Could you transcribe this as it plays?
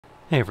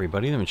Hey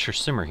everybody, the Mature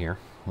Simmer here.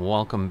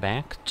 Welcome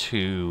back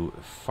to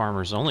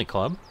Farmers Only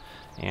Club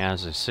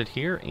as I sit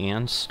here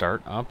and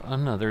start up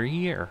another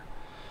year.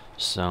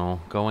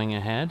 So going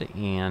ahead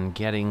and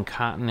getting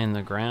cotton in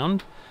the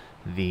ground.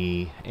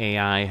 The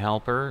AI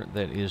helper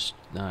that is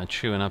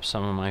chewing up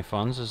some of my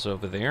funds is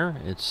over there.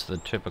 It's the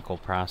typical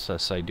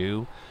process I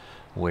do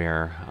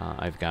where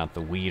I've got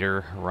the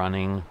weeder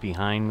running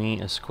behind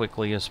me as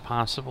quickly as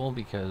possible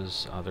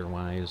because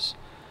otherwise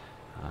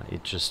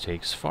it just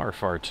takes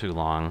far too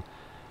long.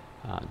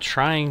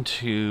 Trying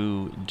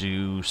to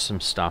do some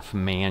stuff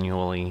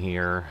manually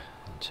here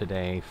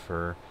today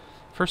for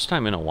first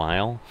time in a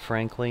while,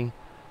 frankly,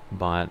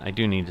 but I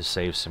do need to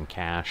save some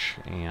cash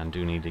and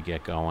do need to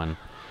get going.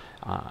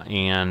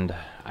 And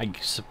I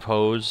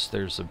suppose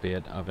there's a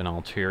bit of an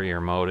ulterior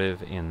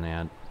motive in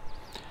that,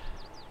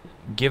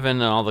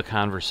 given all the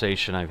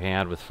conversation I've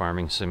had with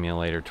Farming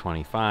Simulator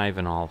 25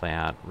 and all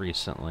that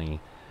recently,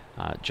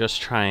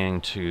 just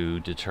trying to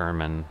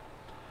determine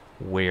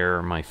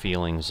where my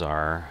feelings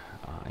are.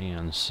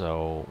 And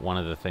so one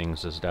of the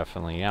things is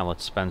definitely, yeah,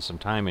 let's spend some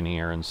time in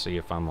here and see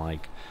if I'm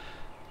like,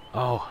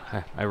 oh,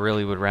 I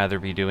really would rather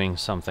be doing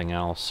something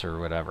else or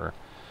whatever.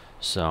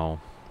 So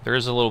there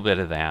is a little bit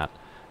of that,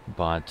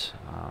 but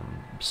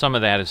some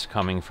of that is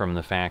coming from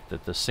the fact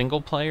that the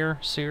single player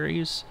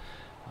series,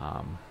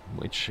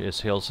 which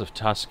is Hills of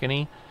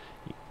Tuscany,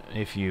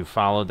 if you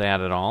followed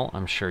that at all,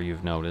 I'm sure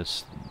you've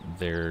noticed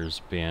there's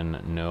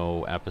been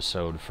no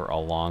episode for a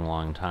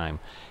long time.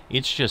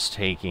 It's just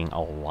taking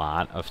a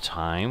lot of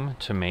time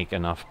to make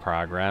enough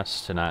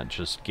progress to not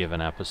just give an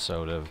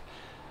episode of,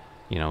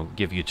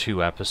 give you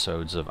 2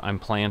 episodes of I'm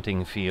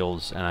planting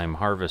fields and I'm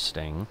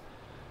harvesting,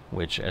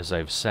 which, as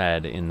I've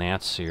said in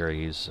that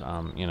series,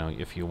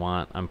 if you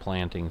want I'm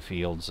planting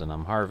fields and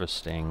I'm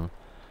harvesting,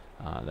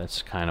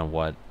 that's kind of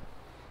what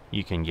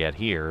you can get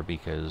here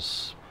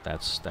because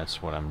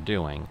that's what I'm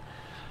doing.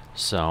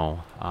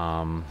 So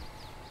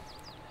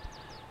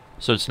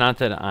so it's not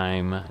that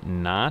I'm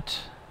not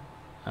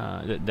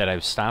that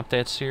I've stopped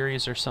that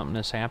series or something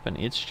has happened.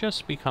 It's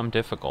just become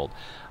difficult.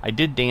 I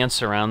did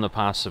dance around the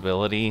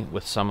possibility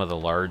with some of the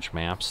large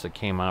maps that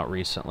came out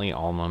recently,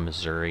 Alma,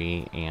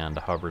 Missouri, and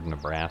Hubbard,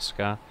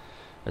 Nebraska,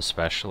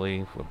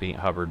 especially with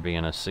Hubbard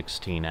being a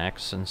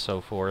 16X and so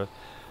forth.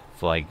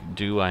 Like,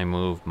 do I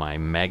move my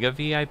Mega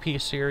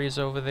VIP series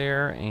over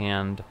there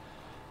and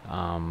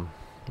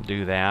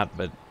do that?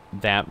 But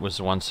that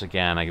was, once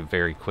again, I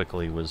very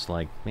quickly was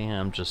like, man,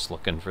 I'm just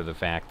looking for the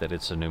fact that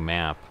it's a new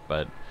map,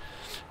 but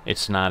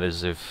it's not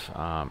as if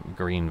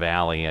Green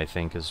Valley, I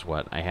think, is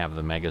what I have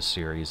the Mega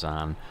series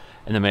on.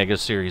 And the Mega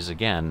series,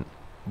 again,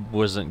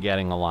 wasn't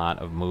getting a lot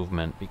of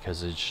movement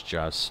because it's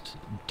just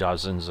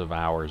dozens of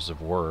hours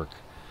of work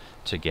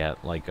to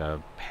get like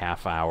a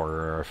half-hour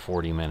or a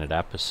 40-minute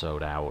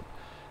episode out,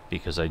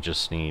 because I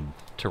just need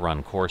to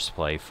run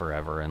courseplay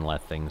forever and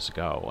let things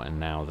go. And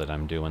now that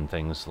I'm doing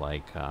things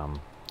like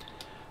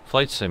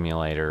Flight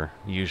Simulator,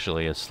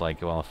 usually it's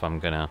like, well, if I'm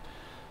gonna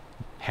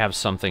have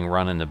something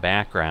run in the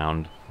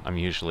background, I'm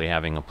usually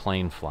having a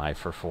plane fly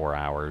for 4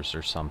 hours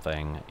or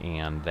something,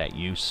 and that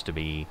used to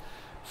be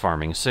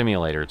Farming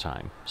Simulator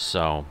time.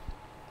 So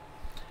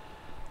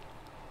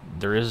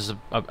there is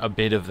a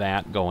bit of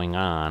that going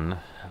on.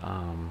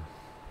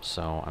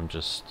 So I'm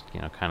just,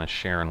 kind of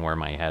sharing where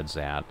my head's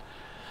at.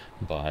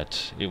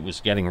 But it was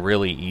getting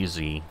really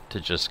easy to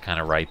just kind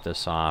of write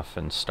this off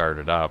and start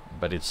it up,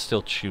 but it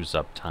still chews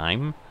up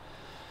time.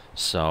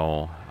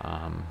 So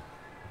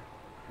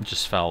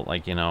just felt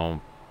like,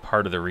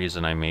 part of the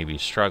reason I may be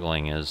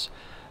struggling is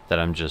that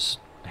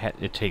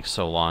it takes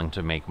so long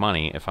to make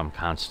money if I'm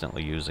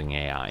constantly using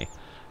AI. I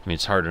mean,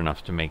 it's hard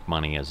enough to make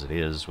money as it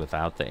is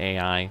without the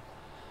AI,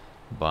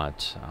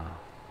 but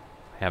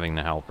having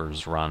the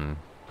helpers run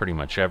pretty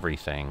much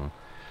everything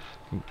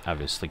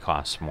obviously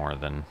costs more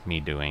than me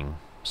doing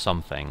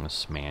some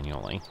things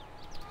manually.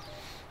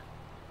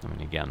 I mean,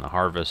 again, the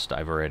harvest,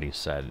 I've already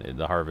said,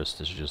 the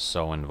harvest is just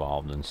so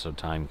involved and so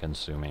time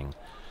consuming.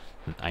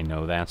 I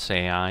know that's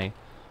AI,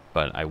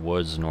 but I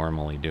was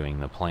normally doing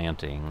the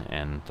planting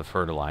and the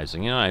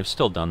fertilizing. I've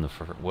still done the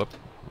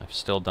I've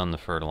still done the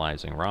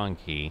fertilizing. Wrong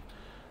key.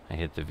 I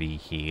hit the V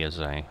key as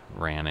I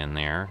ran in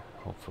there.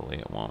 Hopefully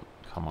it won't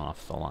come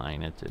off the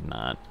line. It did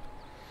not.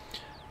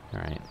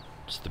 Alright,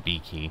 it's the B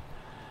key.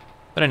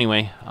 But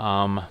anyway,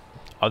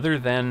 other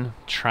than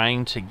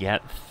trying to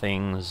get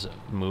things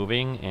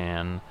moving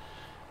and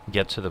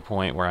get to the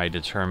point where I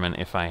determine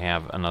if I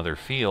have another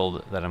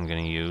field that I'm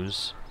going to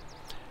use,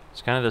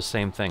 it's kind of the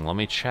same thing. Let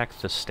me check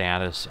the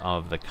status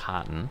of the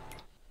cotton.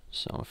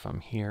 So if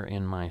I'm here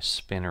in my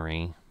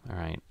spinnery,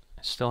 alright,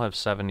 I still have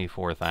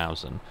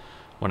 74,000.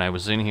 When I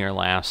was in here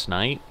last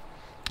night,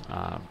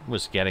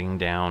 was getting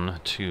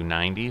down to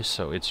 90,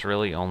 so it's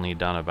really only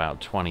done about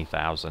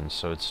 20,000.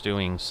 So it's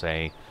doing,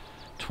 say,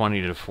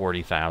 20 to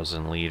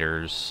 40,000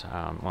 liters.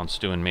 Well, it's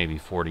doing maybe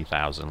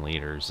 40,000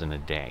 liters in a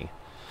day.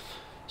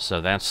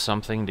 So that's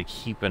something to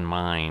keep in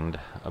mind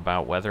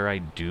about whether I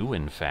do,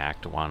 in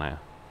fact, want to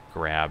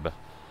grab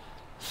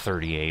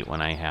 38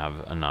 when I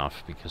have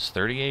enough, because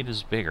 38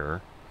 is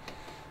bigger.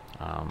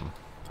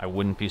 I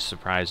wouldn't be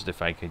surprised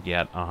if I could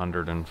get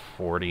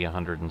 140,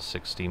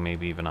 160,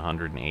 maybe even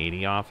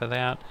 180 off of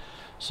that.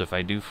 So if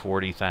I do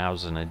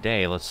 40,000 a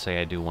day, let's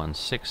say I do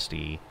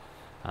 160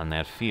 on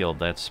that field,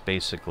 that's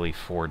basically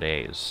 4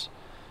 days.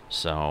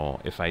 So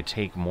if I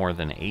take more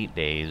than 8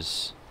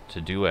 days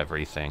to do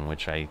everything,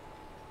 which I'm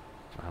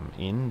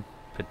in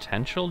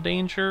potential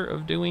danger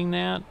of doing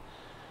that,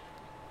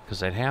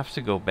 because I'd have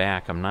to go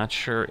back. I'm not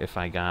sure if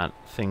I got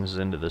things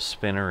into the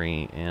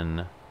spinnery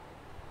in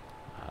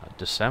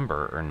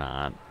December or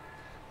not,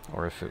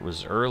 or if it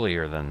was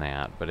earlier than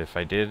that. But if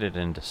I did it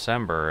in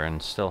December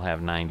and still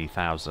have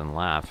 90,000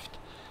 left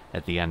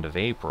at the end of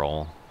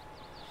April,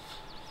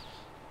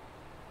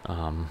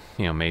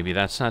 you know, maybe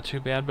that's not too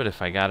bad. But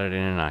if I got it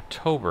in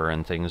October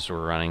and things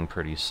were running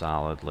pretty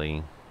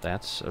solidly,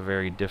 that's a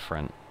very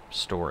different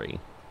story.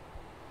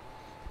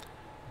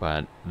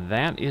 But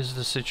that is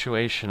the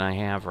situation I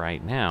have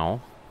right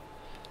now.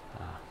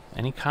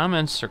 Any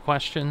comments or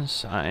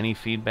questions, any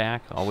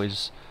feedback,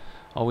 always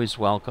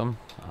welcome.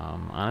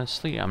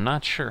 Honestly, I'm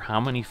not sure how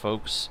many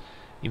folks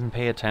even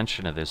pay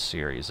attention to this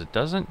series. It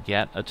doesn't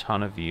get a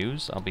ton of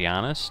views, I'll be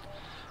honest.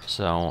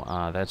 So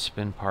that's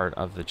been part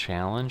of the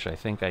challenge. I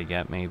think I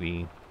get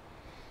maybe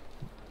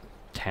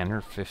 10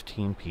 or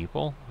 15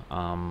 people,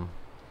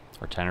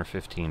 or 10 or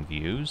 15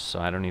 views. So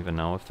I don't even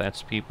know if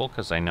that's people,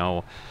 because I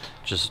know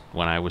just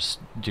when I was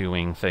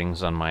doing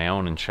things on my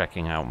own and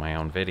checking out my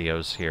own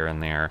videos here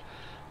and there,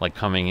 like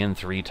coming in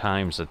 3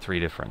 times at 3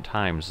 different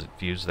times, it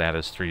views that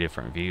as 3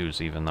 different views,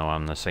 even though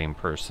I'm the same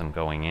person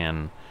going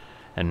in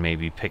and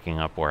maybe picking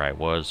up where I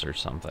was or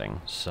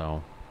something.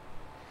 So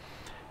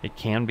it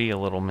can be a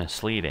little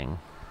misleading.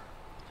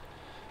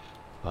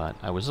 But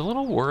I was a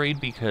little worried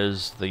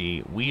because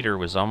the weeder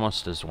was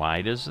almost as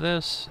wide as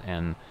this,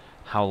 and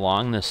how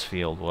long this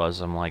field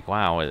was. I'm like,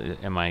 wow,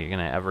 am I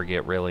gonna ever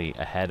get really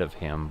ahead of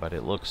him? But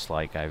it looks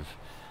like I've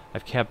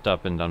kept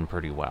up and done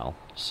pretty well.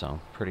 So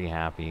pretty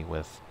happy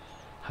with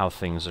how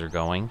things are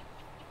going.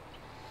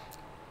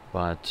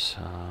 But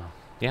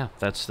yeah,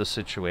 that's the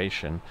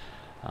situation.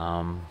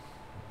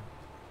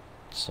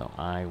 So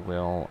I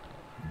will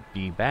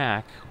be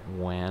back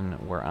when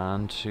we're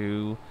on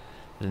to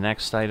the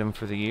next item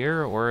for the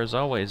year, or as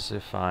always,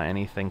 if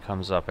anything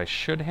comes up. I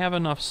should have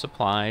enough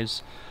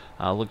supplies.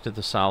 Looked at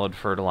the solid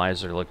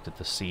fertilizer, looked at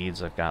the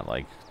seeds. I've got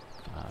like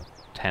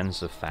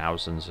tens of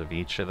thousands of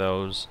each of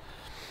those,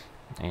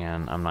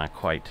 and I'm not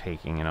quite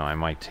taking, you know, I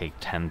might take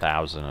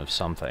 10,000 of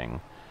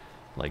something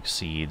like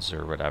seeds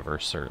or whatever,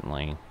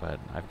 certainly, but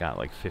I've got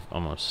like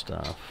almost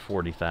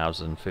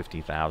 40,000,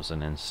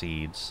 50,000 in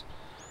seeds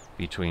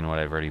between what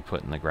I've already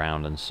put in the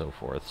ground and so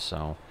forth.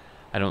 So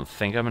I don't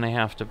think I'm going to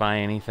have to buy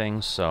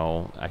anything,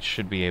 so I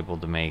should be able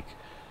to make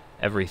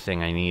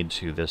everything I need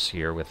to this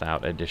year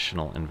without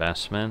additional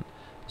investment.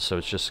 So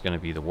it's just going to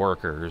be the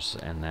workers,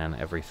 and then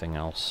everything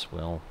else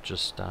will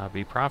just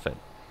be profit.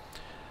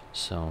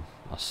 So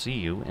I'll see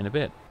you in a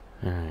bit.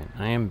 Alright,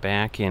 I am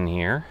back in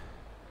here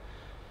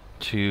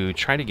to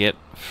try to get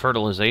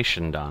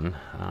fertilization done.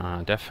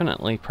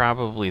 Definitely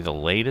probably the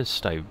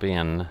latest I've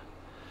been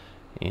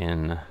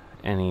in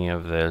any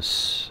of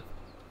this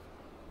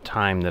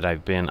time that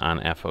I've been on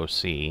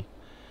FOC,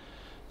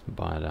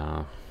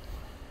 but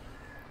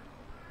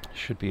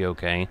should be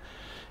okay.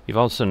 You've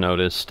also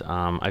noticed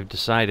I've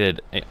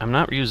decided I'm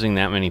not using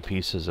that many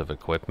pieces of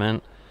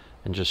equipment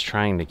and just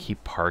trying to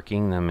keep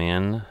parking them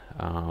in.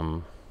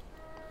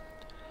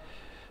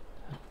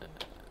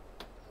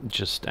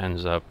 Just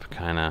ends up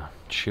kind of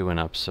chewing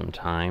up some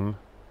time.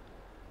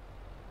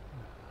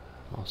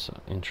 Also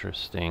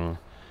interesting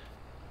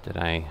that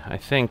I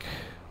think,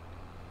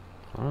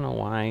 I don't know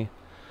why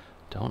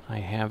don't I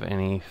have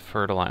any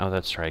fertilizer. Oh,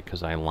 that's right,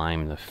 because I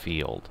limed the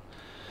field.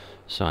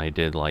 So I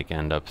did like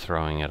end up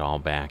throwing it all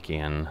back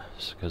in,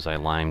 because I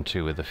limed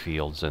 2 of the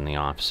fields in the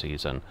off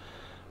season.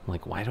 I'm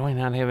like, why do I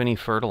not have any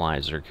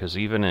fertilizer? Because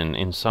even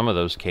in some of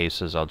those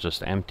cases I'll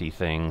just empty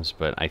things,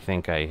 but I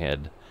think I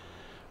had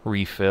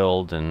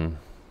refilled and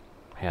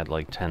had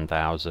like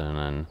 10,000,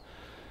 and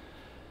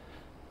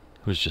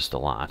it was just a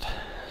lot.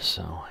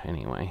 So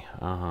anyway,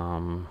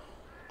 let me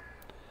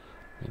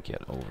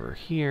get over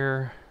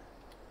here.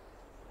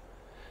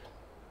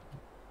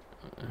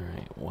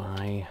 Alright,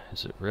 why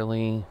is it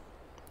really...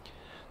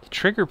 The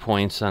trigger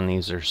points on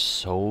these are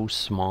so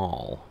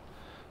small.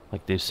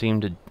 Like they seem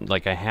to...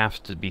 Like I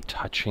have to be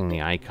touching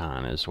the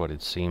icon is what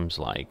it seems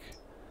like.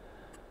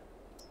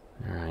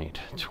 Alright,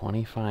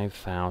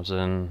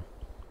 25,000.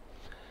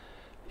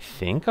 I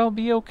think I'll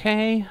be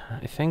okay.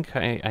 I think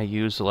I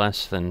use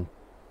less than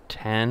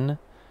 10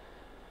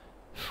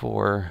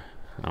 for...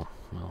 Oh,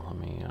 well, let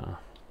me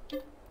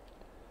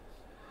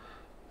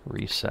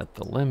reset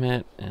the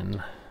limit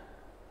and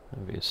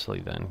obviously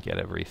then get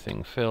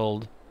everything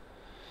filled.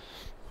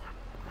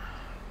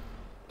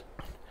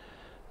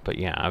 But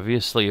yeah,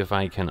 obviously if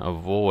I can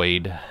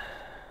avoid...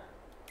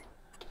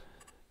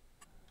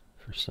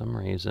 For some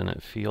reason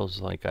it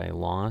feels like I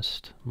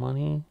lost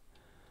money.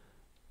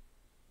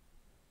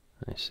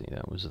 I see,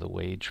 that was the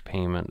wage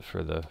payment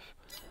for the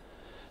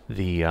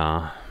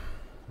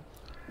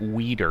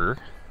weeder.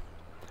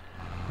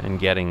 and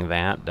getting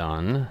that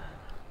done.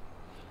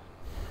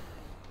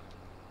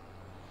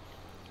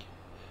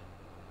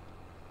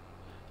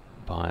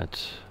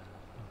 But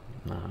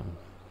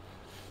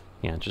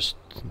yeah, just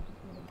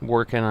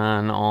working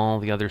on all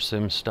the other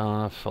sim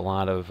stuff. A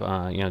lot of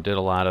did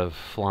a lot of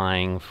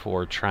flying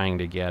for trying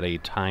to get a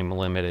time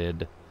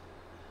limited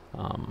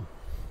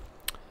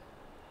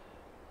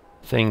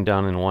thing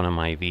done in one of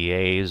my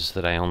VAs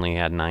that I only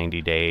had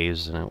 90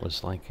 days, and it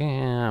was like,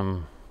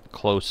 I'm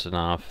close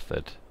enough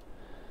that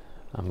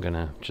I'm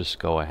gonna just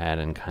go ahead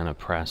and kind of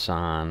press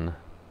on.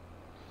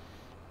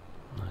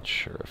 Not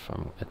sure if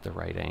I'm at the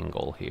right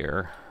angle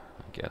here.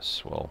 I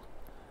guess we'll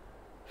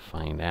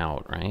find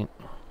out, right?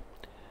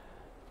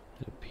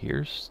 It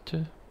appears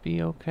to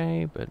be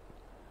okay, but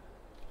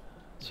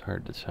it's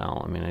hard to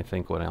tell. I mean, I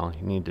think what I'll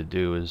need to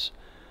do is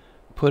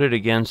put it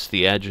against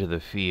the edge of the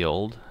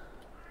field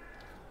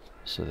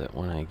so that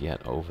when I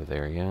get over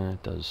there, yeah,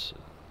 it does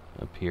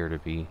appear to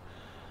be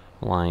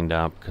lined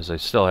up, because I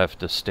still have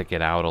to stick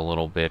it out a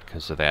little bit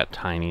because of that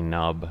tiny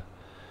nub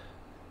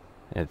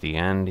at the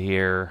end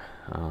here.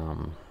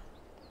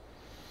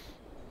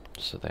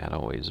 So that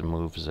always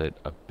moves it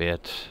a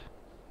bit.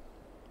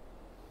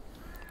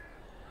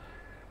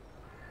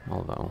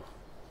 Although,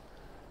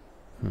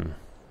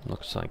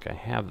 looks like I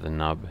have the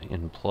nub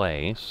in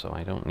play, so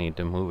I don't need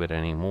to move it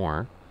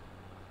anymore.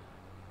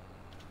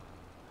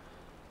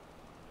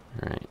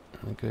 Alright,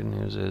 the good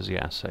news is,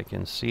 yes, I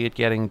can see it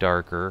getting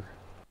darker,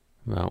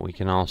 but we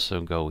can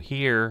also go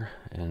here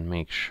and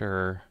make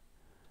sure...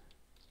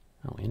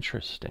 Oh,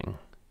 interesting.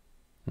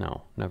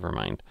 No, never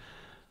mind.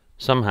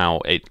 Somehow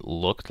it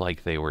looked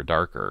like they were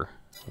darker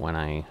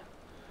when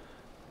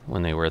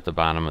they were at the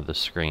bottom of the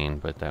screen,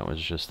 but that was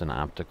just an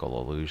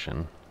optical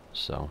illusion.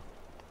 So,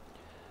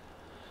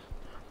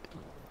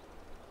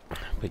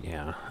 but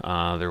yeah,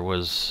 there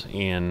was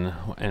in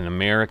an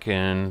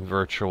American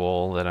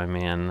virtual that I'm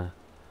in,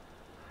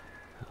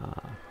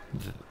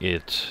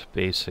 it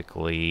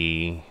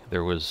basically,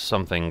 there was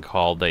something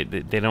called, they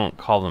don't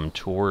call them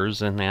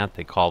tours in that,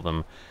 they call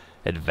them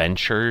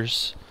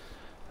adventures,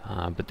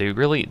 but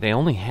they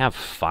only have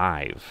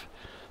 5.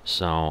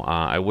 So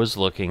I was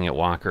looking at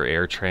Walker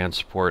Air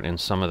Transport and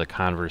some of the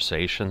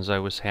conversations I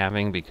was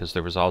having, because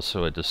there was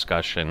also a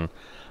discussion,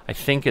 I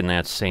think in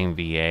that same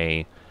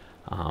VA,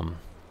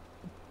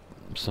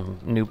 some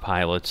new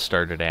pilots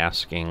started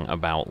asking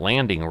about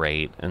landing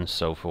rate and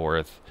so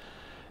forth,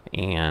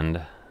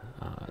 and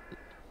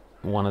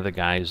one of the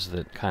guys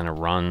that kind of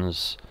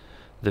runs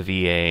the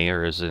VA,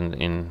 or is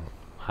in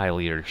high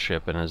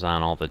leadership and is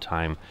on all the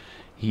time,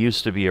 he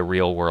used to be a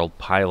real-world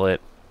pilot.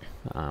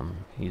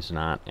 He's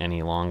not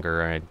any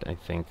longer. I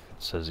think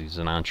it says he's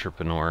an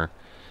entrepreneur,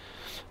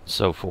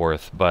 so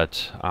forth.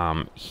 But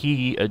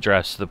he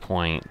addressed the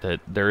point that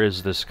there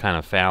is this kind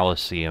of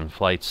fallacy in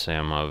flight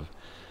sim of,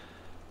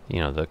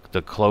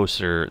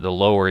 the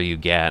lower you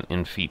get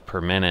in feet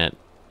per minute,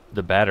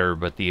 the better.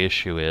 But the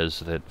issue is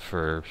that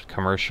for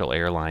commercial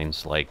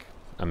airlines like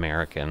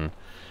American,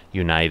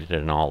 United,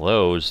 and all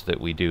those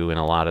that we do in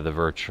a lot of the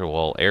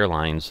virtual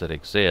airlines that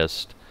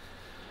exist,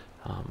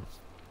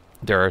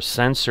 there are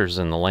sensors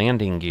in the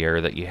landing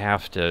gear that you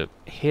have to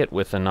hit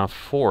with enough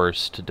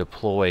force to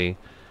deploy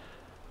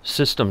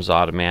systems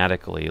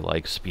automatically,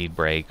 like speed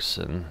brakes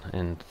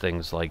and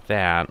things like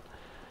that,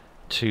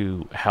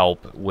 to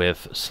help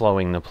with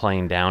slowing the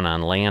plane down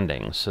on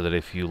landing, so that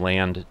if you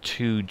land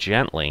too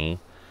gently,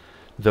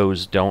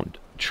 those don't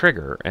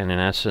trigger, and in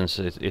essence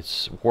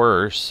it's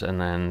worse.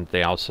 And then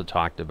they also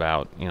talked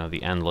about,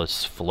 the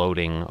endless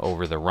floating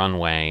over the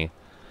runway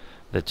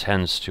that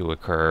tends to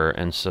occur,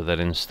 and so that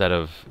instead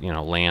of,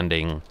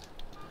 landing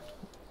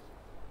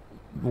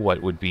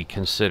what would be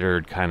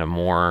considered kind of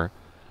more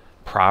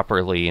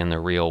properly in the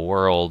real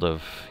world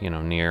of,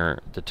 near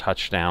the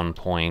touchdown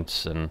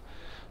points and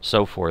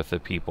so forth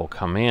that people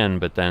come in,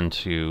 but then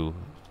to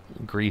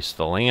grease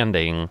the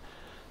landing,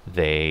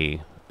 they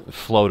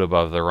float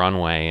above the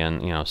runway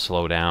and,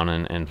 slow down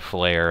and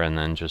flare, and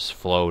then just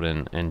float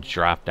and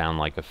drop down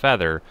like a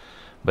feather,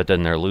 but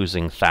then they're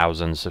losing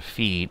thousands of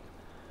feet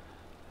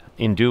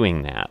in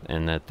doing that,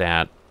 and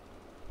that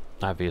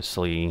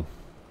obviously,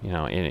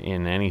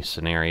 in any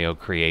scenario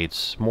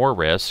creates more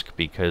risk,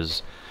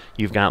 because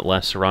you've got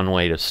less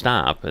runway to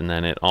stop, and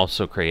then it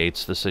also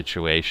creates the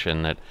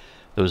situation that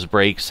those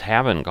brakes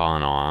haven't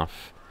gone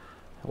off,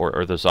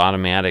 or those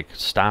automatic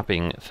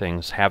stopping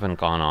things haven't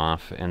gone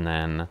off, and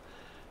then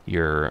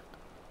you're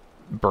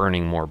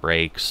burning more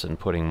brakes and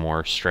putting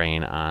more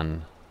strain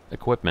on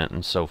equipment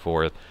and so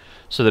forth,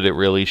 so that it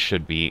really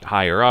should be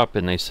higher up.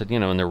 And they said,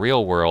 in the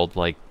real world,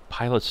 like,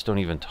 pilots don't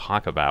even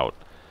talk about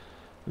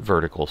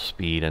vertical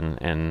speed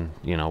and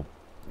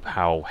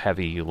how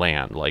heavy you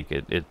land. Like,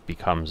 it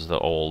becomes the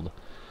old,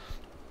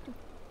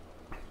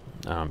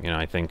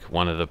 I think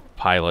one of the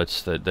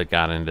pilots that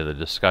got into the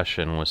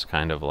discussion was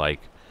kind of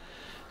like,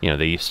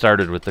 they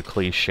started with the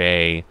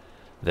cliche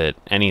that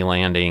any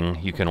landing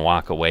you can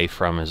walk away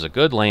from is a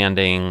good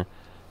landing,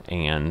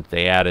 and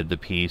they added the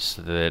piece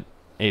that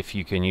if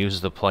you can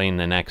use the plane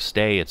the next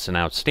day, it's an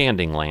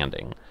outstanding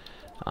landing.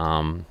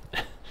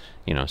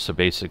 You know, so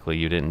basically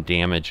you didn't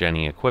damage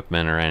any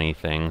equipment or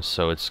anything,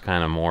 so it's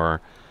kind of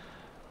more,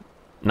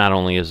 not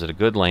only is it a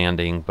good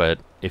landing, but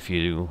if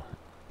you,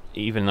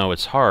 even though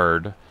it's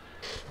hard,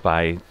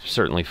 by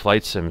certainly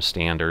flight sim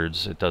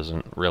standards, it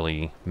doesn't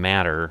really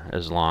matter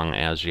as long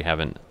as you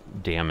haven't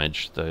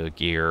damaged the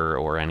gear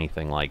or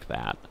anything like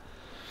that.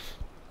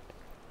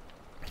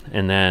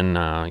 And then,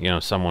 you know,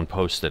 someone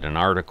posted an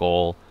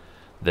article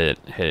that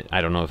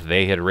I don't know if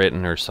they had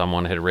written or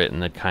someone had written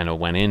that kind of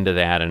went into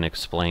that and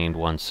explained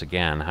once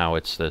again how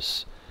it's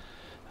this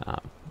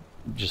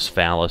just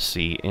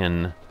fallacy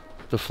in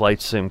the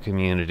flight sim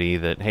community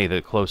that, hey,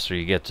 the closer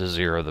you get to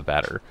 0, the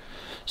better.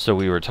 So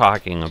we were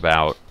talking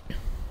about,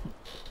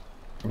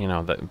 you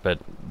know,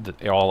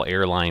 all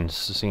airlines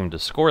seem to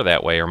score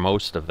that way, or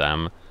most of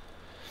them.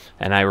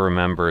 And I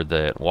remember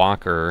that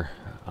Walker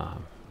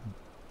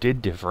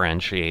did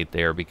differentiate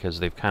there because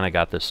they've kind of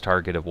got this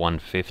target of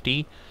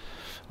 150,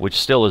 which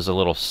still is a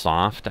little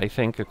soft, I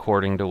think,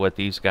 according to what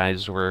these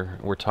guys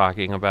were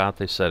talking about.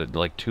 They said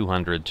like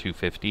 200,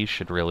 250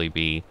 should really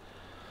be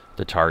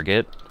the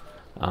target,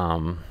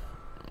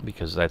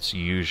 because that's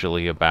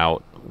usually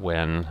about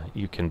when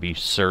you can be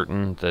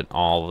certain that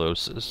all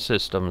those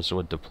systems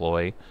would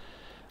deploy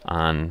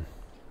on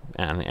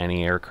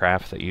any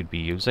aircraft that you'd be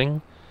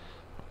using.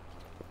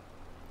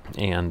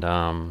 And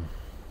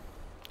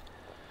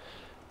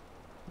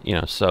you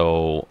know,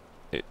 so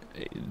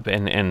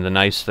and the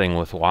nice thing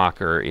with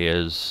Walker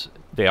is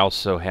they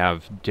also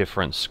have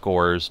different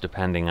scores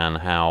depending on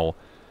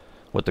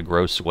what the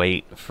gross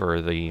weight for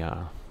the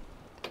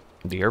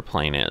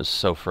airplane is.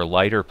 So for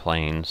lighter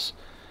planes,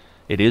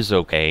 it is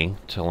okay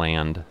to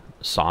land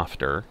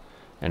softer,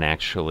 and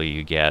actually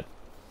you get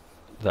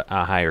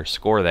a higher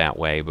score that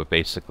way. But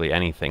basically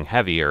anything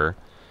heavier,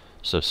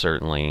 so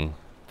certainly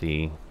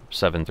the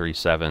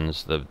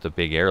 737s, the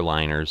big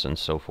airliners and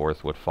so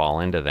forth, would fall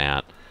into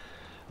that.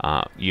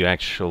 You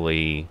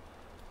actually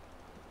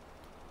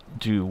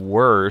do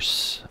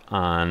worse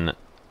on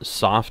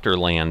softer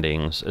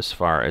landings as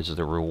far as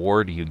the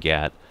reward you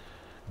get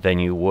than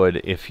you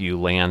would if you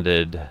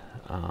landed,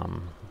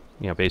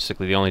 you know,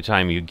 basically the only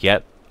time you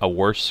get a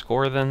worse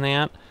score than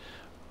that,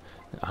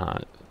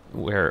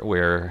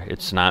 where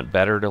it's not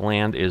better to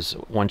land, is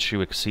once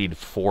you exceed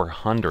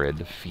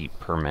 400 feet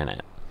per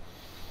minute.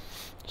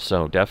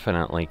 So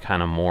definitely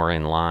kind of more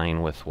in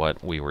line with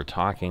what we were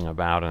talking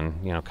about,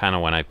 and you know, kind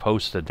of when I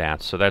posted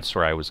that, so that's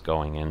where I was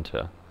going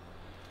into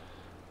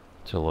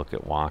to look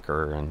at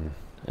Walker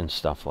and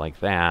stuff like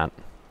that,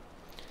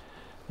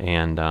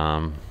 and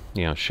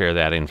you know, share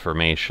that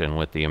information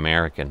with the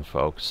American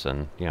folks.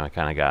 And you know, I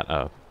kind of got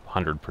a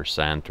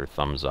 100% or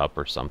thumbs up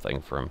or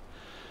something from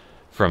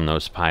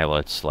those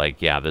pilots,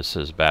 like, yeah, this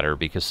is better,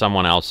 because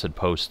someone else had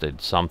posted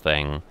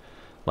something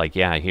like,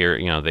 yeah, here,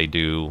 you know, they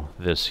do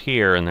this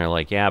here, and they're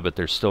like, yeah, but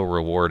they're still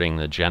rewarding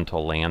the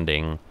gentle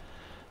landing,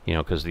 you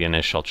know, because the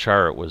initial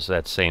chart was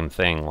that same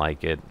thing,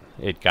 like it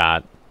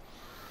got,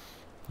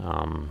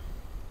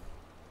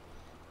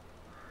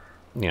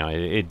 you know,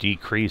 it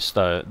decreased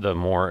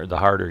the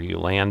harder you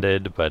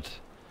landed, but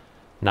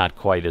not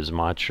quite as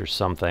much or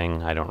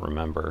something. I don't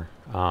remember.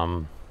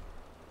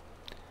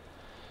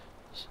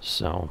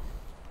 So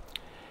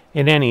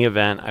in any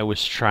event, I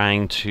was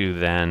trying to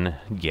then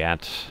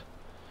get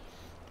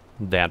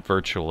that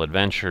virtual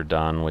adventure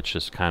done, which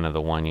is kind of the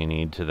one you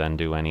need to then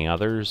do any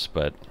others.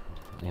 But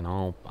you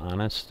know,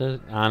 honesty,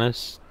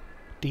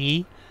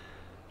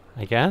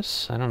 I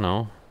guess, I don't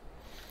know.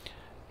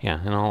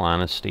 Yeah, in all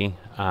honesty,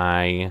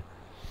 I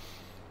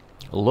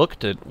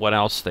looked at what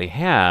else they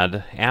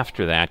had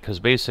after that, because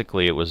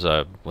basically it was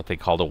what they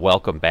called a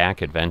welcome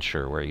back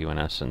adventure, where you in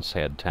essence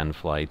had 10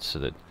 flights, so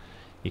that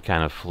you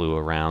kind of flew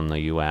around the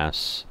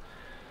US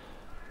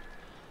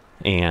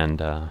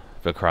and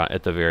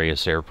at the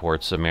various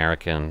airports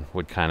American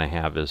would kind of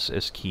have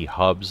as key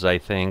hubs, I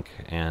think,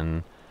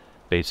 and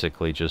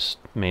basically just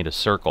made a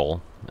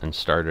circle and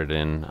started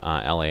in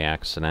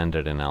LAX and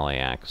ended in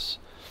LAX,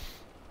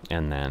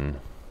 and then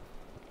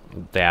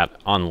that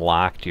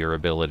unlocked your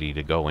ability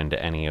to go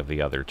into any of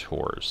the other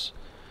tours,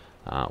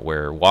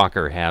 where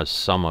Walker has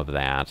some of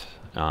that,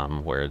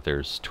 where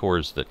there's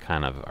tours that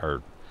kind of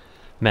are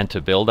meant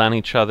to build on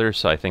each other.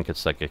 So I think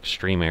it's like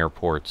Extreme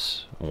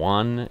Airports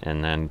 1,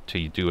 and then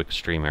to do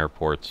Extreme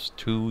Airports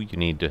 2, you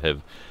need to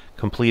have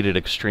completed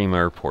Extreme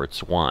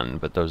Airports 1,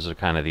 but those are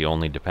kind of the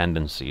only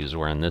dependencies,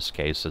 where in this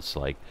case it's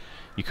like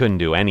you couldn't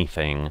do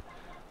anything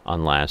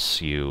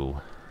unless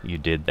you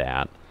did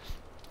that.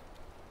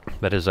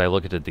 But as I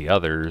look at the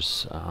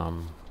others,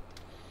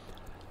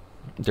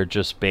 they're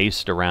just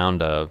based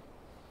around almost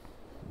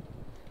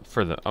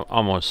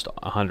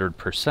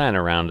 100%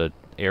 around an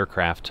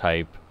aircraft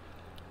type.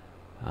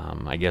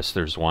 I guess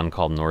there's one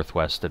called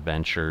Northwest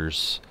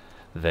Adventures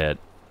that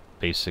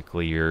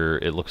basically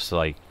it looks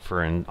like,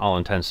 for all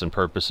intents and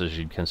purposes,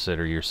 you'd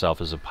consider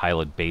yourself as a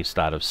pilot based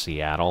out of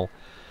Seattle.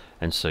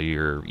 And so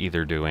you're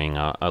either doing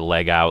a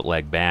leg out,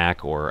 leg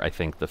back, or I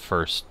think the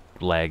first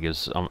leg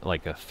is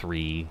like a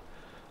 3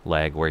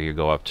 leg where you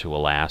go up to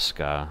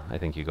Alaska. I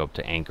think you go up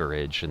to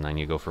Anchorage, and then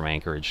you go from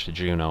Anchorage to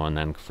Juneau, and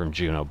then from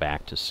Juneau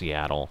back to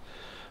Seattle.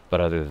 But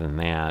other than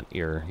that,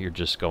 you're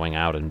just going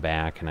out and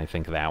back, and I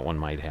think that one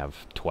might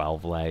have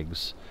 12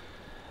 legs.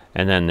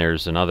 And then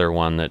there's another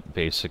one that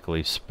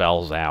basically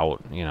spells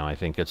out, I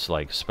think it's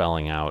like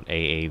spelling out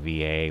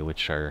AAVA,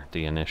 which are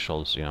the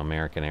initials,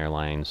 American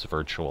Airlines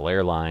Virtual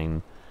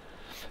Airline.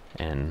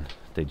 And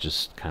they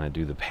just kind of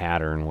do the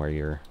pattern where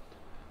you're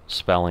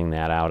spelling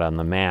that out on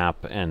the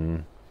map,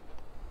 and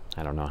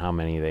I don't know how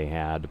many they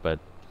had, but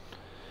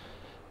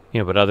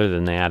but other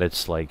than that,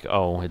 it's like,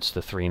 oh, it's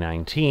the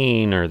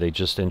 319, or they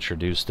just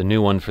introduced the new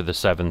one for the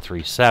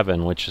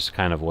 737, which is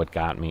kind of what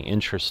got me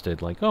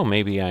interested. Like, oh,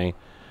 maybe I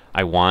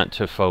want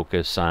to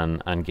focus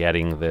on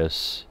getting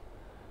this,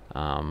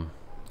 kind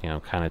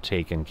of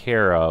taken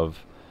care of,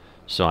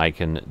 so I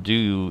can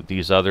do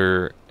these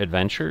other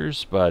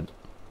adventures. But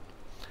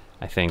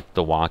I think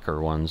the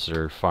Walker ones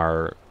are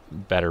far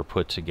better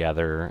put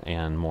together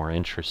and more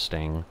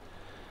interesting.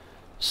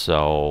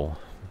 So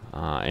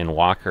in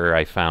Walker,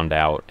 I found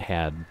out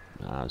had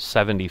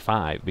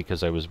 75,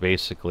 because I was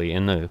basically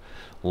in the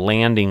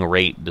landing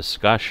rate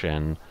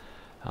discussion.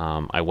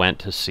 I went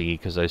to see,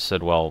 because I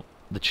said, well,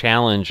 the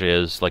challenge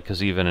is, like,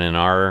 because even in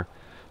our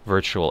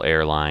virtual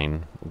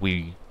airline,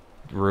 we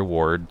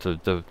reward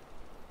the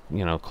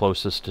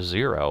closest to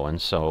 0.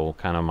 And so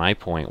kind of my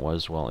point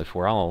was, well, if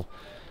we're all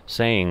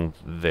saying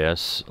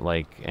this,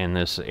 like, and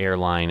this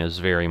airline is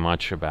very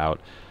much about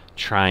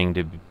trying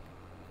to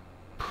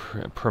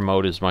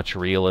promote as much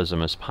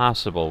realism as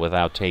possible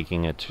without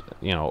taking it,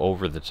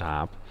 over the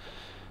top.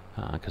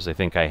 Because I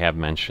think I have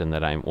mentioned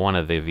that one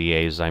of the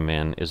VAs I'm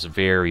in is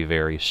very,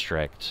 very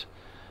strict.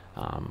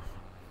 To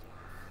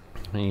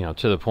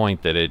the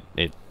point that it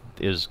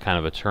is kind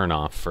of a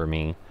turnoff for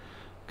me,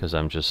 because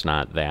I'm just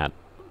not that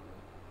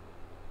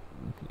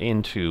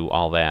into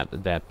all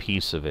that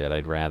piece of it.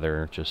 I'd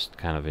rather just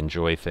kind of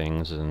enjoy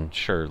things, and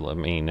sure, let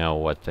me know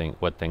what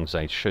things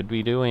I should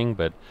be doing,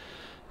 but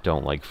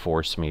don't like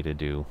force me to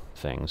do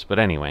things. But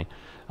anyway,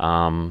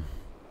 I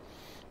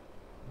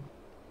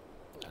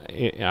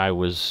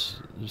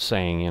was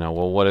saying,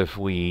 well, what if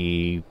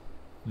we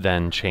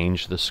then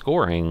change the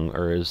scoring,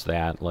 or is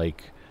that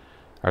like,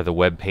 are the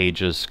web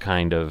pages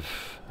kind of,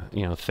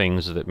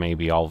 things that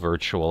maybe all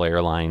virtual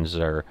airlines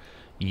are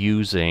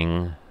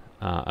using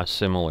a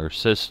similar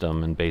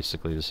system, and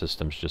basically the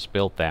system's just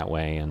built that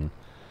way, and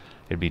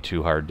it'd be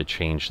too hard to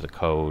change the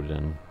code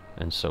and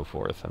so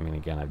forth. I mean,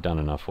 again, I've done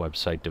enough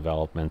website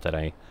development that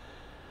I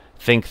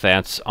think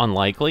that's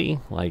unlikely.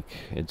 Like,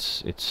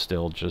 it's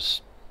still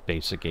just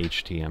basic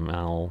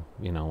HTML,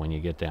 when you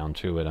get down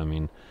to it. I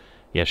mean,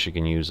 yes, you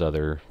can use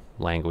other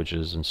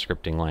languages and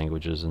scripting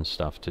languages and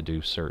stuff to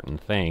do certain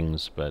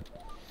things, but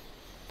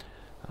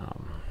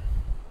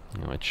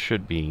it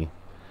should be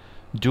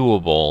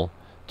doable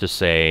to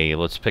say,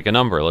 let's pick a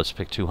number, let's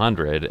pick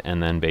 200,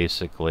 and then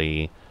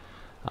basically,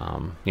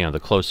 the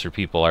closer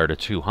people are to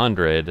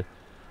 200,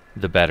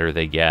 the better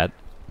they get.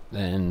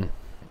 Then,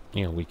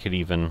 we could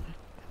even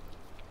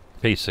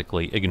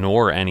basically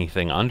ignore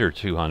anything under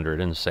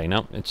 200 and say,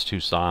 nope, it's too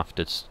soft,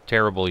 it's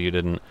terrible, you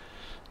didn't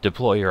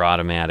deploy your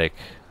automatic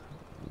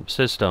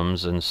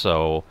systems, and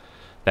so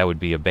that would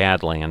be a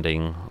bad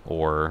landing.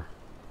 Or,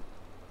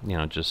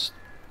 just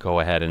go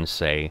ahead and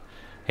say,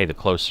 hey, the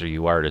closer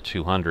you are to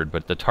 200,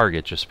 but the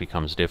target just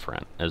becomes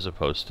different as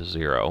opposed to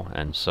 0.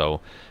 And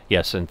so,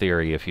 yes, in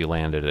theory, if you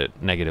landed at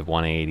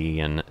 -180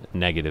 and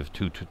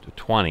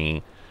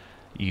 -220,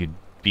 you'd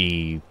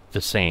be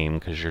the same,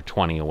 because you're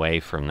 20 away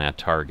from that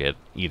target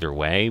either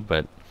way.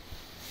 But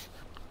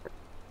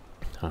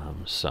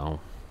so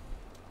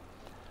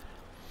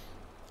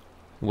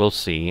we'll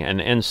see.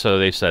 And so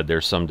they said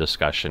there's some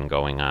discussion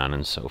going on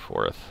and so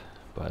forth.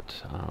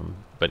 But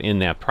in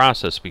that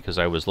process, because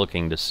I was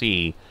looking to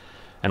see,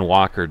 and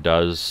Walker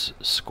does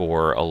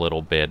score a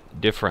little bit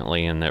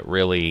differently, in that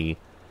really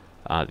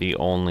the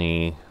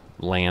only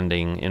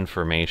landing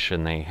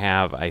information they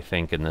have, I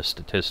think, in the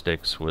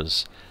statistics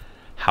was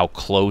how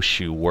close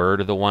you were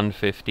to the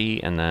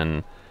 150, and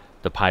then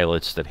the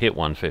pilots that hit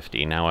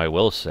 150. Now, I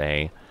will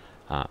say,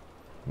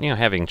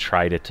 having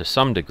tried it to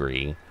some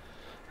degree,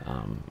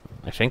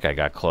 I think I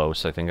got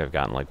close. I think I've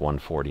gotten like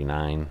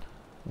 149,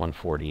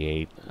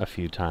 148 a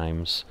few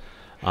times.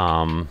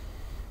 I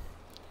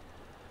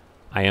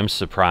am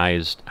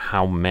surprised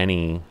how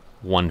many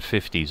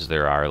 150s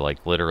there are.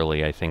 Like,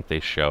 literally, I think they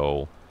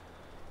show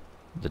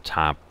the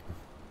top,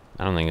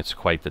 I don't think it's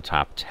quite the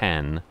top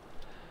 10,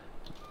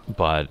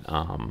 but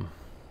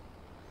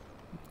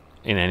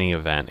in any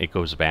event, it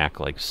goes back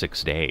like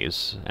 6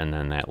 days, and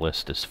then that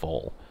list is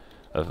full.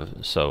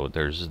 So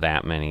there's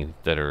that many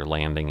that are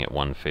landing at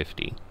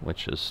 150,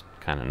 which is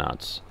kind of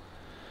nuts.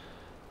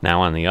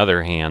 Now, on the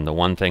other hand, the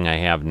one thing I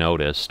have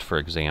noticed, for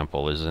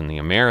example, is in the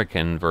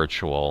American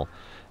virtual,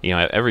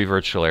 every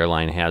virtual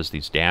airline has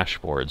these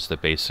dashboards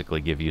that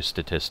basically give you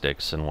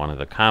statistics, and one of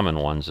the common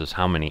ones is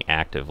how many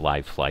active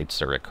live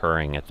flights are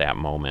occurring at that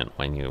moment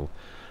when you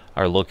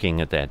are looking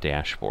at that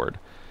dashboard.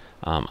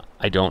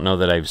 I don't know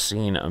that I've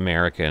seen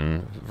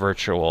American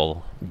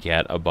Virtual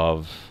get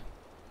above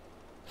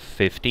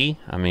 50.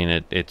 I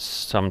mean, it's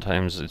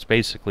sometimes, it's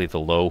basically the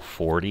low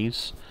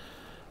 40s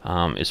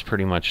is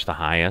pretty much the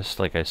highest.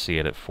 Like I see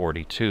it at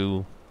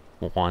 42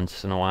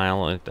 once in a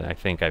while. I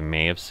think I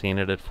may have seen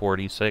it at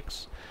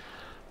 46,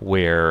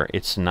 where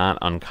it's not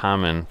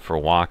uncommon for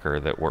Walker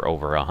that we're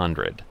over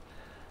 100.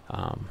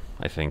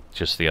 I think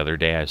just the other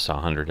day I saw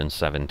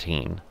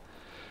 117.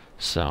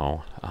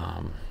 So,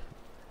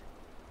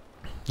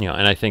 you know,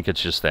 and I think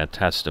it's just that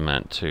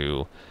testament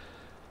to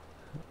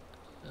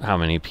how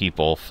many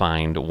people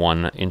find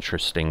one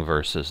interesting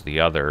versus the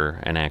other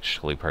and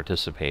actually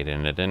participate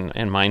in it.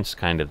 And mine's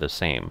kind of the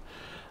same.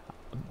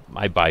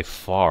 I by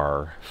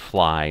far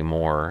fly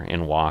more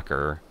in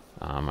Walker.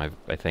 I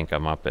think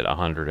I'm up at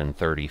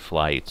 130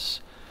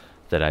 flights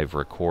that I've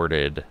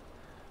recorded,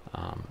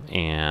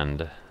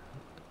 and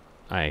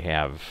I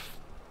have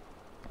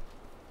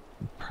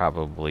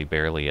probably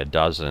barely a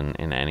dozen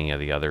in any of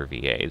the other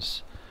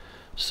VAs.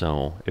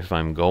 So if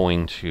I'm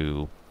going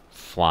to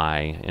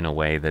fly in a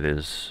way that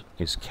is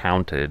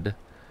counted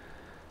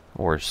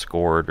or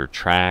scored or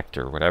tracked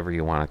or whatever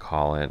you want to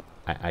call it,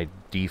 I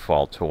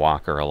default to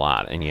Walker a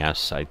lot. And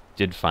yes, I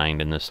did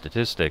find in the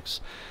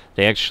statistics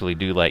they actually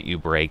do let you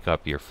break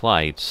up your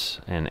flights,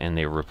 and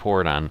they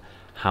report on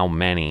how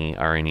many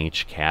are in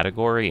each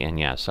category. And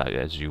yes,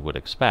 as you would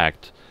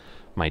expect,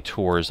 my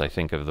tours, I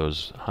think of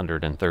those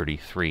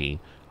 133,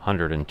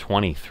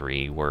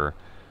 123 were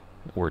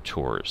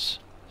tours.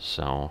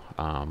 So,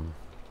 and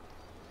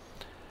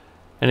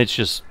it's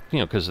just, you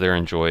know, because they're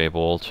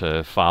enjoyable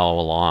to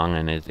follow along,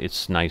 and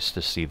it's nice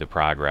to see the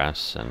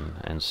progress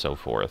and so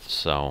forth.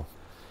 So,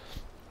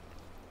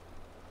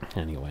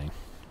 anyway,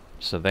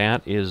 so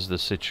that is the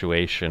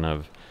situation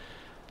of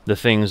the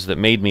things that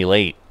made me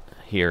late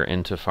here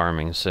into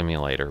Farming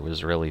Simulator,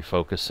 was really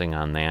focusing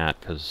on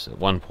that, because at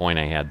one point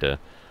I had to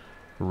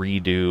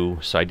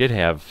redo. So I did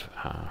have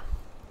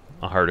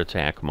a heart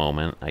attack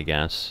moment, I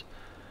guess,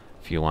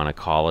 if you want to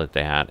call it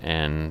that.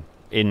 And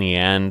in the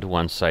end,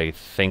 once I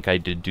think I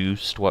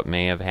deduced what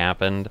may have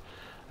happened,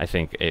 I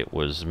think it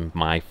was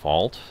my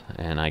fault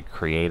and I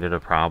created a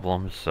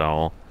problem.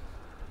 So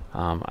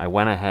I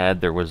went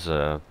ahead. There was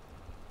a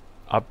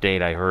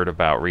update I heard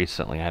about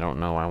recently. I don't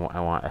know.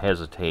 I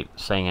hesitate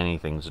saying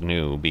anything's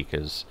new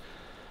because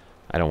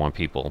I don't want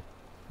people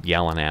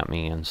yelling at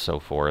me and so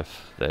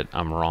forth that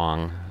I'm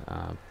wrong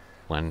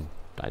when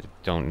I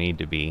don't need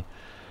to be.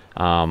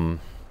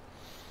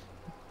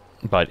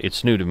 But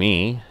it's new to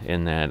me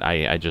in that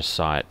I just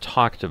saw it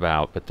talked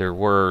about, but there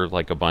were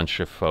like a bunch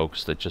of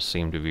folks that just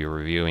seemed to be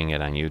reviewing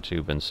it on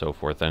YouTube and so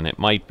forth, and it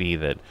might be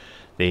that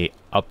they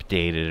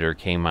updated or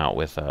came out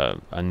with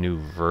a new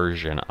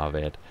version of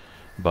it.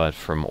 But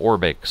from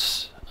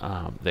Orbix,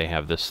 they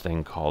have this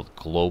thing called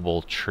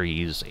Global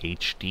Trees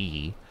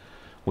HD,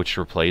 which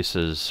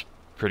replaces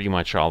pretty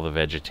much all the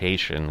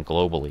vegetation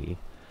globally,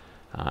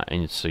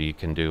 and so you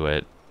can do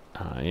it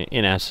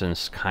in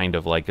essence kind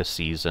of like a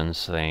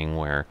seasons thing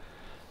where,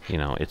 you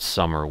know, it's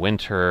summer,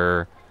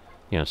 winter,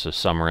 you know, so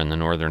summer in the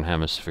northern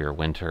hemisphere,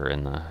 winter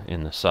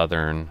in the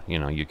southern. You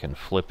know, you can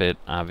flip it,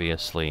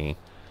 obviously,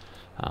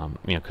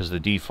 you know, because the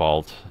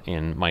default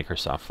in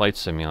Microsoft Flight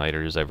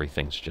Simulator is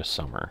everything's just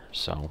summer,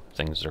 so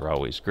things are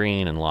always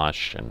green and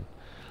lush and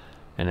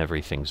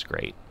everything's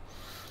great.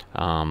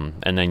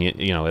 And then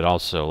you know, it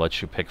also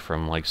lets you pick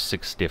from like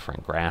 6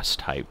 different grass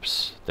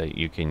types that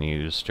you can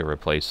use to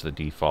replace the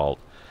default.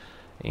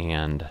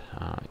 And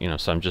you know,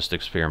 so I'm just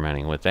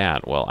experimenting with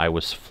that. Well, I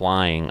was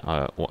flying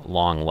a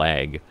long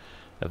leg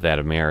of that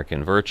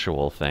American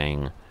Virtual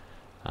thing.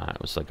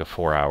 It was like a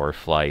 4-hour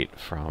flight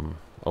from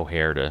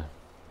O'Hare to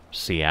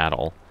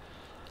Seattle,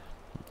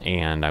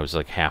 and I was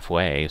like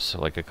halfway,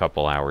 so like a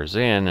couple hours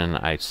in, and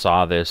I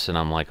saw this and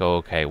I'm like, oh,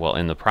 okay. Well,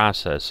 in the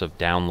process of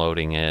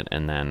downloading it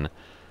and then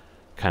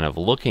kind of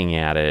looking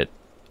at it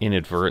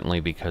inadvertently,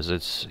 because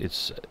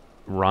it's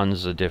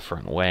runs a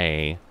different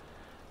way,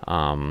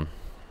 you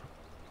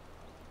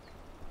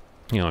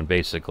know, and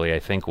basically I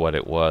think what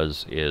it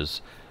was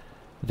is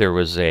there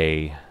was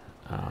a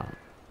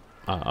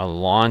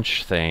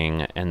launch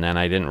thing, and then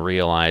I didn't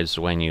realize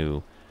when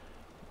you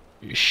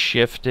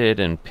shifted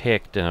and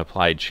picked and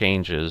applied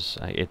changes,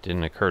 it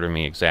didn't occur to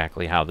me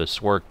exactly how this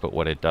worked, but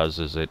what it does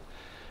is it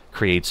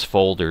creates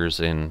folders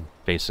in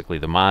basically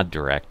the mod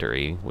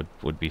directory,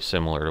 would be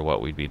similar to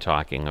what we'd be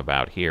talking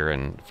about here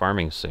in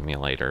Farming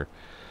Simulator,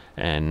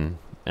 and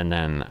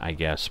then I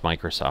guess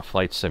Microsoft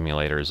Flight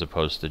Simulator, as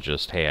opposed to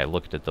just, hey, I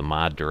looked at the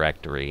mod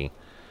directory,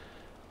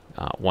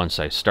 once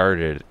I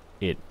started,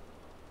 it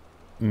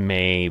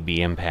may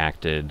be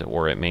impacted,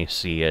 or it may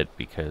see it,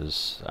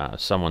 because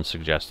someone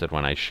suggested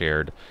when I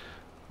shared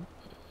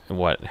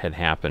what had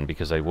happened,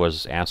 because I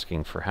was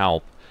asking for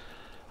help,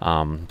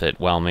 that,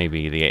 well,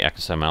 maybe the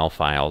XML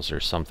files or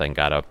something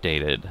got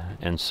updated,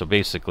 and so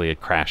basically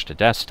it crashed to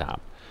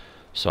desktop.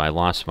 So I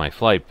lost my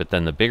flight, but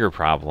then the bigger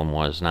problem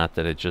was not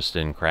that it just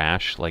didn't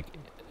crash, like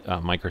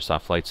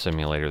Microsoft Flight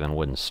Simulator then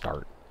wouldn't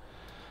start.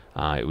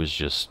 It was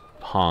just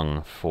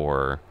hung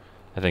for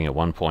I think at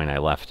one point I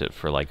left it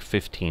for like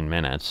 15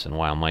 minutes, and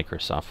while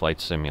Microsoft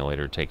Flight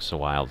Simulator takes a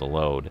while to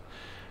load,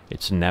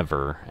 it's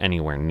never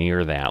anywhere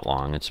near that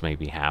long. It's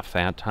maybe half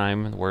that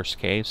time, in the worst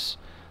case,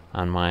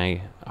 on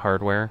my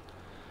hardware.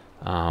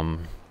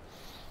 And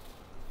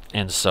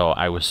so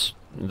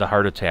the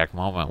heart attack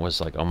moment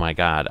was like, oh my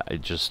god,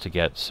 just to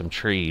get some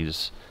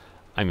trees,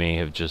 I may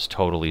have just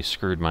totally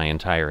screwed my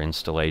entire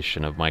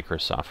installation of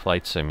Microsoft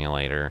Flight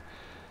Simulator,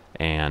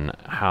 and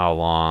how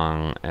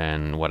long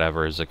and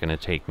whatever is it going to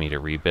take me to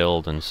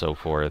rebuild and so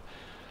forth.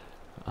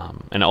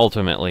 And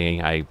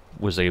ultimately I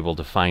was able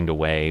to find a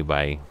way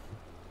by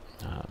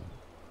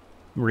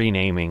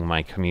renaming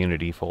my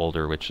community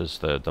folder, which is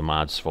the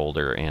mods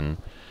folder in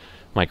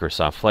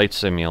Microsoft Flight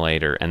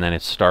Simulator, and then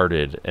it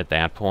started at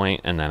that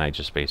point, and then I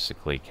just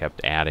basically kept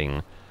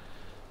adding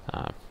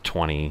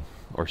 20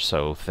 or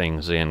so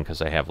things in,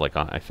 because I have like,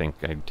 I think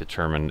I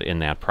determined in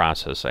that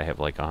process I have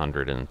like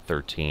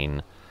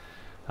 113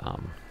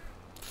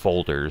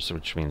 folders,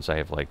 which means I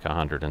have like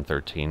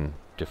 113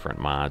 different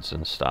mods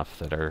and stuff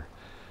that are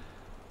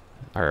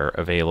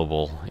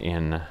available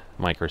in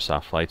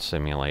Microsoft Flight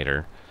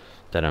Simulator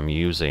that I'm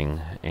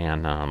using.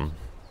 And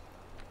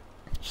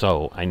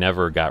so I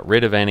never got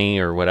rid of any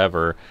or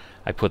whatever.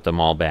 I put them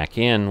all back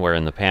in, where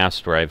in the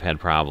past where I've had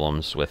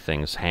problems with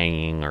things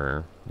hanging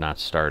or not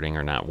starting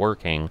or not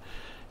working,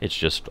 it's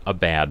just a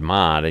bad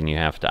mod and you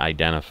have to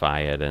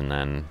identify it and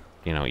then,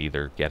 you know,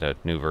 either get a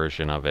new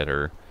version of it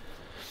or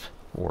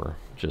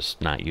just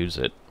not use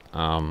it.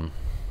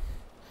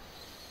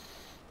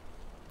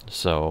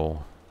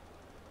 So,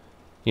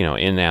 you know,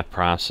 in that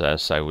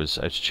process I was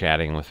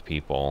chatting with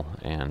people,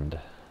 and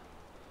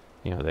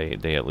you know,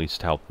 they at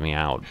least helped me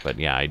out. But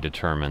yeah, I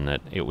determined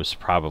that it was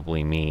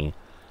probably me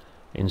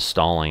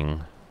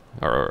installing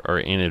or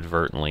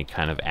inadvertently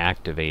kind of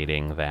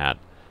activating that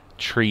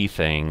tree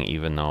thing,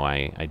 even though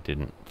I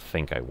didn't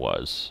think I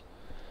was.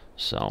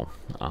 So,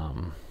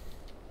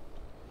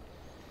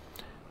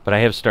 but I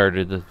have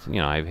started,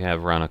 you know, I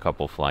have run a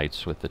couple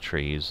flights with the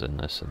trees and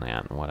this and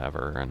that and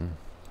whatever.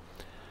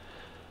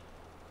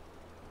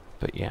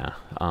 But yeah,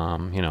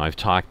 you know, I've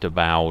talked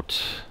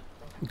about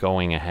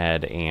going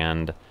ahead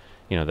and,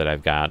 you know, that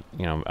I've got,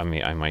 you know, I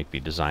mean, I might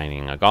be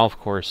designing a golf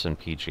course and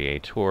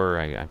PGA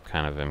Tour. I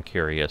kind of am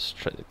curious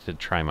to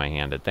try my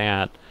hand at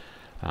that.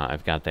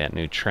 I've got that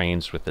new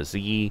Trains with a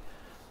Z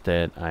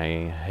that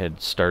I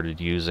had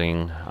started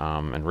using,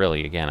 and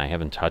really, again, I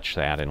haven't touched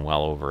that in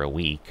well over a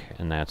week,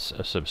 and that's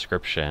a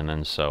subscription,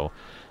 and so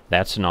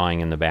that's gnawing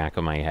in the back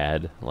of my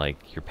head,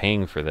 like, you're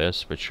paying for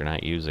this, but you're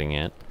not using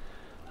it.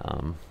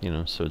 You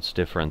know, so it's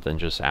different than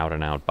just out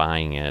and out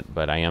buying it,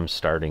 but I am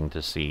starting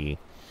to see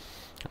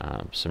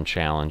some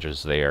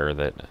challenges there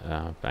that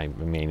I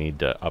may need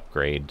to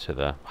upgrade to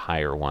the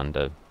higher one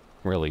to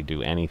really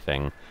do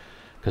anything,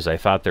 because I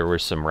thought there were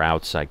some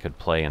routes I could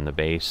play in the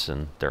base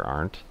and there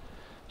aren't.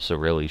 So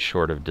really,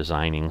 short of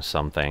designing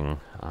something,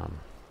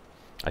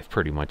 I've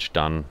pretty much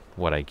done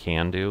what I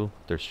can do.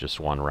 There's just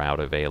one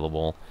route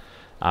available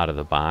out of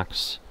the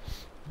box,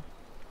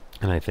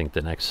 and I think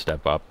the next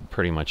step up,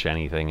 pretty much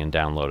anything in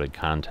downloaded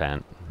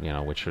content, you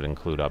know, which would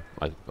include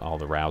all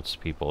the routes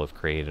people have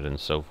created and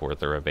so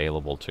forth, are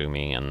available to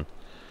me, and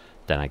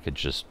then I could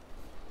just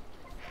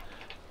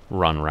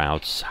run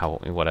routes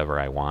whatever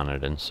I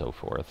wanted and so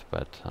forth.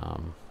 But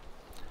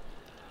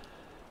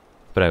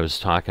I was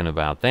talking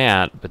about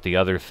that, but the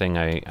other thing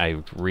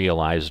I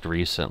realized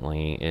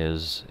recently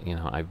is, you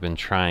know, I've been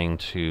trying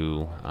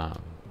to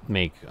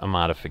make a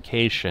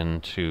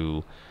modification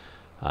to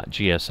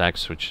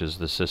GSX, which is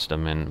the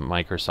system in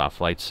Microsoft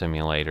Flight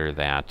Simulator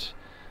that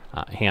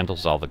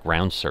handles all the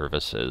ground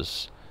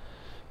services.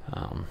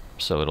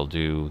 So it'll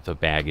do the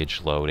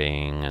baggage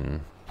loading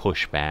and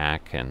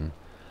pushback and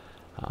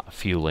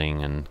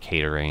fueling and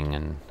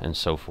catering and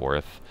so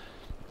forth.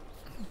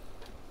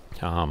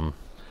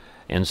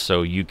 And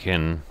so you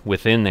can,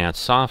 within that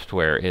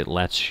software, it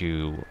lets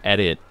you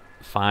edit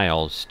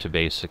files to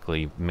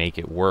basically make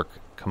it work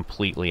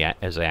completely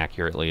as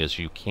accurately as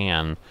you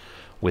can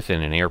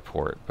within an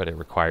airport, but it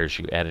requires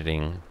you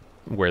editing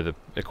where the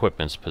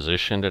equipment's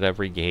positioned at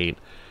every gate,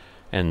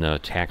 and the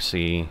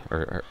taxi,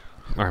 or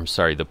I'm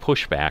sorry, the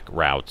pushback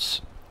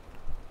routes.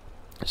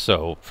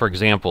 So, for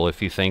example,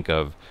 if you think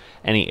of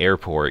any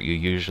airport, you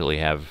usually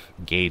have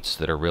gates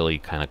that are really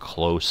kind of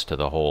close to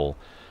the whole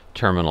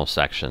terminal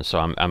section. So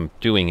I'm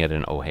doing it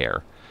in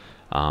O'Hare,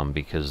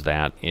 because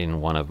that, in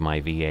one of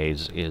my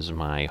VAs, is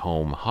my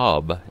home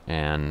hub,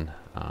 and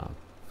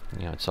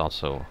you know, it's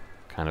also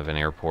kind of an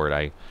airport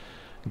I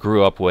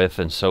grew up with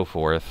and so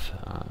forth.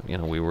 You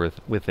know, we were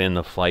within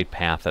the flight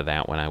path of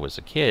that when I was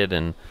a kid,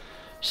 and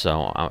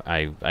so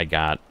I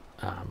got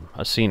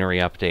a scenery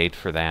update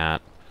for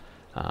that,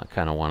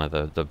 kind of one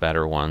of the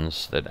better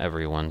ones that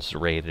everyone's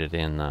rated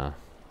in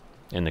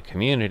the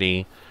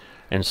community.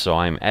 And so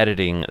I'm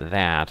editing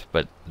that,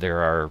 but there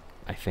are,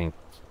 I think,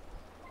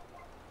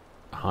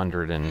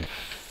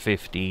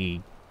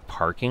 150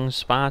 parking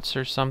spots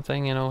or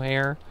something in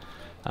O'Hare,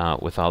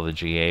 with all the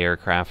GA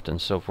aircraft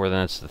and so forth.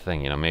 And that's the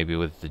thing, you know, maybe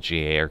with the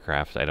GA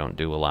aircraft I don't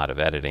do a lot of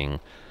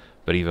editing,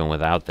 But even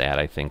without that,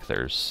 I think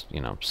there's,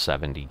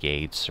 70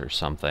 gates or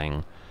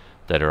something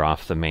that are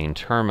off the main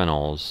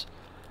terminals.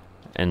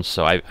 And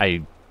so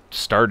I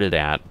started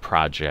that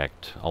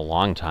project a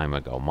long time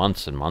ago,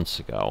 months and months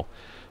ago,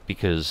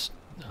 because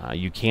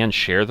you can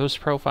share those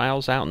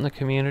profiles out in the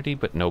community,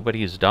 but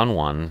nobody's done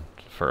one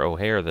for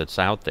O'Hare that's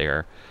out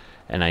there.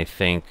 And I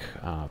think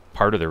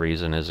part of the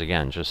reason is,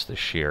 again, just the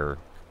sheer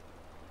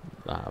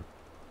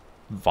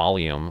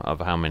volume of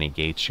how many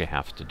gates you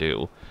have to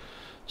do.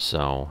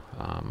 So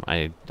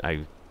I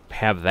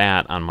have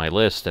that on my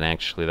list, and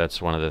actually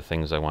that's one of the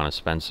things I want to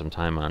spend some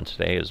time on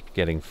today, is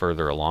getting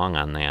further along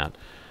on that.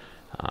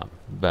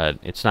 But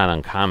it's not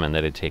uncommon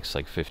that it takes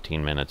like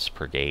 15 minutes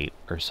per gate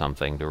or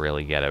something to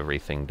really get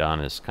everything done,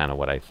 is kind of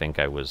what I think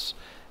I was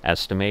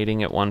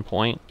estimating at one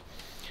point.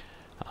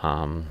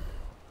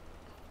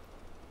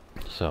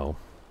 So,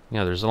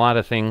 there's a lot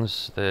of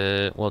things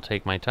that will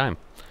take my time.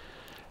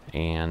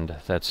 And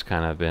that's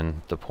kind of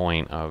been the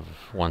point of,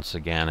 once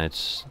again,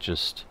 it's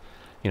just,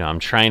 I'm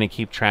trying to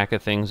keep track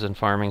of things in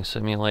Farming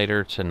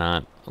Simulator to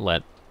not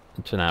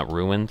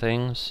ruin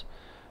things.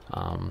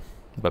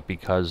 But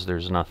because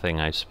there's nothing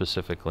I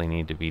specifically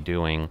need to be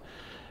doing,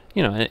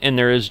 and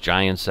there is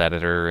Giants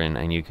Editor,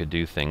 and you could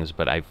do things,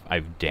 but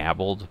I've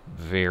dabbled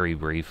very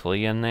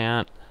briefly in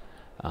that,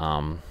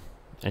 and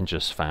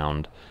just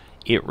found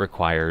it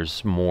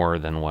requires more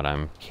than what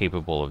I'm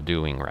capable of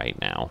doing right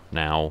now.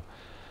 Now,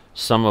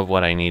 some of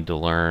what I need to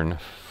learn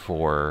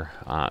for,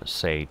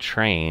 say,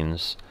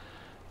 trains,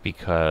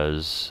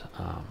 because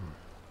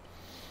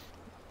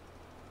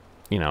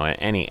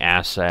any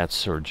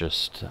assets or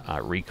just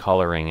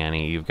recoloring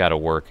any, you've got to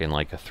work in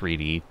like a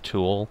 3D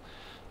tool.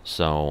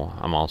 So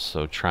I'm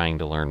also trying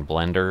to learn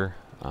Blender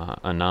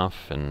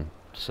enough, and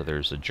so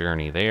there's a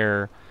journey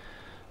there.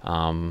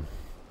 And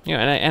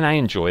I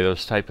enjoy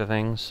those type of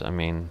things. I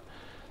mean,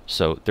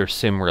 so they're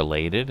sim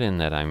related in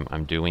that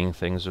I'm doing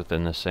things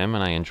within the sim,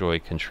 and I enjoy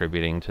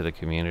contributing to the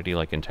community.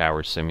 Like in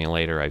Tower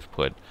Simulator, I've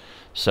put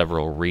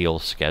several real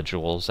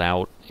schedules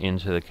out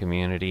into the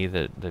community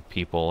that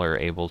people are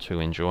able to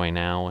enjoy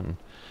now,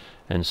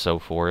 and so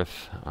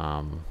forth.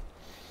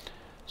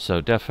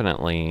 So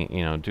definitely,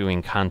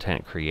 doing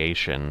content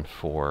creation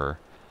for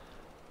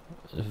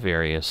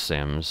various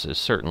sims is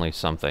certainly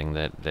something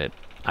that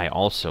I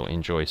also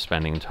enjoy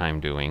spending time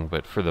doing,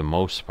 but for the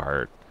most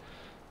part,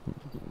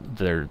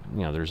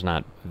 there's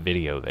not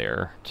video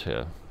there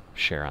to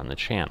share on the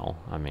channel.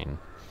 I mean,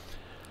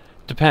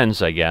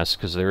 depends, I guess,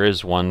 because there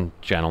is one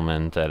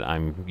gentleman that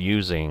I'm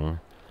using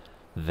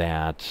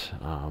that,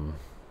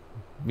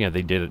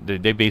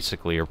 they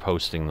basically are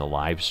posting the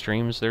live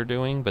streams they're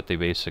doing, but they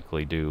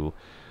basically do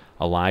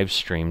a live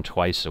stream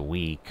twice a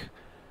week,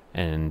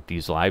 and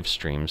these live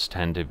streams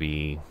tend to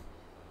be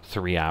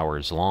 3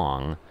 hours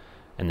long,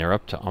 and they're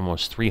up to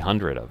almost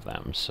 300 of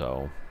them,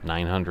 so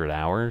 900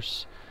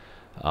 hours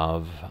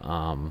of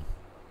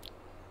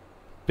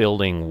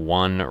building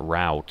one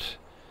route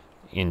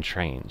in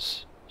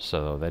trains.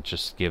 So that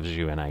just gives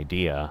you an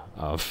idea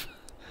of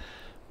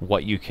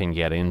what you can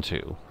get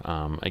into.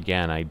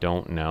 Again, I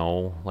don't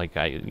know, like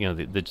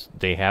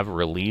they have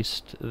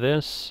released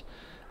this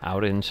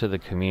out into the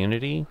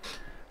community,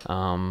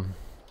 and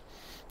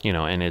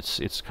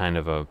it's kind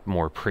of a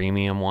more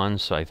premium one,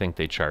 so I think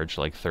they charge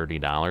like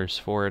 $30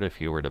 for it if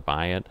you were to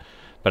buy it.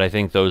 But I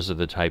think those are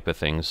the type of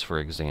things, for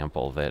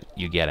example, that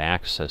you get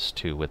access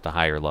to with the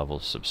higher level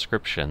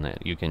subscription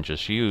that you can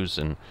just use.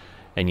 And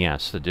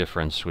yes, the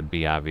difference would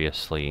be,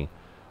 obviously,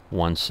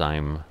 once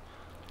I'm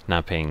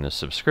not paying the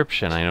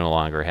subscription, I no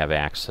longer have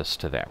access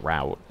to that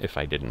route if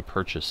I didn't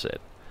purchase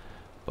it.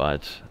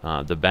 But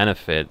the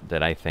benefit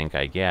that I think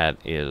I get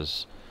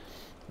is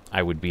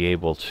I would be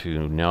able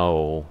to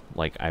know,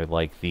 like, I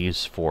like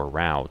these 4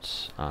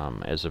 routes,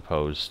 as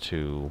opposed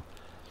to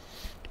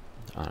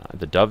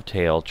the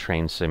Dovetail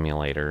train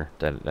simulator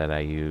that I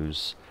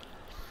use,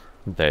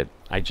 that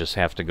I just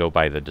have to go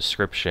by the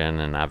description,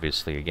 and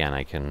obviously, again,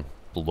 I can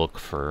look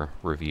for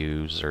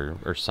reviews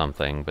or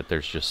something, but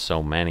there's just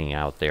so many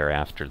out there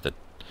after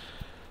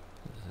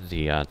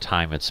the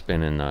time it's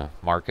been in the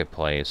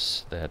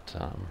marketplace that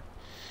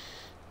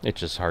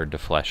it's just hard to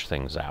flesh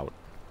things out.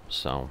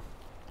 So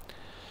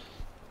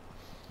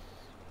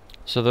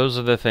those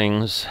are the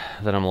things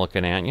that I'm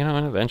looking at,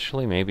 and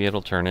eventually maybe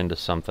it'll turn into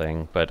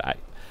something, but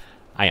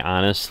I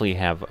honestly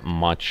have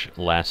much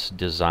less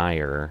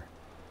desire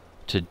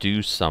to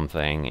do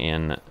something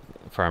in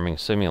Farming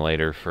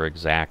Simulator for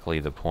exactly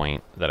the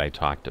point that I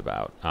talked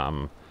about,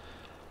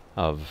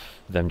 of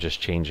them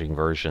just changing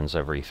versions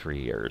every 3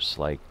 years.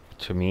 Like,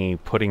 to me,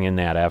 putting in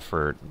that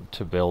effort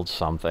to build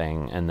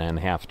something and then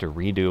have to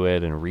redo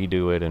it and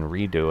redo it and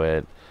redo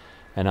it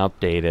and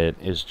update it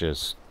is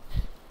just,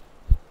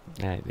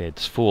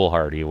 it's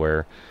foolhardy.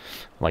 Where,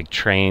 like,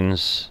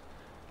 trains,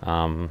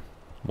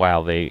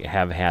 while they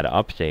have had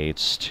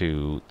updates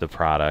to the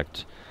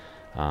product,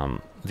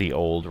 the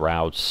old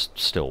routes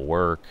still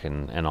work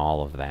and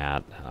all of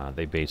that.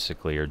 They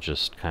basically are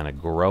just kind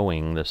of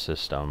growing the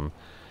system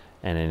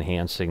and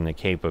enhancing the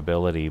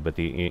capability, but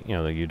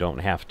you don't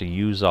have to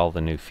use all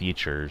the new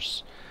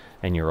features.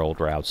 and your old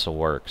routes will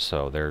work.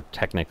 So they're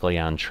technically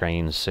on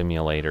Train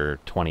Simulator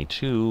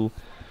 22.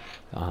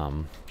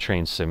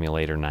 Train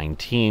Simulator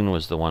 19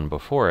 was the one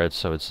before it,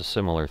 so it's a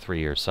similar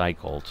 3-year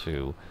cycle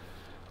to,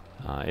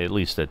 at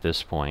least at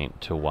this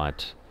point, to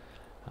what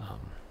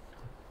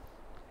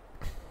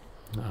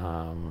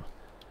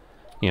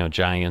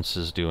Giants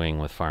is doing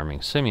with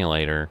Farming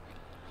Simulator.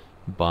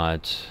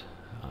 But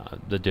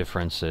the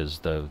difference is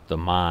the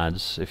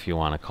mods, if you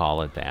want to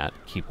call it that,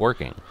 keep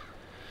working.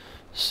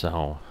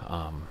 So,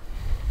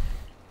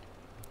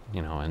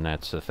 and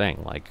that's the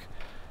thing. Like,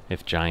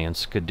 if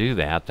Giants could do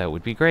that, that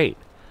would be great.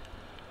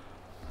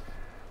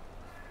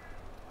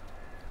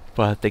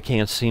 But they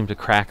can't seem to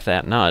crack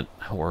that nut,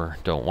 or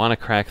don't want to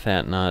crack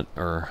that nut,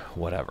 or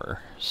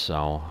whatever.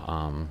 So,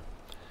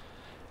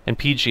 and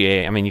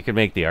PGA, I mean, you could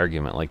make the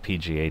argument like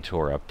PGA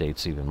Tour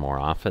updates even more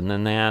often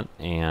than that,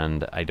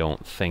 and I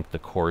don't think the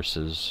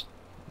courses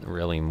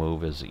really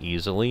move as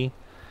easily.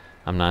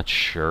 I'm not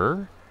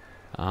sure,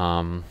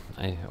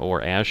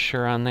 or as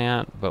sure on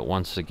that, but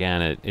once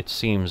again, it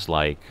seems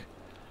like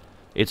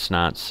it's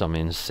not some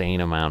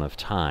insane amount of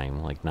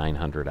time, like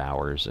 900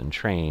 hours in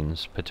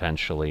trains,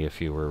 potentially, if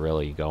you were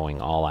really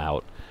going all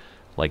out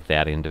like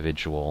that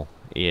individual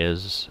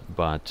is,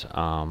 but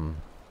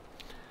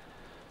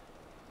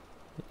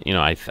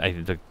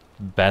the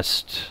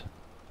best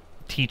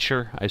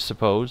teacher, I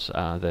suppose,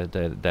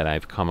 that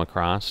I've come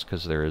across,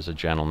 because there is a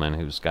gentleman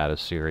who's got a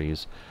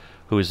series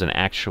who is an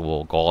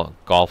actual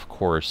golf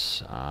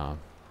course.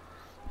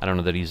 I don't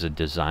know that he's a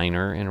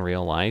designer in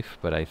real life,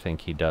 but I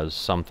think he does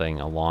something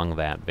along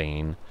that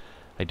vein.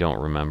 I don't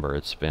remember.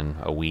 It's been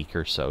a week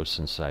or so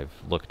since I've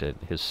looked at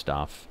his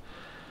stuff.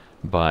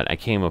 But I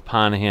came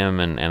upon him,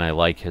 and I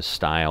like his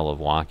style of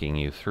walking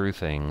you through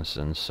things,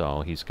 and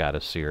so he's got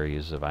a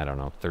series of,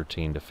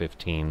 13 to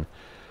 15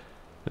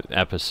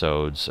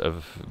 episodes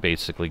of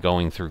basically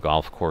going through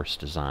golf course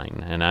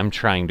design. And I'm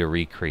trying to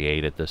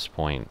recreate at this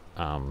point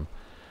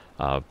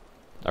a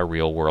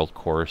real-world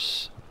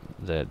course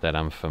that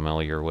I'm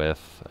familiar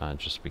with,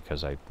 just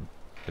because I've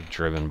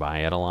driven by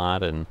it a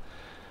lot, and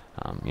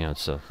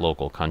it's a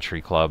local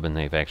country club, and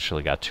they've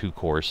actually got 2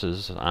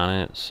 courses on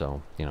it,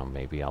 so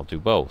maybe I'll do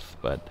both.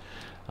 But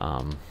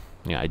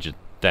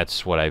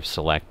that's what I've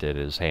selected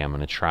is, hey, I'm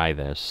going to try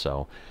this.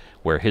 So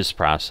where his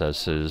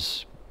process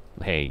is,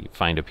 hey,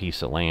 find a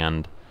piece of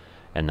land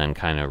and then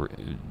kind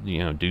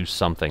of do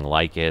something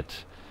like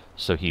it.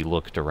 So he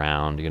looked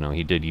around,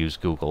 he did use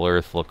Google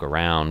Earth, look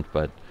around,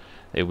 but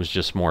it was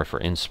just more for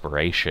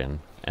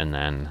inspiration. And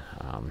then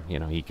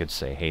he could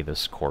say, hey,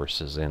 this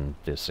course is in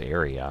this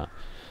area,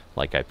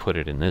 like I put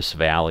it in this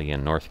valley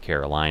in North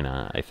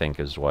Carolina, I think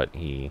is what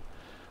he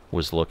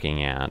was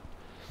looking at.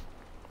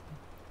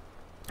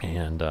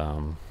 And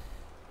and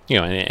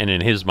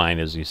in his mind,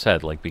 as he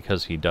said, like,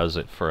 because he does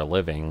it for a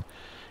living,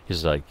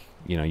 he's like,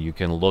 you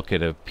can look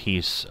at a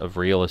piece of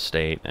real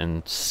estate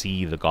and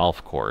see the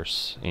golf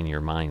course in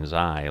your mind's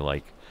eye,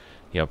 like,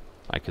 yep,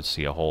 I could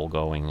see a hole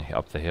going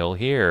up the hill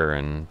here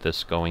and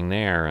this going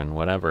there and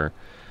whatever.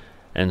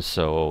 And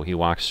so he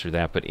walks through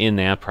that. But in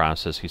that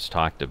process, he's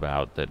talked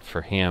about that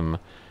for him,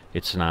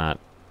 it's not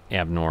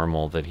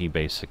abnormal that he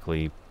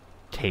basically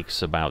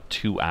takes about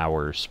 2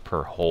 hours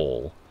per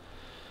hole.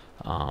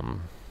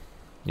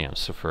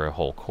 So for a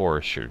whole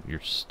course,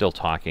 you're still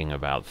talking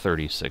about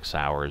 36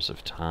 hours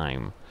of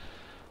time.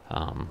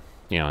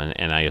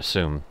 And I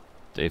assume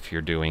if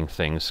you're doing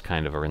things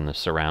kind of in the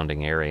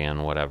surrounding area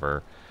and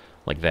whatever,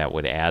 like, that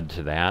would add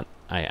to that.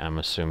 I'm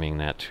assuming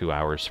that 2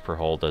 hours per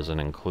hole doesn't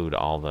include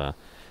all the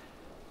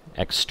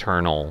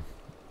external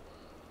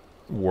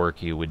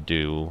work you would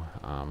do.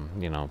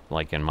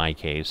 Like in my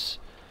case,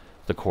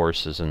 the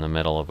course is in the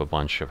middle of a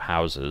bunch of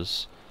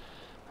houses.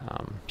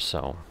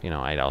 So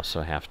I'd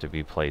also have to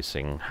be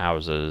placing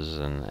houses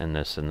and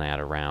this and that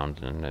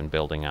around, and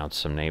building out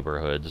some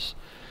neighborhoods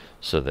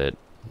so that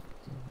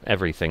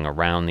everything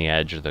around the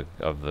edge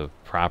of the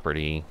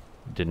property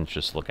didn't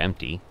just look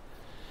empty.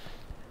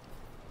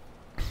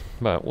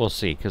 But we'll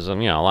see, because a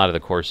lot of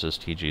the courses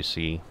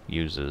TGC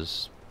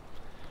uses,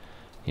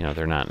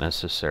 they're not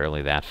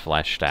necessarily that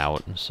fleshed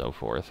out and so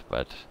forth.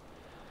 But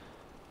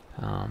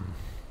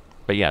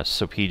yes,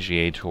 so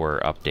PGA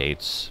Tour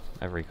updates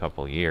every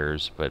couple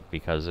years, but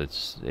because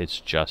it's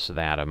just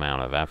that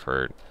amount of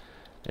effort,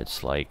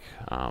 it's like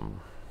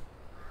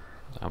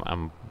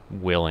I'm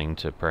willing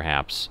to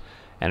perhaps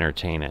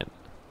entertain it.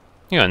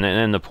 And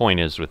then the point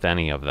is, with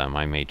any of them,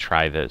 I may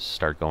try this,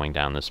 start going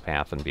down this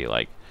path, and be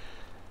like,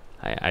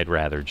 I'd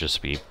rather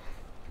just be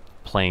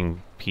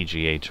playing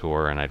PGA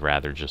Tour, and I'd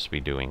rather just be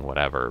doing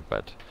whatever.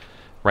 But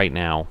right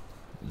now,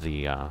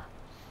 the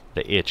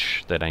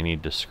itch that I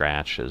need to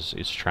scratch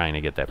is trying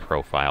to get that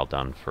profile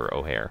done for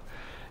O'Hare.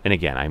 And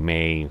again, I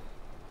may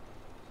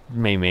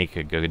make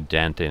a good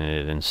dent in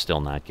it and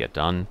still not get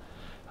done.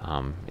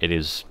 It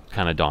is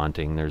kind of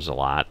daunting. There's a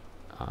lot.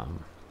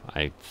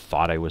 I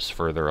thought I was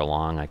further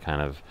along. I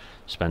kind of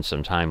spent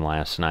some time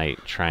last night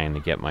trying to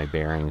get my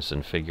bearings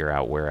and figure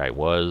out where I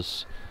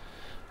was,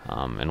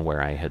 and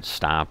where I had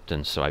stopped.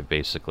 And so I've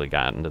basically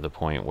gotten to the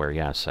point where,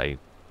 yes, I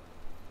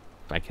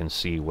I can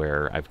see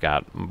where I've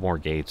got more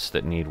gates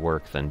that need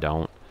work than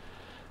don't,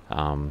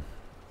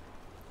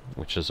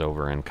 which is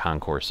over in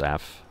Concourse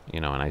F,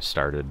 and I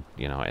started,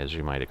 as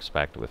you might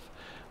expect,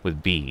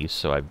 with B,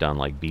 so I've done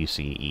like B,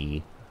 C,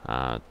 E.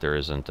 There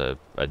isn't a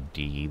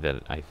D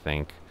that I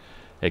think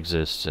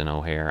exists in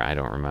O'Hare. I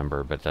don't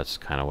remember, but that's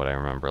kind of what I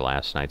remember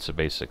last night. So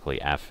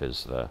basically F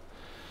is the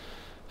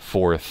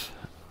fourth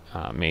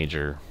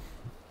major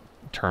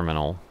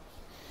terminal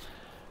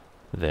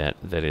that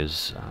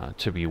is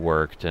to be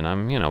worked, and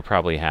I'm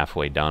probably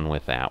halfway done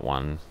with that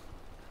one.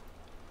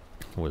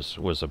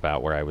 Was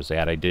about where I was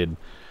at.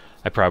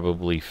 I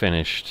probably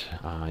finished,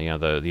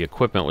 the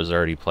equipment was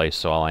already placed,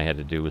 so all I had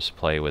to do was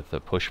play with the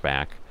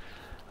pushback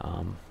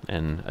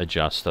and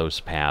adjust those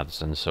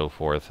paths and so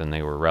forth, and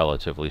they were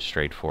relatively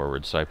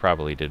straightforward. So I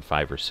probably did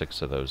 5 or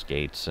 6 of those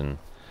gates in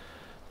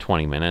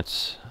 20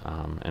 minutes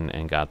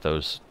and got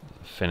those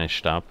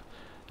finished up.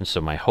 And so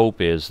my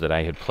hope is that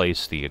I had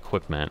placed the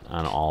equipment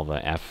on all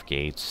the F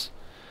gates,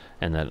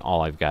 and that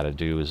all I've got to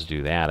do is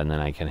do that, and then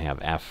I can have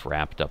F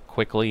wrapped up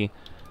quickly.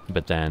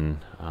 But then,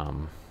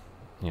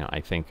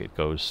 I think it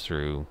goes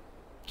through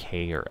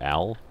K or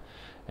L,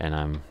 and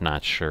I'm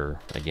not sure,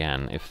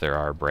 again, if there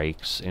are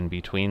breaks in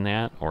between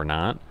that or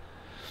not.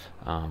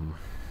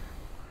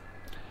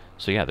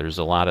 So yeah, there's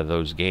a lot of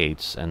those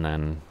gates, and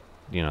then,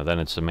 then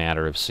it's a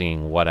matter of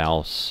seeing what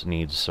else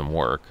needs some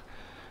work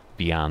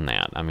beyond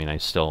that. I mean,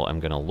 I'm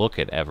going to look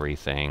at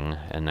everything,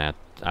 and that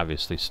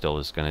obviously still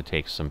is going to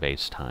take some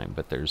base time,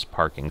 but there's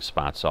parking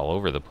spots all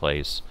over the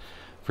place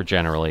for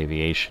general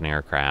aviation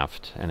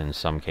aircraft, and in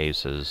some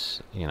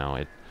cases,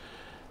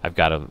 I've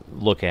got to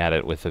look at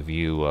it with a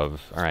view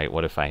of, all right,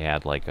 what if I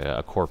had like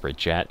a corporate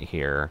jet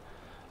here,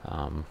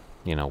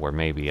 where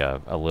maybe a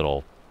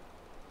little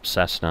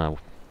Cessna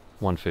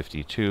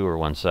 152 or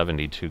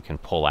 172 can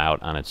pull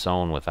out on its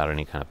own without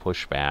any kind of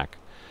pushback,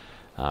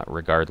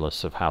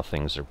 regardless of how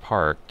things are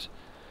parked.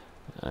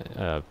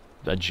 A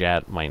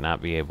jet might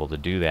not be able to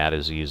do that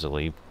as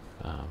easily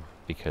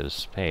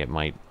because, hey, it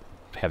might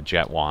have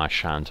jet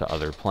wash onto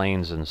other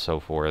planes and so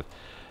forth,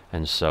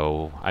 and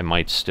so I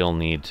might still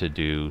need to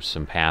do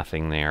some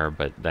pathing there,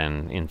 but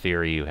then in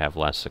theory you have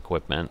less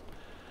equipment,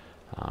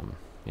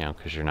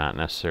 because you're not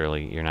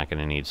going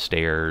to need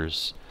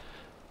stairs,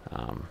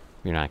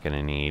 you're not going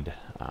to need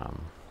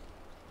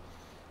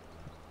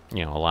a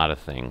lot of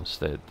things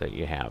that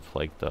you have,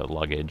 like the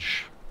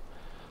luggage,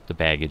 the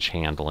baggage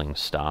handling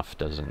stuff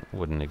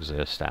wouldn't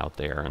exist out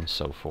there and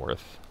so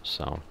forth.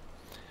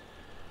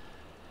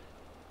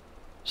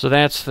 So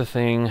that's the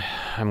thing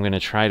I'm going to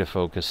try to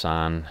focus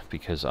on,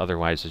 because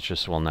otherwise it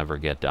just will never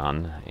get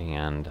done,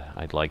 and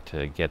I'd like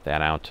to get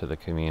that out to the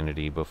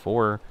community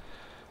before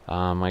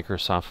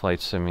Microsoft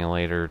Flight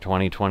Simulator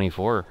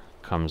 2024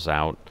 comes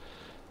out,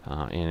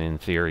 and in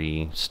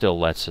theory still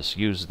lets us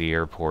use the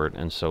airport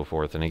and so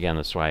forth. And again,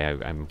 that's why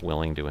I'm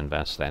willing to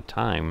invest that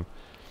time,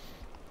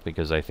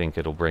 because I think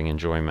it'll bring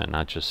enjoyment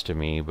not just to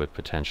me, but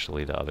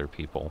potentially to other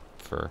people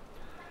for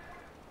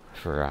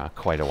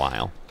quite a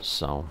while.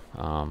 So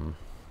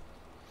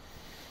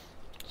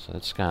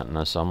it's gotten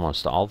us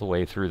almost all the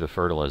way through the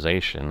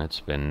fertilization.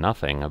 It's been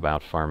nothing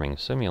about Farming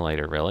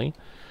Simulator, really.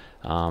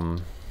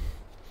 So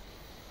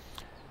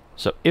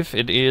if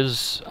it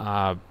is,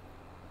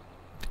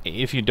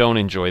 if you don't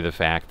enjoy the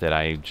fact that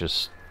I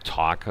just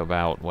talk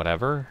about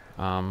whatever,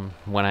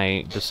 when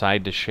I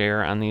decide to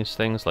share on these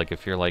things, like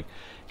if you're like,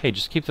 hey,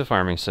 just keep the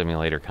Farming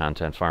Simulator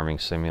content Farming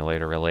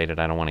Simulator related,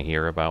 I don't want to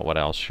hear about what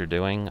else you're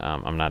doing,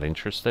 I'm not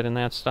interested in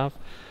that stuff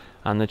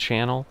on the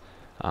channel.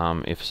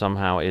 If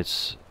somehow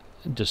it's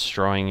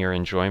destroying your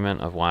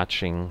enjoyment of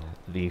watching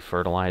the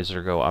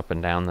fertilizer go up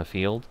and down the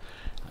field,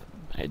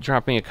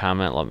 drop me a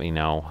comment, let me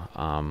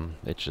know.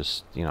 It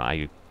just,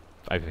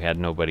 I've had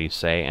nobody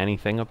say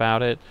anything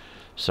about it,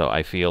 so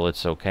I feel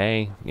it's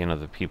okay.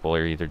 The people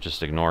are either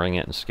just ignoring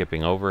it and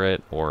skipping over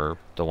it, or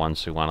the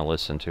ones who want to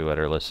listen to it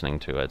are listening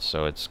to it.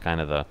 So it's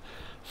kind of the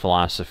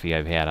philosophy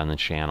I've had on the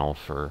channel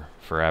for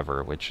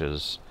forever, which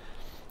is,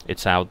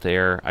 it's out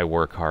there. I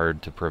work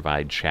hard to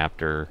provide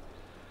chapter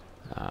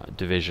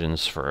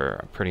divisions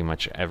for pretty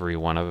much every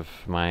one of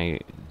my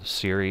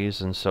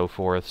series and so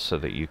forth, so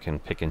that you can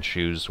pick and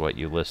choose what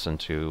you listen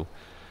to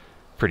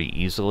pretty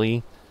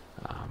easily.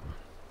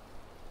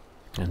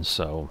 And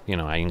so,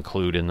 I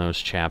include in those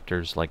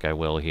chapters, like I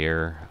will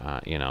here,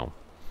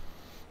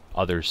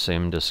 other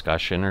sim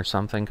discussion or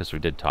something, because we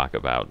did talk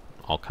about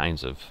all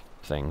kinds of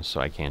things,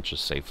 so I can't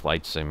just say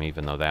flight sim,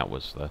 even though that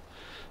was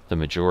the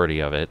majority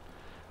of it.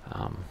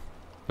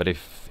 But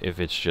if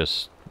it's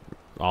just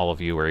all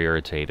of you are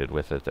irritated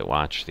with it that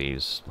watch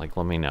these, like,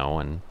 let me know,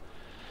 and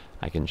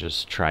I can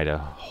just try to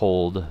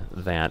hold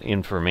that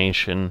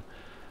information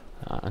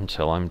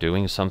until I'm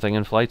doing something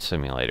in Flight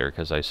Simulator,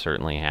 because I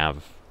certainly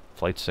have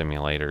Flight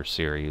Simulator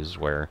series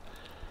where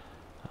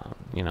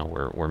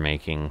we're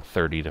making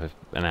 30 to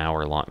an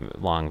hour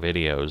long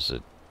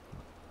videos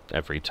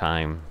every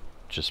time,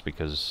 just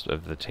because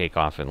of the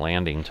takeoff and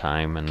landing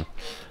time, and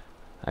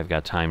I've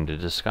got time to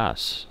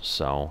discuss,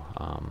 so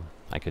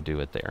I could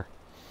do it there.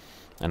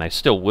 and I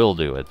still will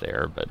do it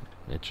there, but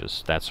it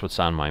just, that's what's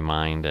on my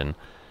mind, and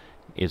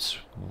it's,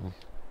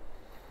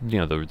 you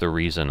know, the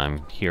reason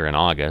I'm here in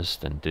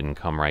August and didn't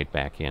come right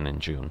back in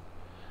June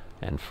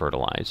and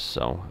fertilize.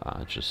 So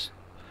just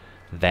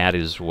that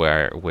is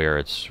where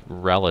it's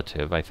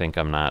relative. I think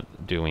I'm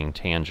not doing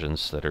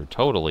tangents that are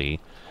totally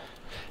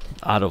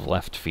out of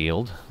left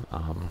field.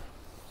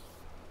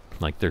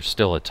 Like there's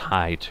still a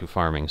tie to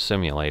Farming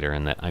Simulator,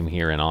 and that I'm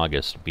here in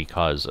August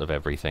because of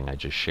everything I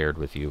just shared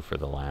with you for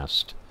the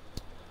last,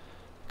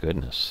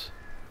 goodness,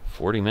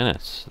 40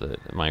 minutes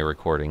that my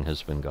recording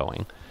has been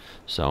going.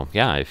 So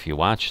yeah, if you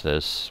watch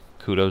this,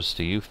 kudos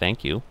to you,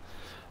 thank you.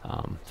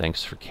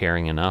 Thanks for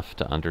caring enough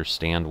to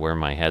understand where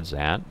my head's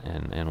at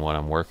and what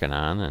I'm working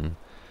on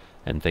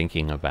and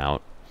thinking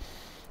about.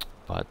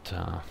 But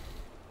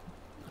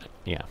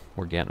yeah,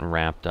 we're getting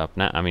wrapped up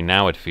now. I mean,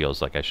 now it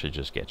feels like I should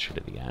just get you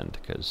to the end,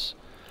 because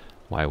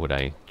why would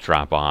I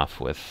drop off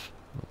with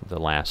the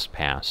last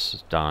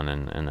pass done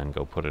and then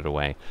go put it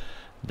away?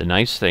 The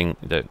nice thing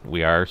that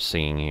we are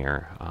seeing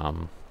here,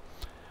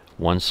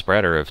 one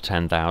spreader of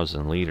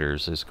 10,000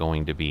 liters is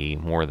going to be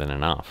more than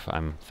enough.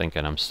 I'm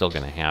thinking I'm still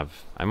going to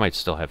have, I might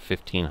still have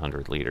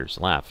 1,500 liters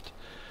left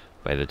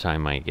by the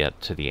time I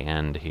get to the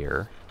end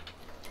here.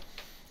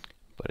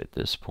 But at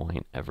this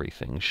point,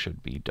 everything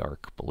should be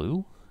dark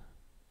blue.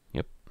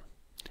 Yep.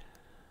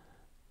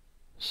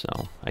 So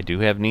I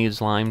do have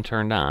needs lime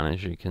turned on,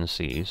 as you can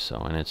see, so,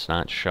 and it's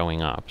not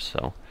showing up,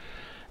 so,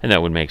 and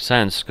that would make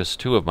sense because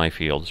 2 of my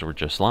fields were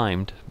just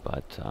limed,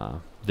 but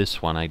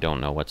this one I don't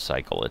know what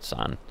cycle it's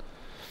on.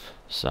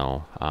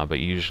 So, but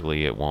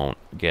usually it won't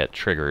get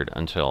triggered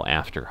until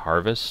after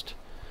harvest.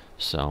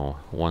 So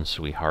once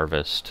we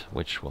harvest,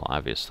 which will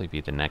obviously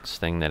be the next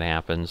thing that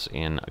happens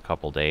in a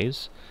couple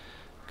days,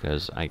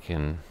 because I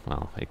can,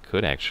 well, it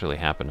could actually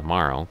happen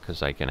tomorrow,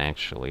 because I can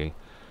actually,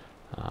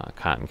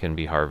 cotton can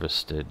be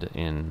harvested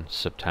in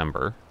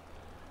September.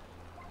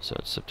 So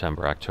it's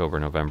September, October,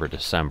 November,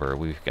 December.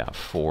 We've got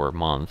 4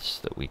 months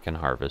that we can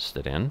harvest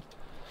it in.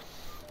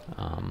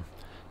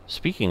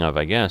 Speaking of,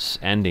 I guess,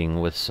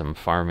 ending with some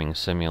Farming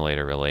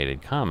Simulator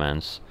related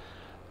comments,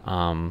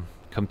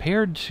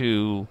 compared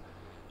to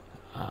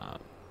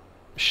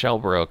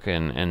Shellbrook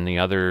and the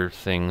other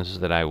things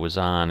that I was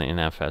on in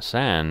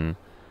FSN,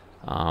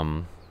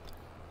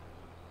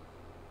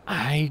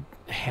 I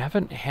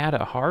haven't had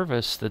a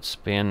harvest that's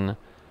been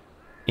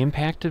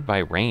impacted by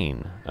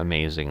rain,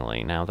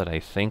 amazingly, now that I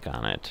think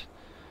on it.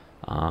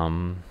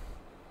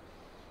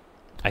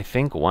 I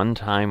think one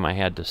time I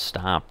had to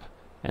stop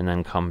and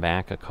then come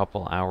back a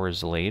couple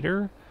hours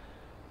later.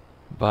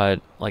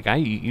 But, like, I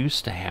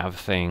used to have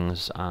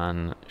things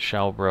on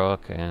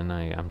Shellbrook, and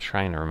I'm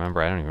trying to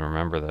remember. I don't even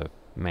remember the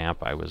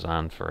map I was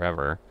on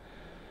forever.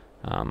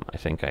 I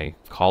think I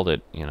called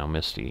it, you know,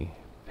 Misty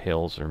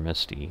Hills or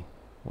Misty,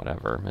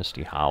 whatever,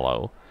 Misty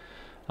Hollow.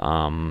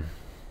 I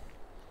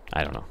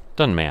don't know.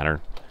 Doesn't matter.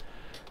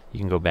 You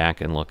can go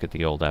back and look at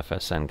the old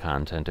FSN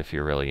content if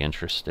you're really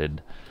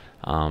interested.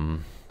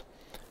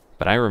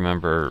 But I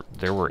remember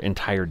there were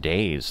entire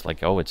days,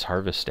 like, oh, it's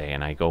harvest day,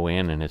 and I go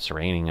in and it's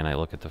raining, and I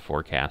look at the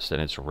forecast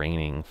and it's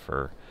raining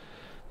for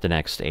the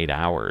next 8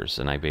 hours,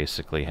 and I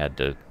basically had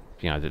to,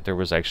 you know, there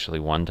was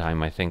actually one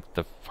time I think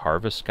the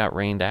harvest got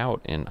rained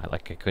out, and I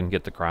couldn't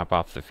get the crop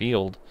off the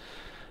field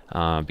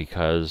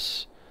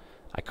because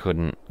I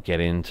couldn't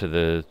get into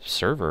the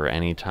server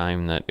any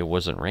time that it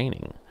wasn't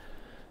raining.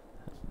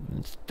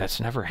 That's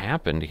never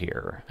happened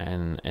here,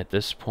 and at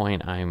this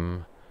point I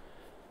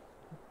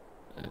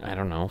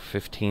don't know,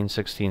 15,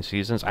 16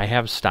 seasons. I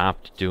have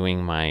stopped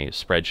doing my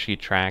spreadsheet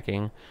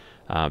tracking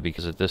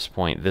because at this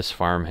point this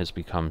farm has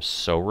become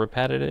so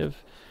repetitive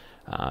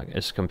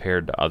as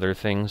compared to other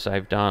things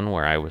I've done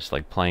where I was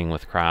like playing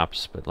with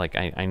crops, but like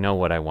I know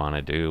what I want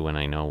to do, and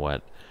I know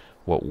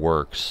what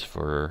works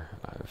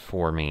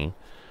for me.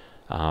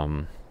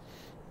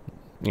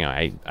 You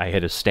know, I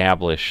had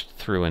established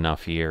through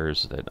enough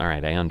years that, all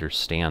right, I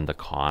understand the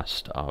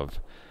cost of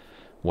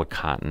what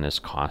cotton is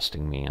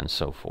costing me and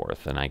so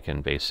forth, and I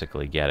can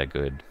basically get a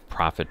good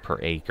profit per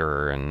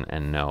acre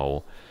and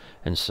know.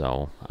 And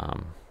so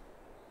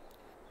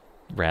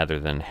rather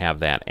than have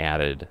that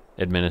added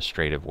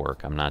administrative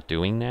work, I'm not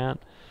doing that.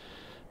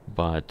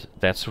 But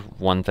that's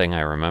one thing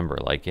I remember,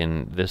 like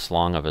in this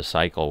long of a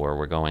cycle where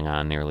we're going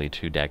on nearly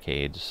 2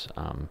 decades,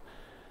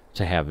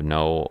 to have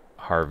no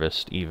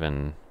harvest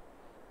even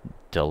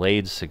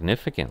delayed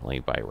significantly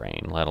by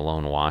rain, let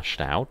alone washed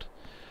out,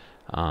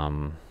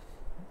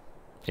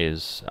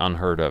 is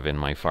unheard of in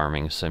my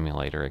Farming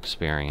Simulator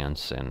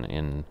experience and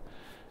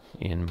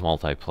in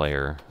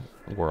multiplayer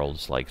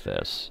worlds like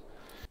this.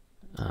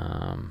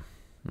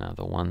 Now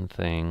the one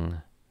thing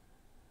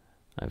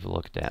I've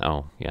looked at,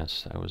 oh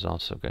yes, I was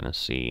also going to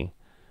see,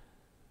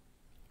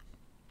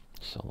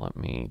 so let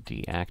me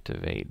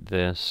deactivate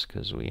this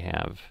because we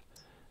have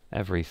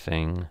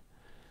everything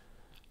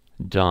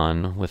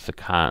done with the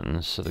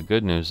cotton. So the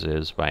good news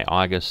is by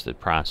August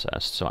it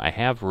processed, so I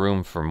have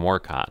room for more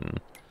cotton.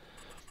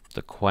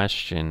 The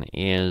question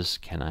is,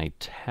 can I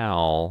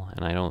tell,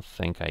 and I don't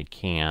think I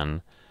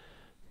can,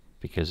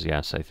 because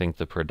yes, I think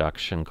the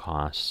production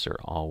costs are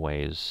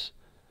always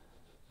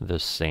the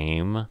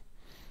same,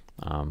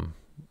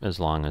 as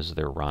long as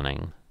they're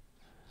running.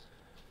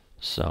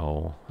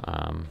 So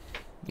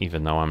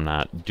even though I'm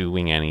not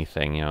doing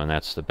anything, and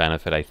that's the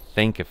benefit. I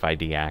think if I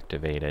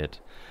deactivate it,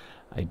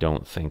 I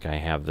don't think I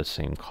have the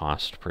same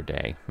cost per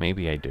day.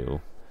 Maybe I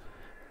do.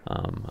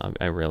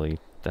 I really,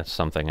 that's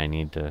something I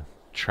need to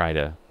try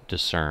to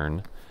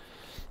discern.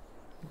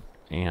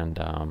 And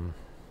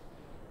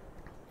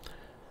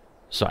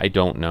so I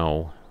don't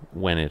know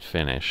when it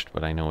finished,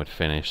 but I know it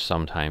finished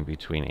sometime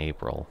between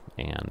April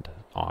and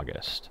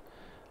August.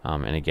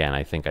 And again,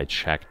 I think I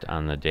checked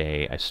on the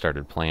day I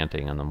started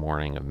planting on the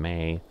morning of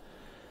May,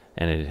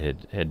 and it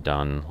had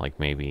done like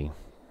maybe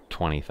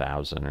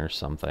 20,000 or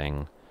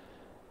something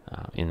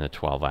in the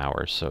 12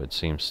 hours. So it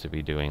seems to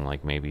be doing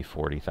like maybe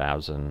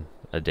 40,000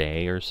 a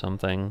day or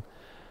something.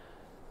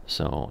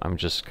 So I'm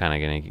just kind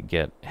of going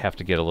to have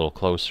to get a little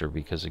closer,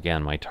 because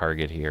again, my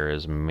target here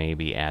is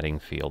maybe adding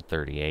field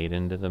 38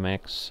 into the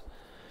mix,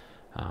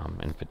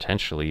 and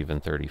potentially even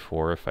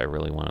 34 if I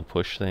really want to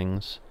push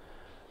things.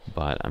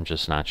 But I'm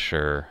just not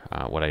sure.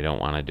 What I don't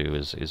want to do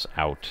is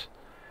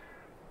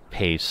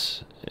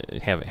outpace,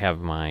 have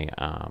my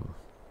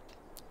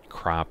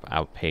crop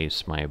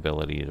outpace my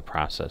ability to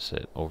process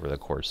it over the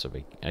course of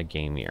a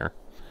game year.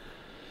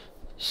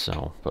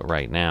 So, but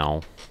right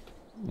now,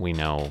 we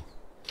know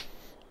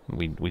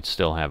we'd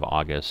still have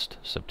August,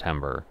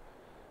 September,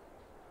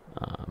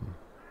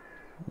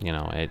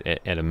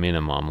 at a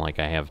minimum. Like,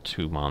 I have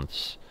 2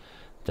 months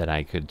that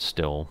I could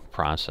still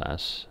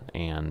process,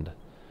 and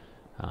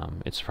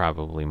it's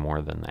probably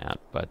more than that,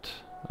 but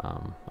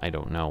I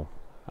don't know.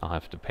 I'll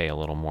have to pay a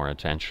little more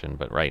attention.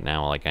 But right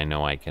now, like, I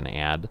know I can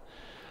add.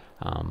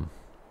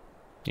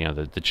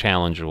 The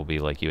challenge will be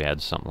like you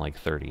add something like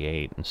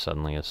 38, and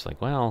suddenly it's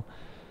like, well,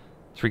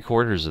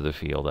 3/4 of the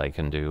field I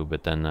can do,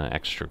 but then the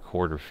extra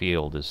quarter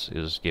field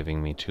is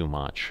giving me too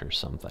much or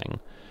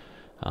something.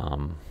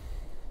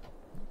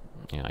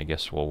 I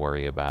guess we'll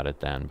worry about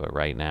it then. But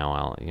right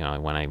now,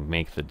 when I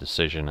make the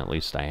decision, at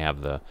least I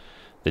have the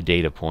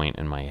data point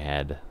in my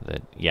head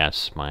that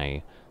yes,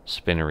 my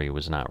spinnery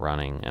was not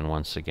running, and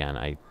once again,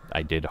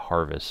 I did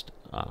harvest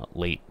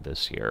late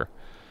this year.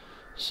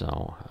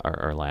 So,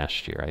 or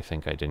last year, I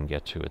think I didn't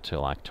get to it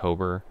till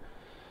October,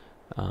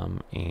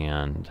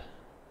 and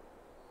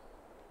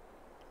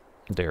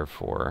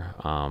therefore,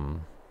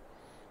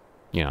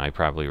 I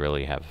probably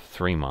really have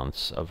 3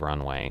 months of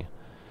runway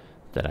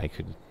that I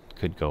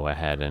could go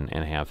ahead and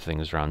have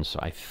things run. So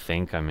I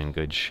think I'm in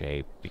good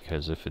shape,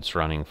 because if it's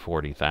running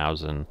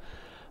 40,000,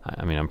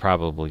 I mean, I'm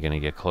probably going to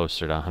get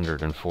closer to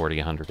 140,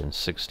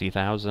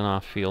 160,000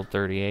 off field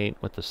 38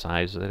 with the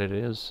size that it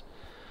is.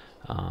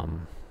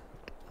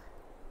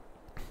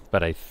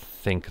 But I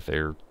think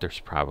there's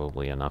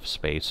probably enough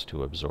space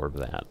to absorb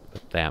that.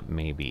 But that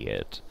may be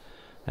it.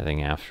 I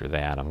think after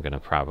that, I'm going to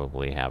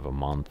probably have a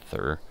month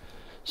or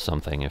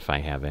something if I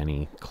have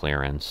any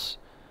clearance,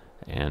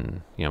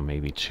 and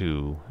maybe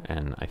 2,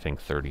 and I think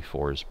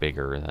 34 is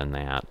bigger than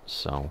that,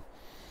 so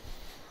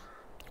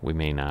we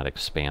may not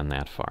expand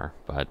that far.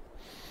 But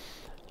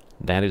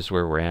that is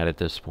where we're at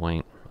this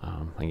point.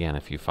 Again,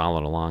 if you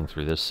followed along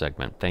through this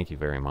segment, thank you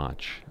very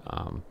much.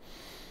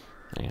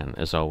 And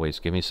as always,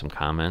 give me some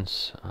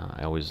comments.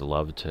 I always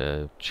love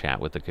to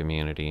chat with the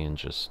community and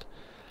just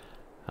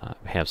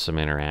have some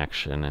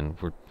interaction, and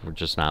we're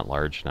just not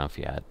large enough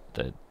yet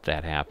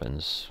that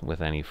happens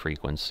with any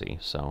frequency.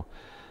 So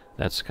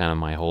that's kind of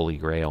my holy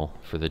grail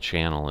for the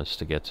channel, is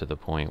to get to the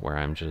point where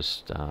I'm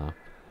just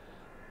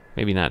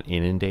maybe not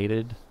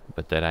inundated,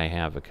 but that I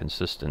have a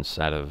consistent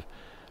set of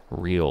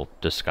real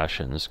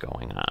discussions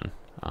going on.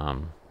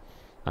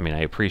 I mean,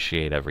 I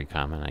appreciate every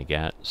comment I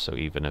get, so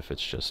even if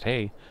it's just,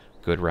 hey,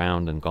 good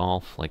round in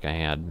golf, like I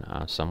had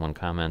someone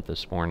comment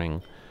this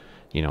morning,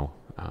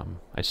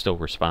 I still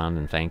respond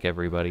and thank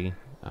everybody.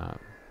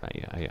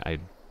 I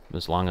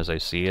as long as I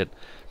see it,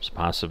 there's a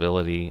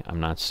possibility I'm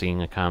not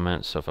seeing a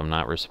comment. So if I'm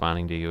not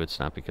responding to you, it's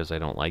not because I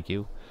don't like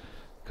you,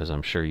 because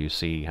I'm sure you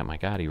see, oh my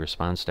God, he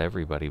responds to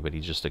everybody, but he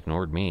just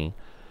ignored me.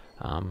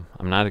 I'm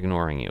not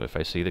ignoring you. If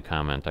I see the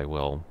comment, I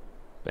will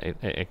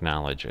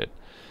acknowledge it.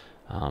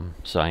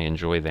 So I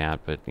enjoy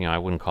that, but I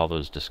wouldn't call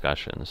those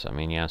discussions. I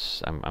mean,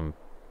 yes, I'm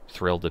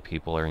thrilled that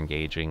people are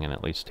engaging and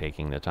at least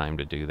taking the time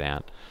to do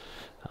that.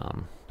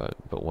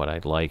 But what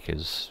I'd like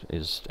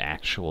is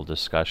actual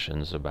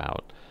discussions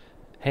about,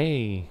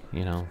 hey,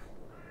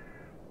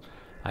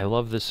 I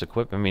love this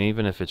equipment. I mean,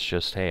 even if it's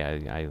just, hey,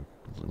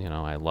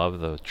 I love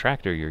the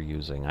tractor you're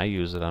using. I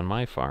use it on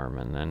my farm,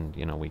 and then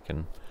we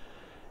can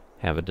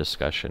have a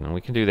discussion, and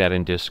we can do that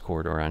in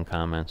Discord or on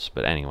comments.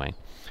 But anyway,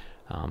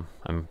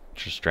 I'm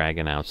just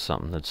dragging out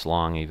something that's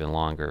long, even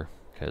longer,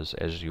 because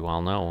as you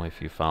all know, if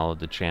you followed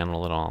the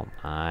channel at all,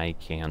 I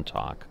can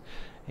talk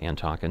and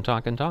talk and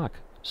talk and talk.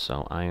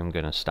 So I am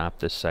going to stop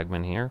this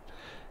segment here,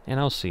 and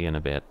I'll see you in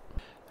a bit.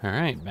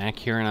 Alright, back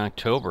here in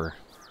October.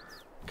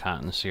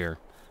 Cotton's here.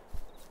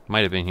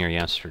 Might have been here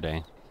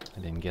yesterday. I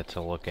didn't get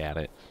to look at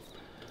it.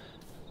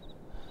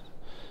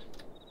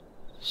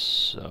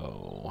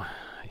 So,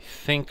 I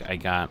think I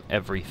got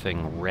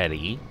everything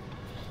ready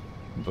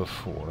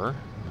before.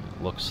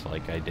 It looks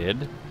like I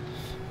did.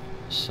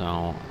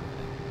 So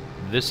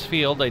this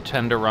field I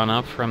tend to run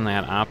up from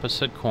that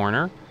opposite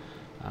corner,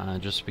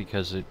 just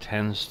because it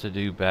tends to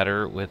do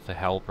better with the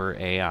helper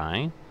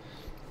AI.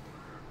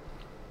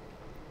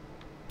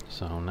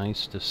 So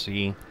nice to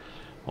see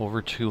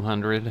over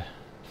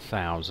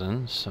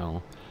 200,000.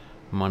 So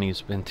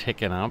money's been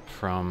ticking up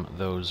from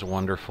those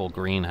wonderful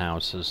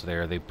greenhouses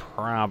there. They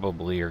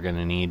probably are going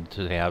to need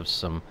to have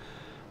some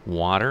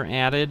water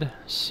added,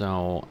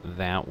 so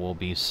that will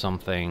be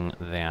something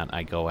that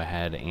I go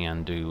ahead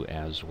and do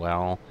as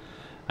well.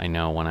 I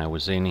know when I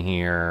was in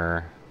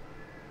here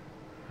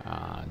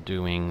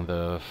doing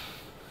the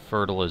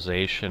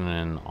fertilization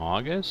in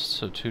August,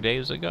 so 2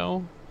 days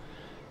ago,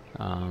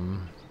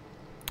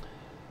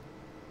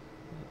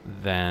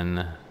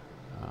 then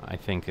I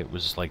think it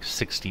was like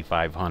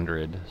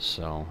 6,500,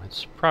 so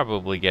it's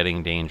probably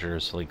getting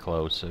dangerously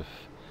close if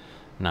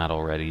not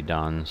already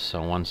done.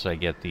 So once I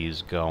get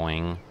these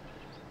going,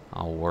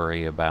 I'll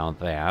worry about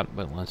that,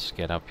 but let's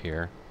get up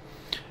here.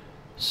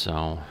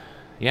 So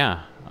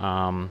yeah,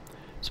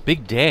 it's a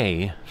big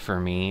day for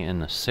me in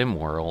the sim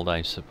world,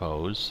 I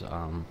suppose.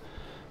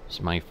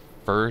 It's my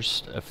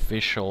first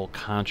official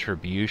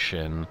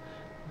contribution,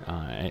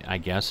 I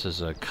guess,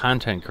 as a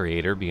content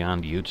creator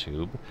beyond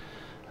YouTube.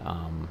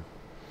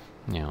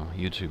 You know,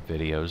 YouTube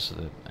videos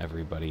that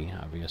everybody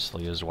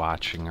obviously is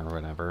watching or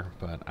whatever,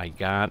 but I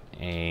got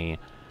a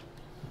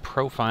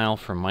profile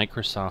from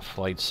Microsoft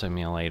Flight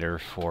Simulator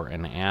for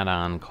an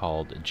add-on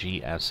called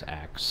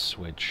GSX,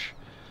 which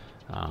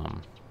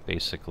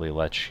basically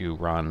lets you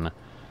run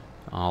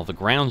all the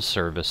ground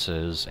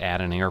services at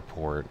an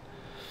airport,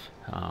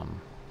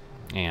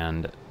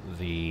 and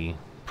the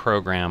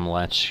program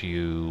lets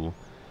you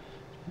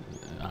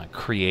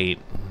create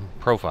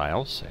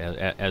profiles,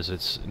 as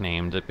it's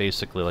named. It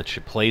basically lets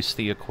you place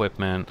the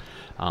equipment,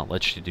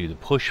 lets you do the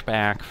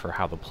pushback for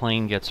how the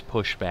plane gets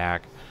pushed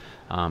back,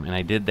 and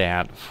I did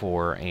that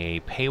for a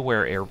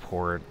payware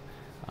airport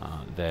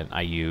that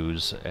I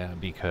use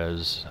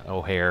because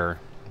O'Hare,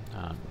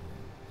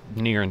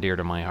 near and dear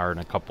to my heart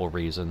in a couple of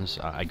reasons.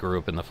 I grew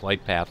up in the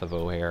flight path of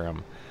O'Hare.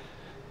 I'm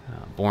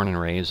born and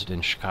raised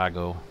in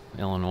Chicago,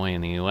 Illinois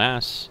in the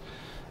U.S.,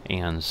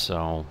 and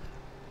so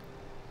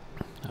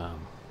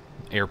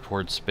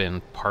airport's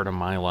been part of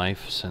my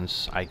life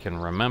since I can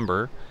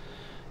remember.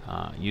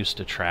 Used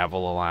to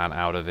travel a lot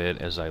out of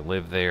it as I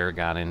lived there,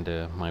 got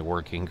into my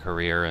working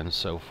career and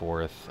so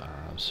forth.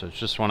 So it's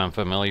just one I'm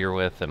familiar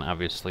with, and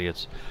obviously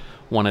it's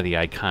one of the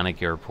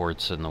iconic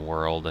airports in the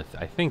world.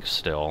 I think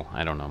still,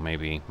 I don't know,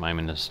 maybe my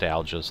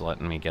nostalgia's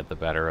letting me get the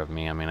better of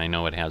me. I mean, I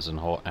know it hasn't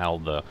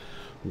held the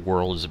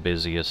world's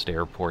busiest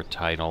airport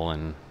title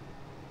in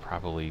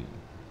probably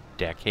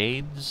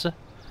decades.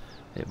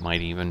 It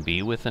might even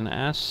be with an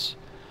S.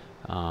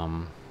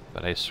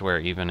 But I swear,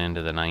 even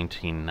into the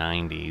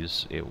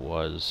 1990s, it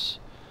was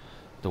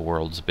the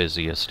world's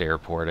busiest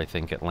airport. I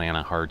think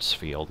Atlanta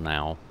Hartsfield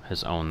now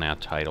has owned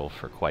that title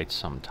for quite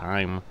some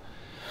time.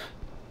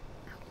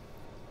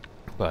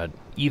 But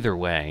either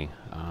way,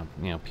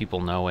 you know,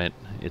 people know it.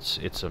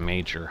 It's a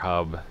major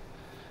hub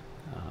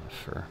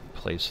for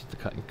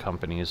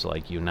companies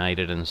like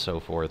United and so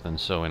forth. And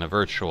so in a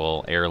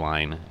virtual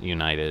airline,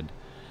 United,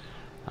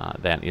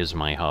 that is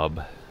my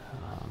hub.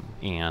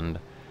 And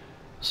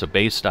so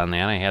based on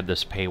that, I had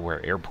this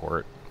payware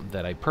airport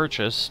that I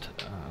purchased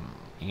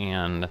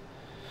and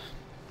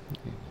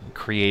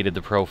created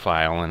the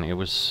profile, and it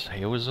was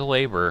a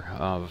labor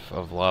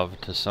of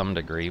love to some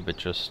degree, but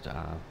just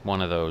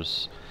one of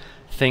those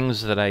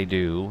things that I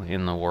do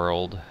in the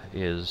world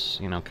is,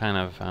 you know, kind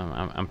of,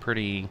 I'm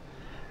pretty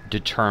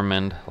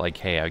determined, like,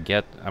 hey, I'm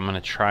going to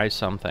try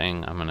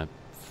something, I'm going to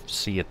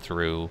see it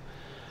through.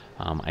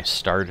 I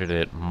started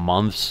it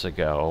months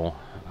ago.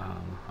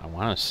 I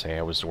want to say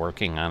I was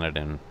working on it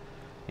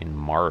in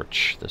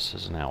March. This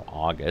is now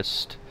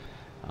August.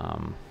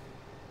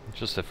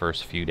 Just the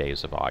first few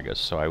days of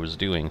August. So I was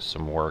doing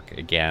some work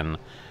again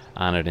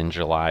on it in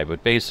July.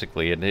 But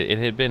basically, it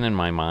had been in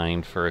my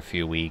mind for a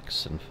few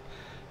weeks. And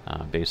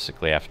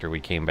basically, after we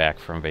came back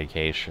from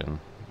vacation,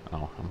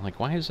 I'm like,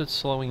 why is it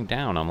slowing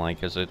down? I'm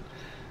like, is it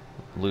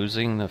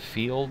losing the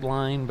field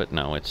line? But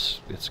no,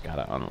 it's got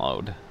to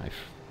unload.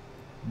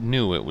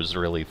 Knew it was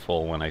really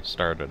full when I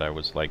started. I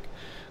was like,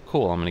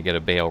 cool, I'm going to get a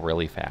bail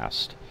really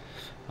fast.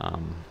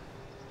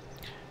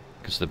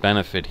 Because the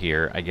benefit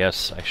here, I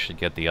guess I should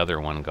get the other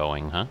one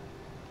going, huh?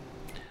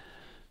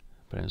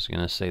 But I was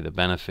going to say the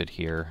benefit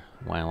here,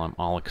 while I'm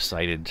all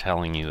excited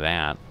telling you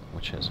that,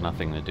 which has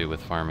nothing to do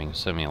with Farming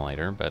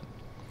Simulator, but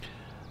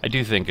I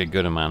do think a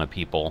good amount of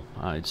people,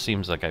 it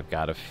seems like I've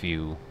got a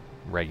few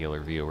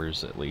regular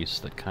viewers at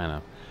least that kind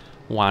of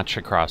watch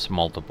across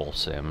multiple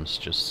sims,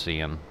 just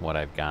seeing what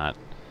I've got.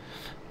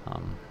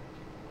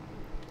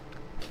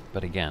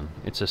 But again,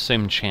 it's a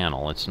sim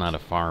channel, it's not a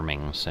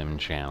farming sim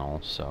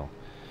channel, so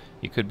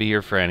you could be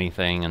here for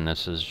anything, and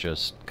this is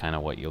just kind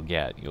of what you'll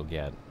get. You'll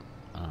get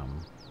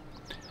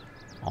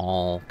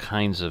all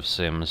kinds of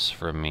sims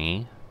from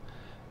me,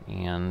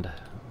 and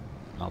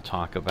I'll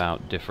talk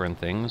about different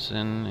things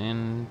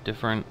in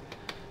different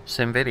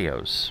sim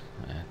videos,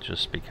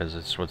 just because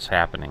it's what's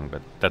happening.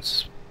 But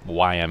that's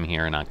why I'm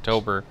here in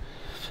October.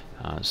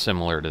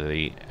 Similar to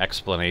the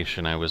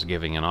explanation I was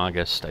giving in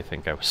August, I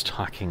think I was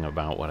talking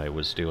about what I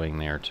was doing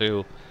there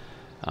too,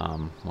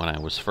 when I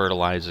was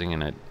fertilizing,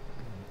 and it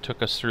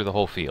took us through the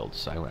whole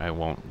fields. I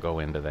won't go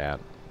into that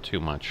too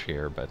much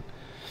here, but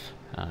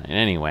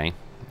anyway,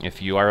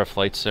 if you are a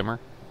flight simmer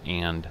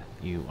and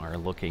you are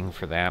looking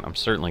for that, I'm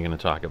certainly going to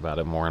talk about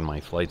it more in my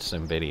flight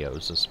sim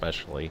videos,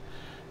 especially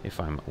if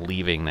I'm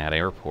leaving that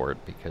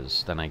airport,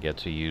 because then I get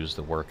to use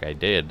the work I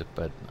did.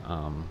 But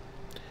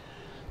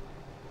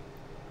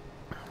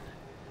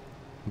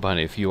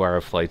if you are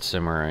a flight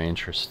simmer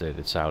interested,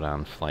 it's out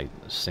on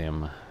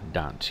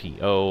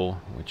flightsim.to,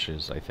 which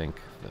is, I think,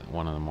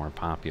 one of the more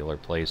popular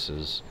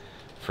places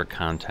for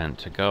content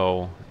to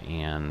go,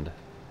 and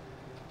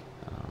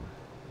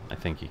I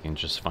think you can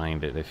just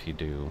find it if you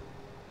do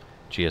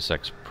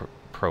GSX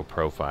Pro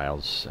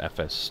Profiles,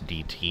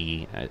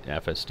 FSDT.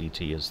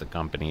 FSDT is the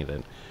company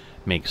that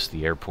makes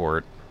the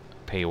airport,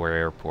 Payware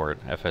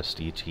Airport,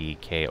 FSDT,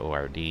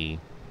 KORD,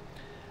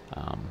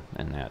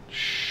 and that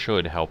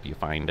should help you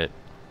find it.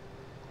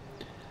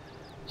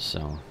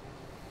 So,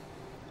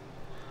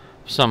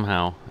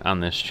 somehow on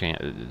this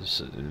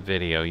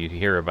video you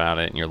hear about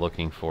it and you're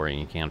looking for it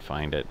and you can't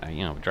find it,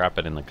 drop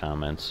it in the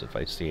comments. If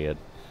I see it,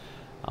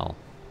 I'll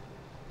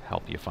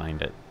help you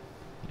find it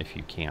if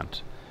you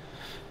can't.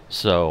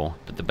 So,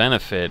 but the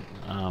benefit,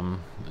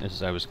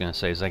 as I was going to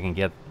say, is I can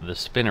get the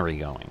spinnery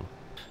going.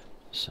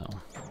 So,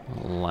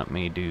 let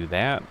me do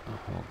that.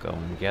 We'll go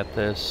and get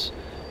this.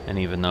 And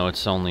even though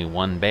it's only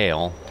one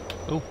bale,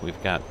 oh,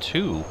 we've got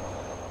 2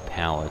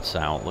 pallets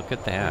out. Look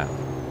at that.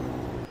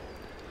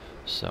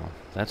 So,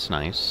 that's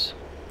nice.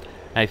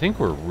 I think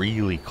we're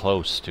really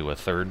close to a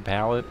 3rd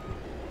pallet.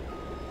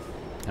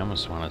 I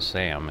almost want to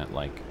say I'm at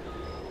like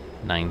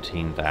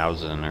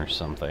 19,000 or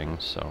something,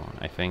 so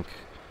I think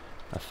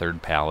a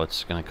 3rd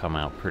pallet's going to come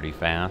out pretty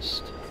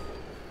fast.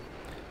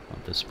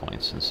 At this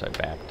point, since I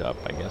backed up,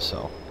 I guess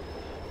I'll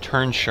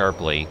turn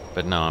sharply,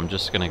 but no, I'm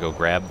just going to go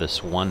grab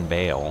this 1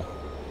 bale,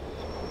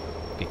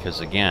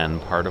 because again,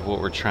 part of what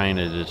we're trying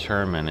to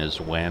determine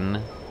is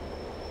when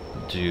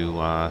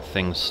do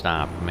things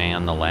stop.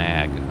 Man, the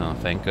lag. Oh,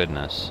 thank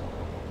goodness.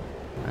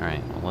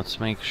 Alright, well, let's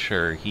make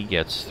sure he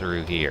gets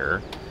through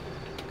here,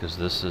 because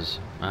this is...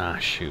 Ah,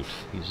 shoot.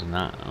 He's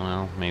not...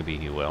 Well, maybe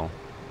he will.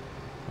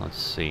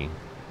 Let's see.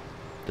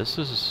 This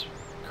is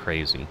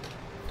crazy.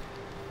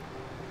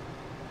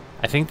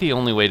 I think the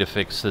only way to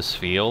fix this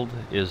field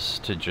is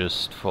to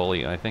just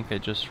fully... I think I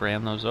just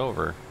ran those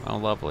over. Oh,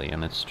 lovely.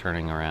 And it's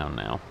turning around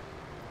now.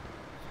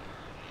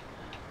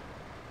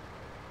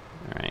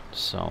 Alright,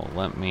 so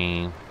let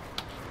me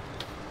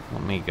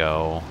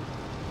go.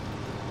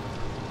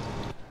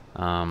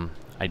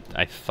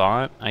 I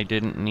thought I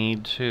didn't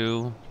need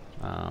to.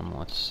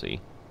 Let's see.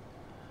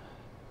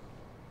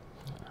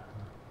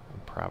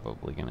 I'm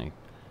probably gonna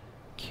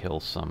kill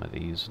some of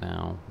these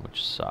now,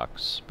 which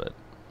sucks, but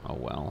oh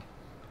well.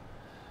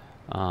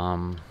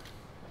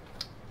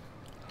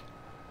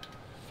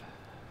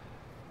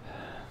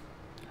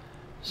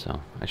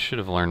 So, I should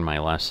have learned my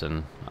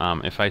lesson.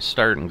 If I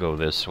start and go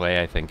this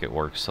way, I think it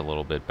works a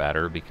little bit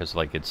better, because,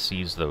 like, it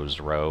sees those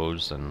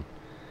rows and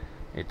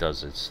it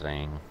does its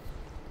thing.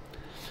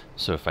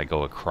 So if I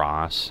go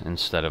across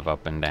instead of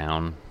up and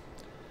down...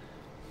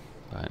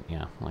 But,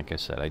 yeah, like I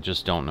said, I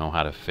just don't know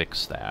how to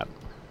fix that.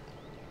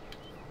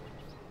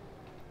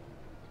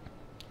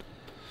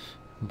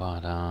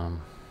 But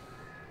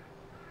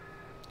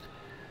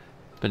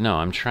no,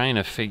 I'm trying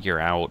to figure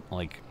out,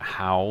 like,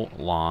 how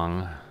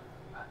long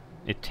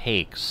it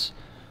takes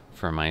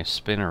for my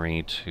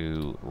spinnery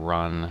to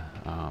run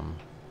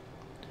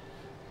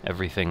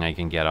everything I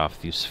can get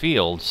off these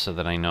fields, so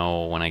that I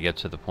know when I get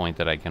to the point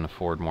that I can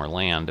afford more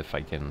land if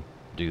I can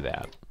do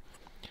that.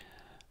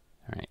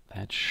 Alright,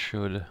 that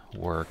should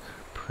work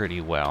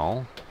pretty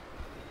well.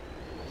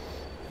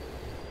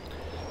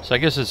 So I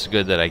guess it's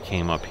good that I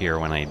came up here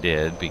when I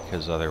did,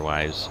 because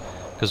otherwise...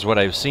 Because what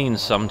I've seen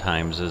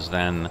sometimes is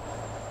then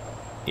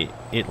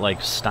it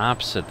like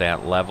stops at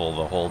that level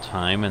the whole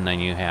time, and then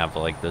you have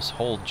like this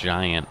whole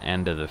giant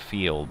end of the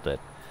field that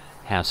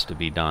has to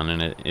be done,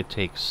 and it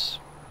takes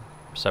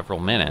several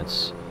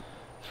minutes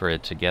for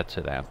it to get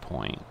to that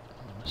point.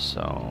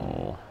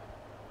 So...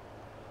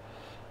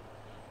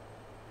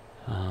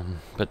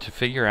 but to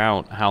figure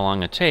out how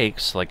long it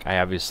takes, like, I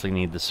obviously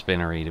need the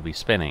spinnery to be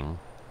spinning.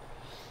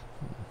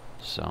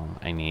 So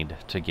I need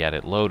to get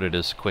it loaded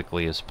as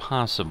quickly as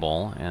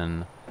possible,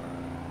 and,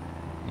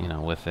 you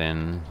know,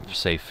 within,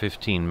 say,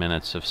 15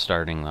 minutes of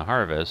starting the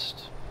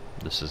harvest,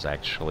 this is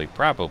actually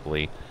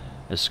probably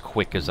as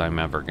quick as I'm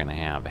ever going to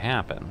have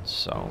happen.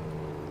 So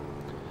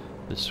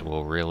this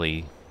will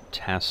really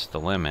test the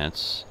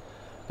limits,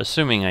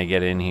 assuming I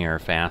get in here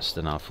fast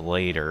enough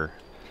later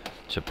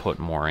to put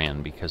more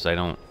in, because I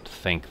don't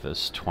think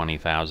this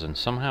 20,000...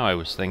 Somehow I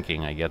was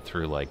thinking I get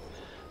through like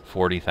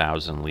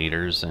 40,000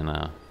 liters in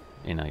a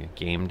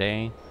game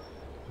day.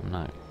 I'm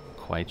not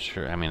quite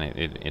sure. I mean,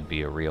 it'd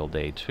be a real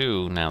day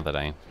too, now that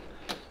I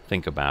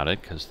think about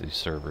it, because these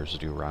servers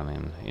do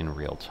run in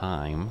real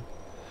time.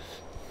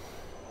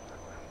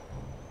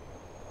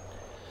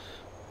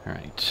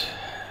 Alright.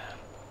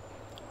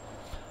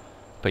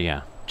 But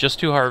yeah, just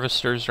 2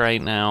 harvesters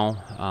right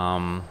now.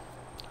 I'm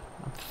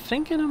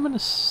thinking I'm going to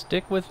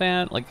stick with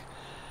that. Like,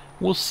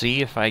 we'll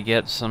see if I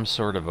get some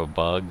sort of a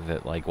bug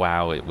that, like,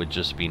 wow, it would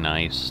just be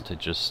nice to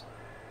just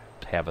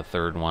have a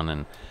 3rd one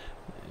and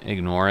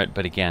ignore it.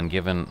 But again,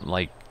 given,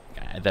 like,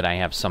 that I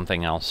have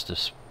something else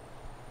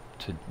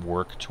to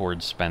work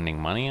towards spending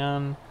money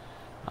on,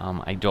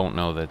 I don't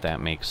know that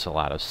that makes a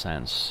lot of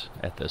sense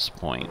at this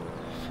point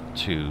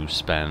to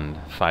spend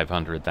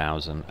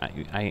 $500,000.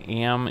 I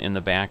am, in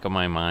the back of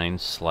my mind,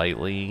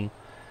 slightly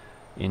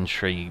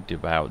intrigued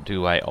about,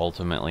 do I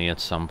ultimately at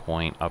some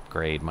point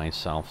upgrade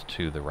myself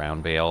to the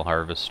round bale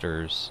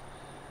harvesters?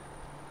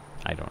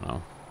 I don't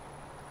know.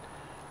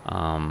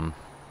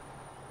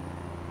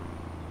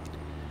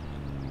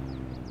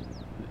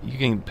 You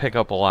can pick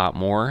up a lot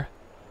more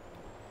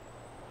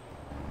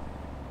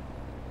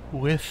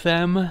with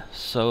them,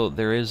 so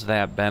there is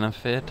that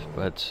benefit,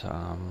 but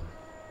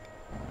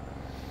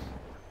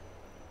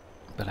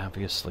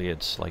obviously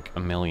it's like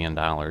 $1 million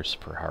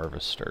per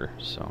harvester,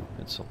 so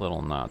it's a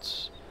little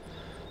nuts.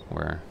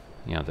 Where,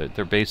 you know,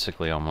 they're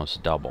basically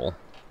almost double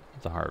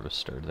the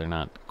harvester. They're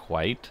not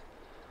quite,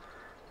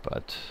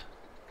 but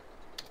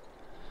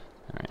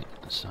alright,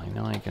 so I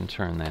know I can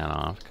turn that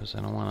off because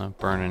I don't want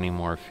to burn any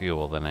more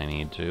fuel than I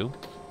need to.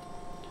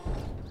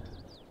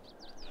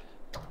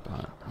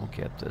 But we'll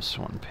get this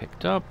one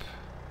picked up.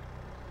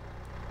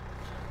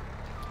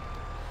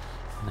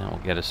 And that will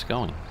get us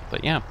going.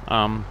 But yeah,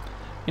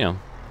 you know,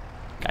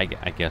 I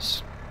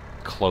guess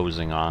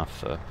closing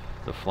off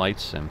the flight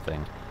sim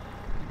thing,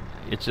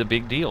 it's a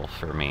big deal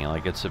for me.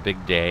 Like, it's a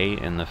big day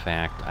in the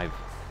fact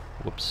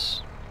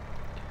whoops,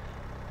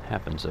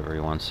 happens every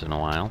once in a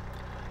while.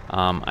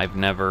 I've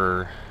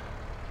never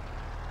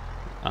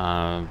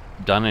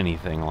done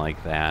anything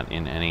like that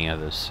in any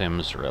of the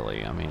sims,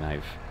 really. I mean,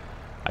 I've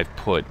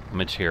put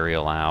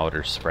material out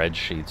or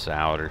spreadsheets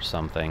out or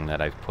something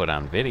that I've put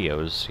on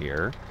videos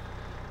here,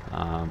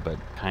 but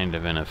kind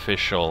of an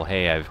official,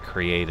 hey, I've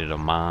created a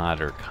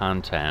mod or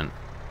content,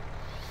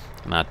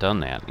 not done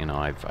that. You know,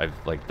 I've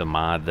like the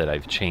mod that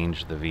I've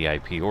changed the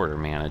VIP order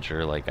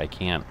manager, like, I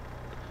can't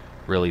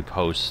really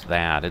post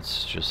that.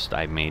 It's just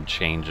I made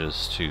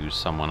changes to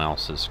someone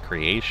else's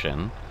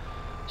creation,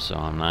 so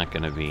I'm not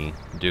going to be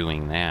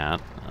doing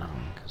that,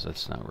 because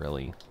that's not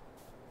really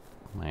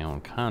my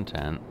own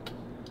content.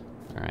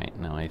 Alright,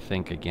 now I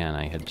think, again,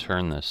 I had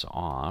turned this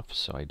off,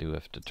 so I do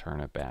have to turn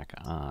it back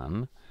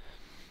on.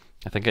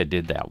 I think I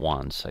did that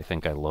once. I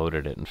think I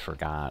loaded it and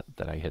forgot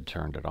that I had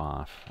turned it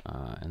off.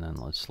 And then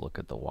let's look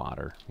at the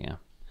water. Yeah.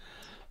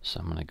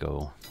 So I'm going to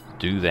go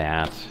do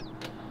that,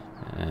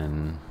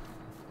 and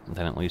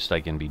then at least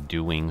I can be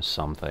doing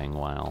something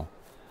while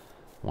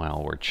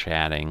we're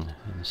chatting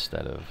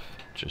instead of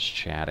just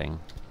chatting.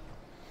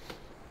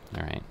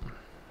 Alright.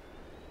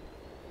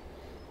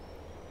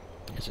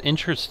 It's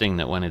interesting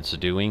that when it's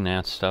doing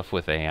that stuff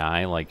with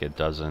AI, like, it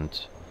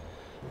doesn't,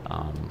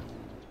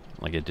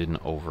 like, it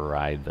didn't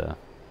override the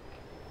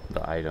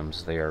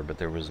items there, but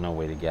there was no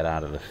way to get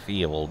out of the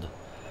field.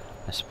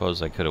 I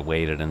suppose I could have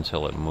waited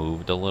until it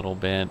moved a little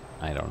bit.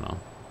 I don't know.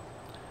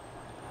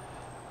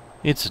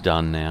 It's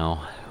done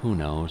now. Who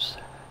knows?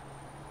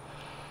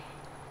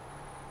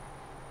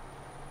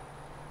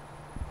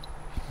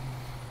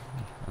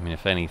 I mean,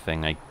 if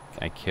anything,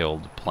 I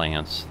killed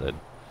plants that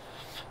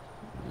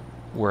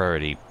were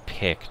already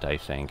picked, I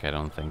think. I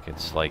don't think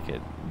it's like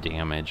it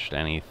damaged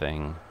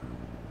anything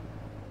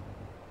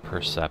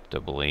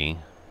perceptibly.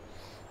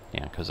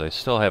 Yeah, because I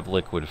still have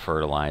liquid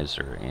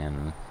fertilizer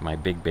in my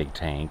big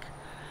tank.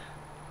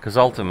 Because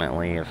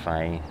ultimately, if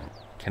I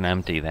can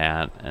empty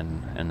that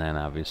and then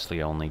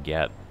obviously only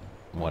get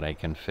what I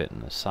can fit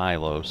in the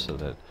silo so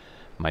that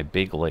my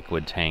big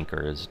liquid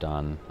tanker is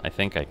done, I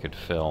think I could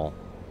fill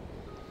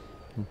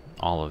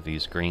all of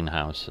these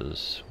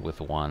greenhouses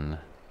with one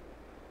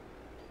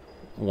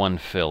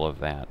fill of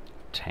that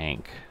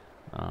tank.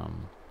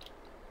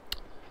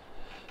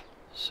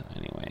 So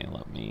anyway,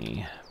 let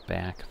me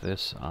back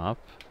this up.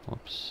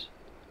 Whoops.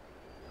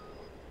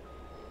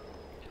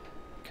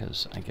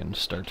 Because I can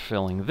start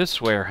filling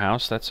this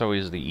warehouse. That's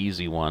always the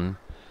easy one.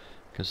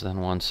 Because then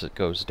once it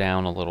goes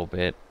down a little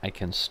bit, I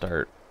can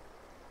start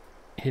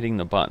hitting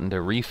the button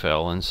to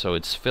refill. And so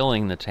it's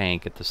filling the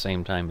tank at the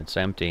same time it's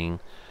emptying.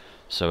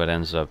 So it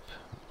ends up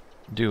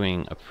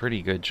doing a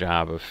pretty good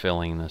job of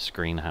filling this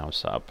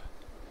greenhouse up.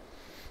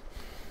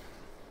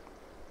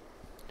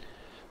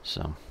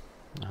 So,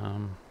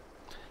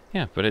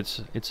 yeah, but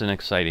it's an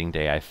exciting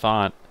day.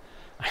 I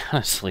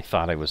honestly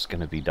thought I was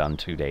going to be done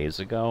 2 days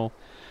ago,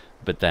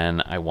 but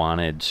then I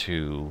wanted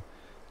to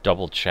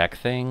double check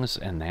things,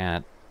 and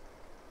that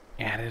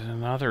added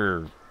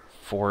another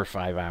 4 or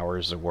 5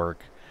 hours of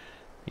work,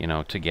 you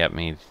know, to get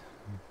me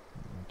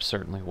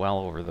certainly well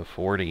over the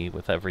 40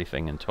 with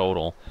everything in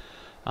total.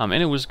 And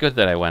it was good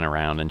that I went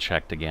around and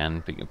checked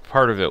again.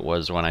 Part of it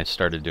was when I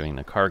started doing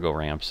the cargo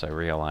ramps, I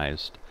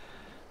realized,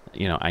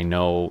 you know, I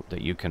know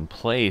that you can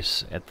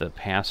place at the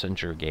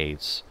passenger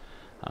gates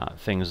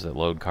things that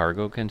load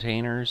cargo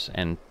containers,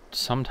 and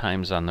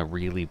sometimes on the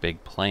really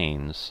big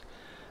planes,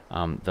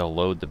 they'll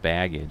load the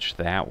baggage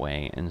that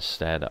way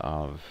instead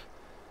of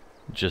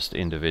just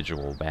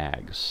individual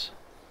bags.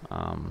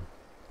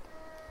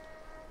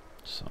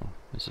 So,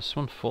 is this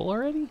one full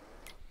already?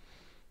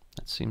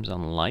 That seems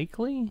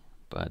unlikely,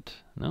 but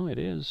no, it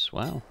is.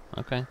 Wow,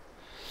 okay.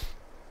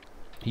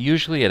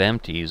 Usually it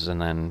empties, and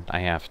then I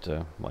have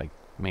to, like,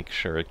 make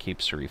sure it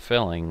keeps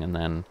refilling, and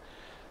then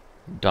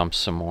dump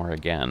some more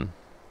again.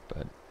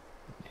 But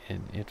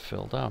it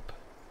filled up.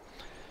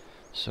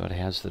 So it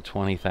has the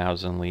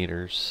 20,000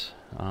 liters.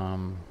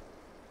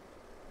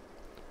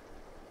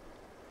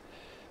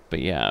 But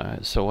yeah,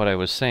 so what I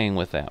was saying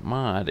with that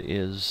mod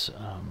is,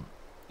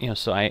 you know,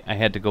 so I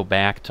had to go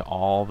back to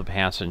all the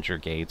passenger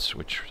gates,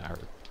 which are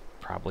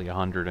probably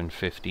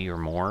 150 or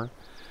more.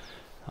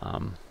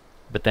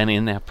 But then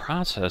in that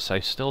process, I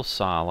still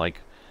saw,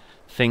 like,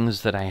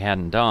 things that I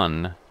hadn't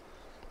done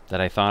that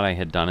I thought I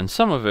had done. And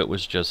some of it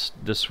was just,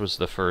 this was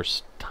the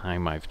first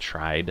time I've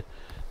tried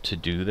to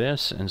do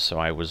this, and so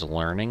I was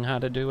learning how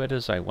to do it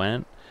as I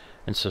went.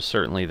 And so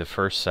certainly the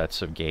first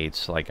sets of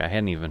gates, like, I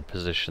hadn't even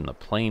positioned the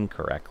plane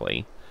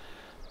correctly,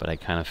 but I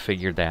kind of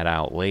figured that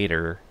out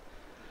later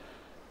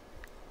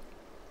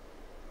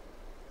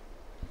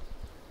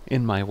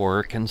in my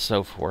work and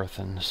so forth.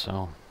 And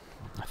so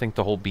I think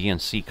the whole B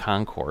and C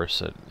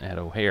concourse at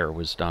O'Hare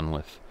was done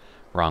with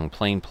wrong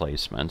plane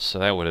placements, so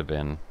that would have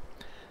been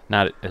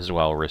not as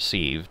well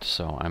received.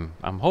 So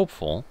I'm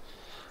hopeful.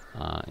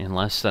 In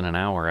less than an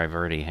hour, I've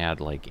already had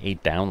like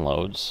 8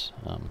 downloads.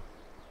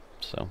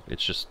 So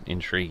it's just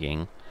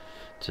intriguing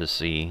to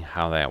see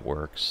how that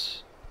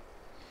works.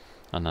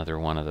 Another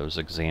one of those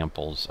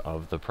examples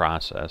of the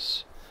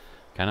process.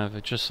 Kind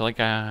of just like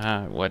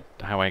how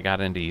I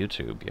got into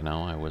YouTube, you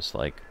know. I was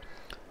like,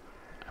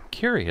 I'm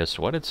curious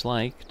what it's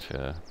like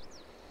to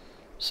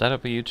set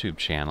up a YouTube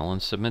channel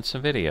and submit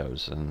some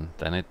videos, and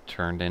then it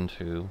turned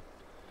into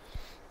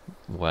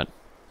what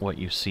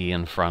you see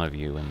in front of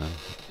you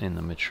in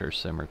the Mature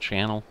Simmer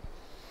channel.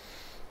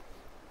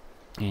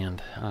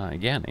 And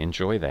again,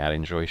 enjoy that.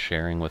 Enjoy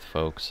sharing with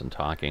folks and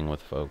talking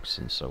with folks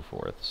and so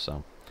forth.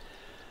 So,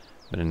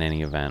 but in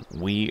any event,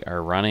 we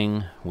are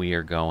running. We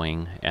are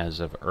going as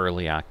of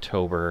early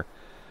October.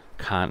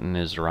 Cotton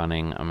is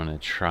running. I'm going to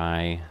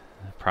try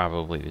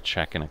probably to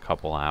check in a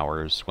couple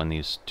hours when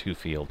these 2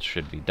 fields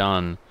should be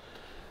done.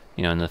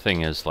 You know, and the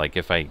thing is, like,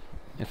 if I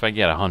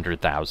get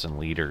 100,000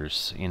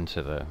 liters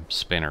into the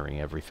spinnery,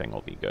 everything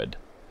will be good.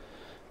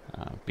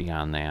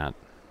 Beyond that,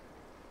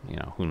 you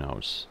know, who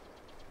knows.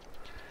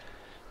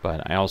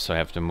 But I also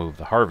have to move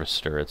the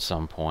harvester at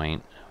some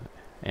point,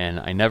 and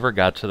I never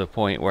got to the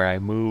point where I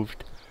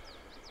moved.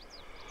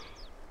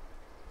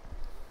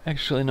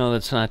 Actually, no,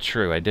 that's not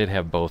true. I did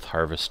have both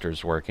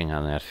harvesters working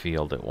on that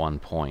field at one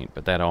point,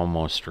 but that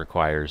almost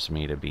requires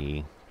me to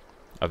be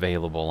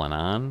available and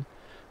on,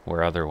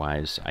 where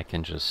otherwise I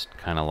can just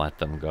kind of let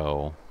them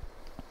go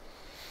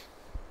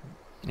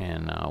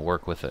and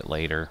work with it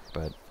later.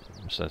 But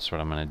so that's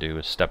what I'm going to do,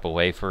 is step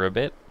away for a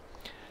bit.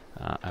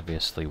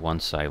 Obviously,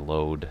 once I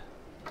load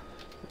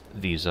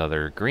these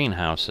other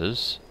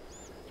greenhouses,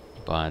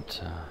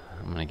 but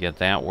I'm going to get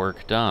that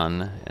work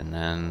done, and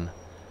then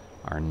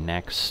our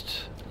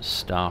next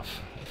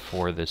stuff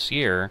for this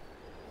year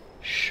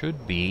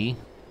should be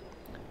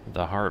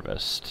the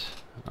harvest.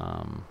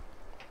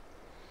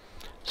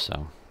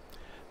 So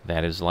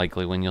that is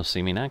likely when you'll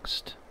see me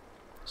next.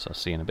 So I'll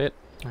see you in a bit.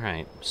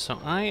 Alright,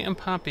 so I am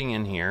popping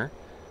in here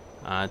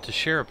to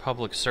share a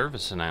public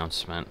service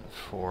announcement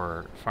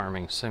for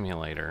Farming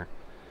Simulator,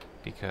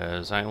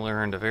 because I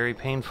learned a very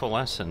painful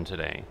lesson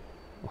today,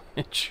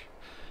 which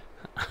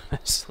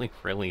honestly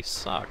really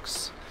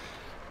sucks.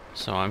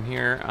 So I'm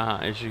here,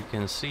 as you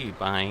can see,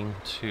 buying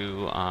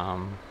 2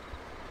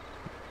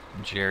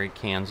 jerry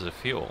cans of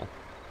fuel,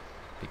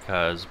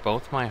 because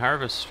both my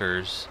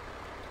harvesters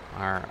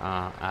are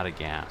out of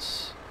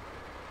gas.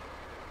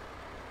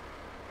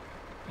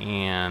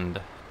 And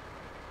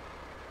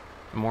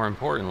more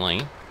importantly,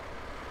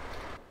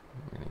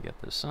 we're going to get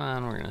this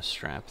on, we're going to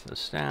strap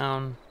this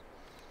down,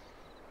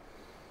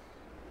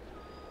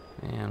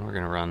 and we're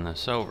going to run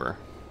this over.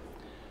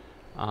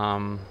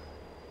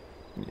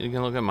 You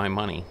can look at my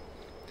money.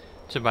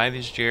 To buy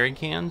these jerry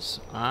cans,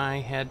 I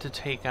had to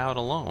take out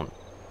a loan.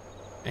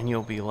 And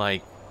you'll be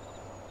like,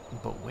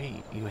 but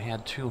wait, you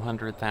had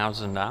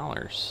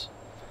 $200,000.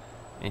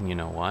 And you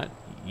know what?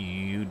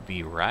 You'd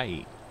be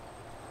right.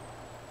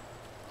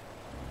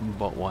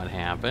 But what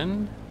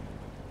happened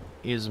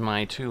is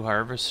my 2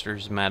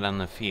 harvesters met on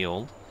the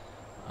field.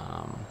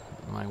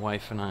 My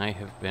wife and I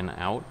have been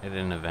out at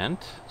an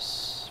event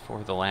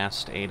for the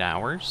last 8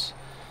 hours.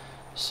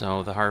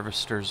 So the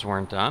harvesters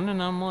weren't done,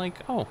 and I'm like,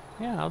 oh,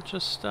 yeah, I'll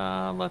just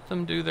let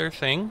them do their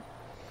thing,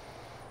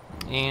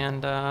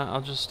 and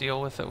I'll just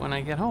deal with it when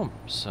I get home.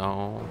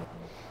 So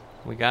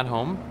we got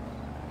home,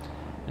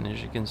 And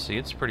as you can see,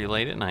 it's pretty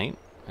late at night,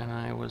 and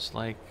I was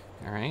like,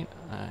 alright,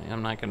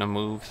 I'm not going to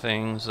move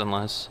things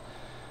unless,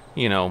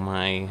 you know,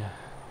 my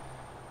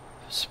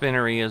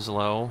spinnery is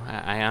low.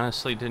 I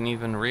honestly didn't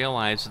even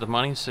realize the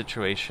money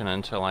situation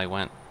until I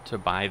went to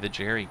buy the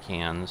jerry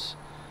cans.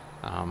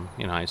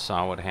 You know, I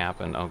saw what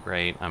happened. Oh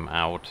great, I'm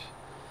out,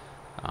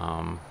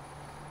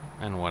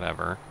 and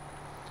whatever.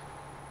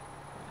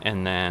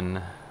 And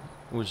then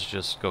was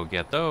just go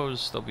get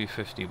those, they'll be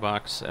 50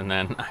 bucks, and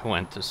then I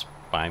went to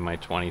buy my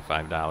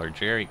 $25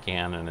 jerry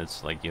can, and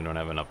it's like, you don't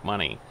have enough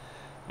money.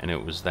 And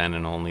it was then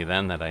and only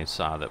then that I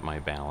saw that my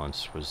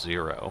balance was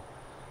 0.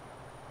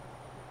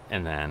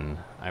 And then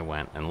I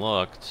went and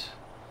looked,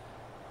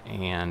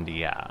 and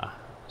yeah,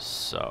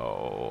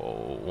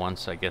 so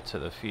once I get to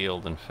the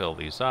field and fill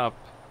these up,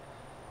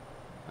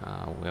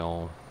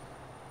 we'll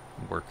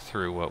work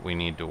through what we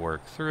need to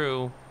work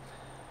through,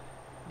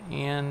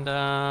 and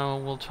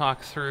we'll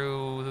talk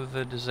through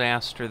the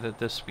disaster that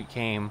this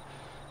became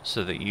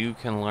so that you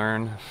can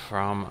learn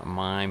from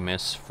my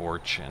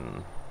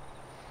misfortune.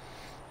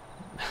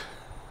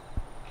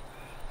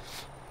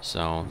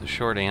 So the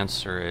short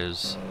answer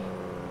is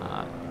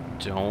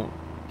don't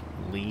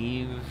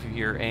leave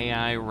your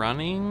AI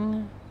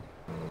running,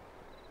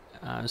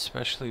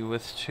 especially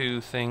with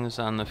 2 things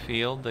on the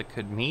field that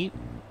could meet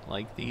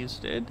like these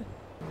did,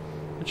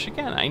 which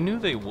again I knew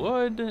they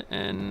would,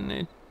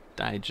 and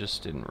I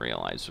just didn't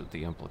realize what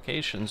the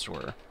implications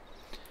were.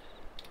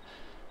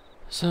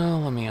 So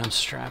let me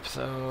unstrap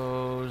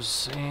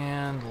those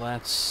and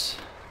let's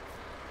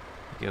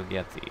go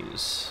get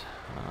these.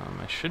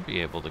 I should be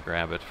able to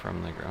grab it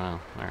from the ground.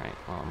 Alright,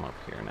 well, I'm up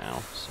here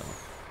now, so...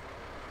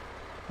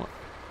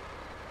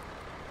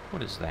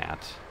 What is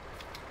that?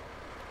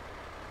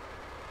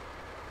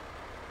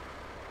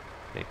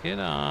 Pick it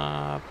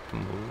up,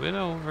 move it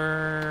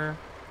over.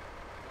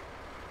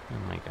 Oh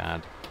my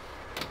god.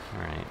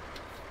 Alright.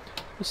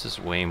 This is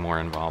way more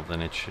involved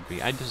than it should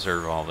be. I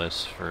deserve all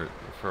this for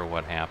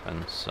what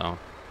happened, so...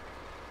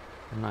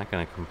 I'm not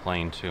going to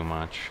complain too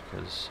much,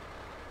 because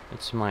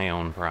it's my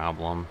own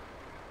problem.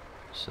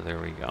 So there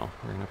we go.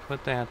 We're going to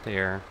put that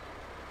there,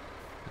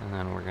 and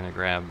then we're going to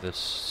grab this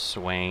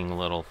swaying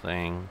little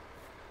thing,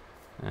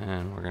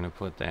 and we're going to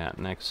put that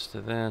next to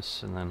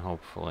this, and then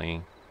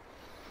hopefully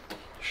it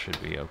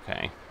should be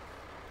okay.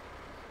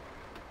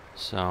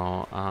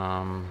 So,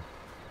 I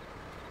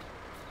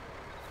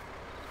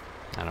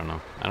don't know.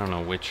 I don't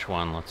know which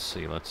one. Let's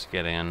see. Let's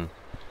get in.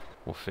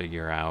 We'll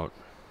figure out.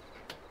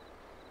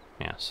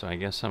 Yeah, so I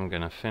guess I'm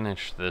going to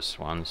finish this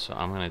one, so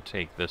I'm going to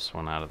take this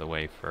one out of the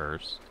way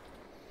first.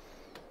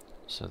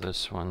 So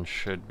this one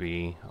should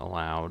be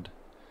allowed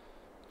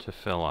to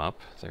fill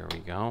up. There we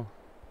go.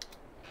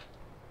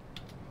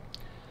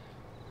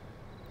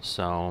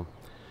 So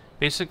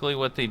basically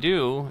what they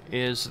do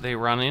is they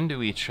run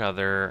into each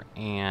other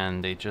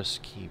and they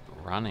just keep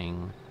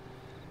running.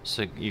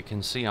 So you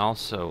can see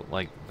also,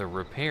 like, the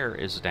repair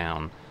is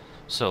down.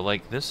 So,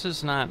 like, this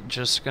is not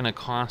just going to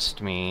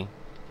cost me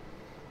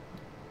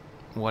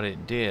what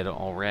it did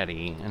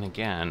already. And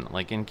again,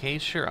 like, in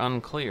case you're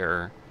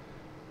unclear,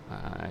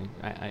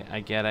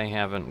 I get I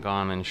haven't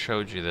gone and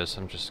showed you this.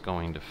 I'm just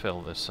going to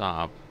fill this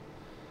up.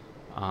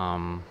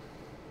 And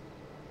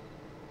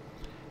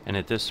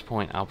at this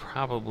point, I'll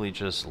probably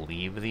just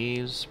leave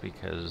these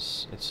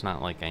because it's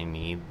not like I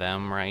need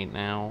them right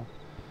now.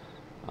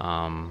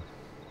 You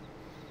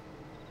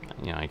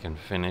know, I can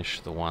finish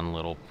the one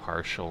little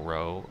partial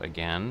row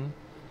again.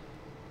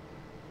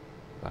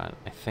 But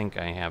I think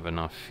I have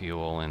enough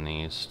fuel in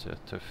these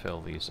to fill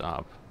these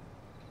up.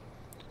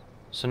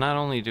 So not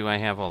only do I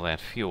have all that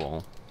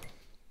fuel,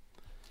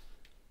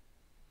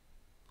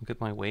 look at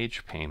my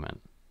wage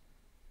payment.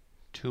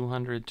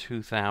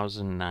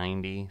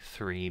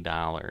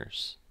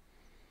 $202,093.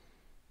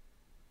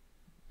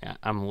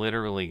 I'm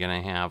literally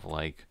going to have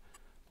like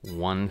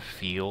one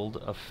field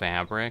of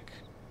fabric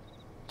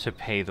to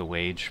pay the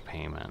wage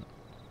payment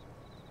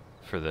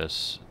for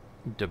this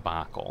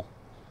debacle.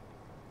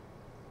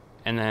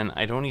 And then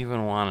I don't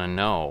even want to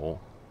know,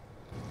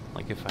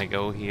 like, if I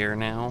go here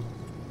now,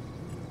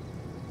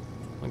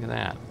 look at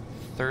that,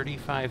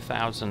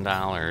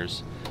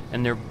 $35,000,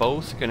 and they're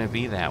both going to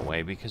be that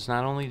way because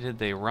not only did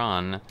they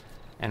run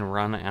and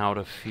run out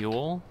of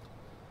fuel,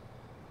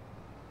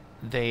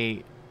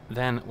 they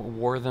then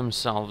wore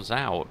themselves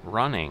out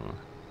running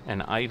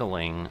and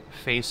idling,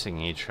 facing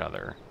each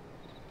other.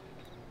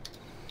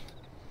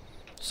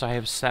 So I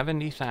have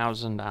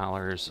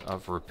 $70,000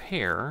 of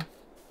repair.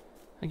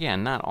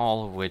 Again, not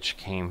all of which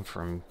came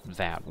from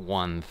that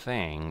one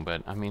thing,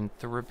 but I mean,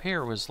 the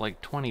repair was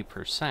like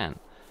 20%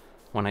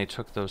 when I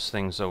took those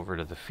things over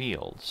to the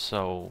field.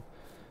 So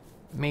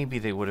maybe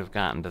they would have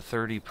gotten to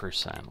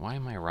 30%. Why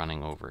am I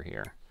running over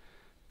here?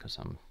 Because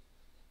I'm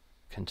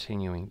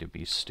continuing to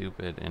be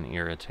stupid and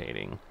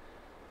irritating.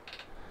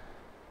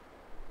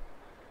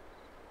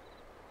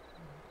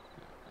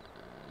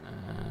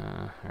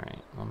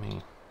 Alright, let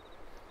me...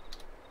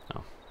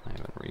 Oh, I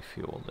haven't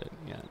refueled it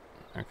yet.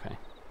 Okay.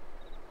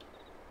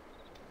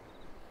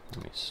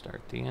 Let me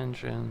start the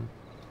engine.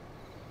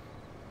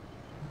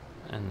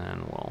 And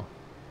then we'll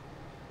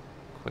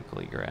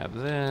quickly grab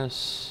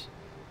this.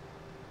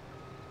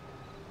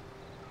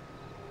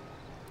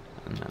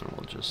 And then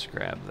we'll just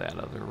grab that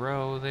other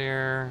row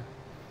there,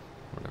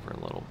 whatever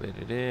little bit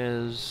it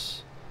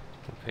is.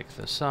 We'll pick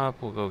this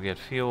up, we'll go get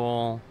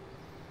fuel.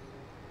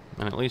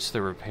 And at least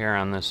the repair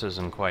on this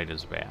isn't quite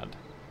as bad.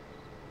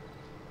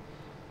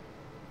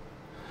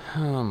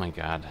 Oh my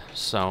god.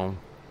 So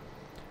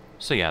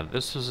yeah,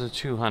 this was a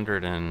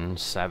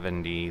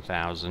 $270,000,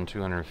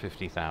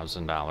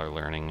 $250,000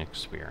 learning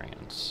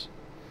experience.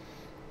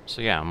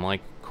 So yeah, I'm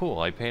like, cool,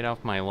 I paid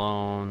off my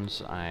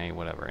loans,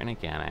 whatever. And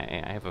again,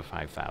 I have a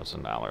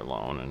 $5,000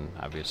 loan, and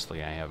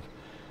obviously I have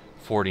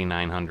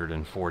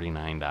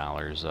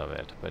 $4,949 of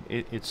it, but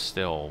it's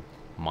still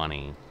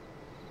money.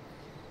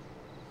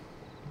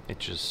 It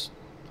just,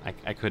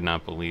 I could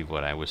not believe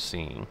what I was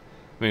seeing.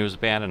 I mean, it was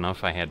bad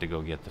enough I had to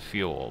go get the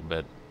fuel,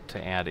 but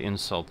to add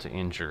insult to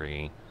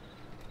injury,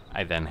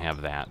 I then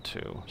have that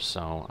too.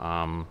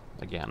 So,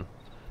 again,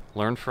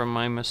 learn from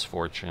my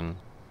misfortune.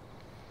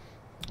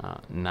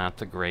 Not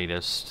the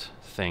greatest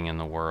thing in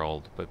the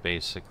world, but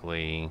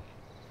basically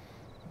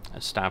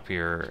stop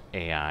your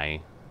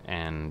AI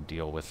and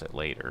deal with it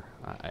later.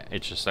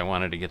 It's just I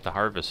wanted to get the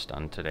harvest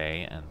done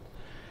today, and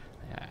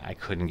I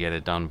couldn't get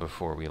it done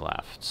before we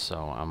left.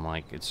 So I'm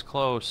like, it's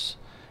close.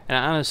 And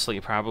honestly,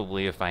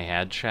 probably if I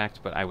had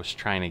checked, but I was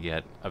trying to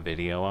get a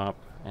video up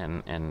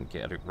and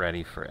get it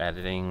ready for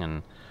editing,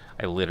 and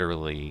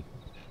we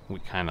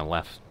kind of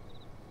left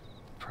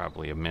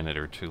probably a minute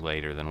or two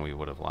later than we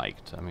would have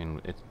liked. I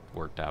mean, it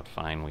worked out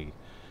fine. We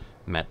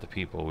met the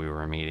people we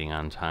were meeting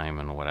on time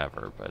and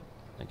whatever, but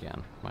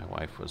again, my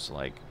wife was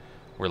like,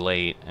 we're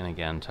late, and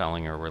again,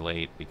 telling her we're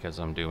late because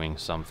I'm doing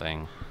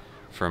something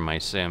for my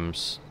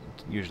Sims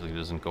usually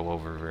doesn't go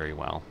over very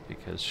well,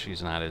 because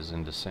she's not as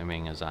into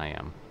simming as I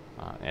am,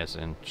 as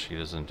in she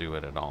doesn't do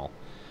it at all,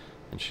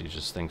 and she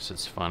just thinks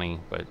it's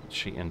funny, but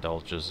she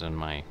indulges in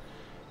my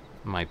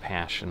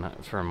passion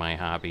for my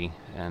hobby,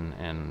 and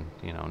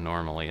you know,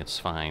 normally it's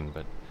fine,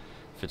 but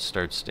if it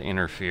starts to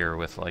interfere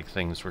with like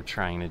things we're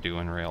trying to do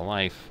in real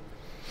life,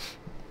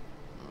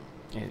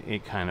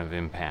 it kind of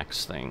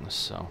impacts things.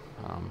 So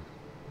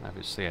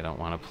obviously I don't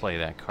want to play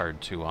that card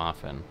too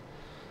often.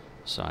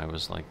 So I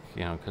was like,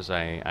 you know, because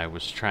I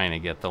was trying to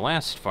get the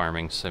last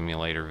farming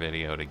simulator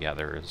video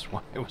together is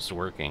what I was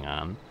working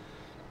on,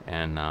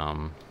 and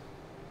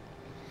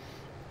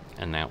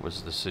that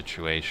was the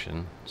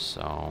situation.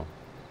 So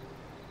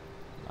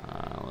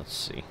let's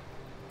see.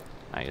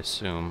 I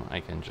assume I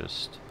can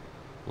just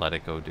let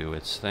it go do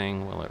its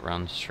thing. Will it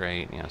run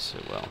straight? Yes,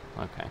 it will.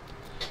 Okay.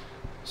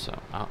 So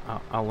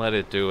I'll let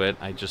it do it.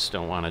 I just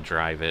don't want to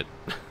drive it.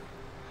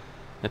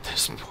 At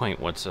this point,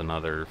 what's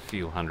another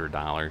few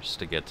 $100s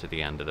to get to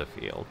the end of the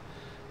field?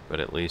 But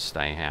at least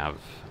I have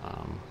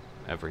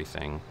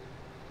everything.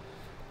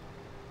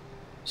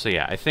 So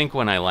yeah, I think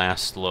when I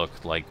last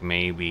looked, like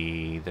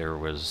maybe there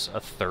was a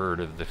third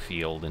of the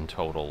field in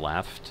total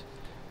left.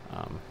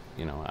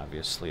 You know,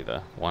 obviously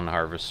the one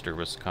harvester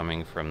was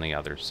coming from the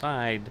other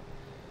side.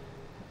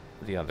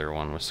 The other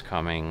one was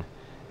coming.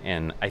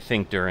 And I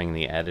think during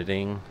the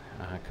editing,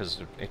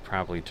 because it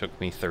probably took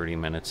me 30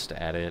 minutes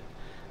to edit,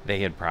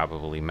 they had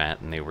probably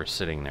met and they were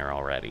sitting there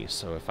already.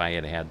 So if I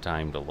had had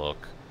time to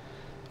look,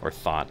 or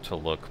thought to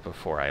look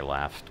before I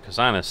left, because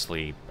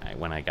honestly,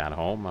 when I got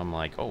home, I'm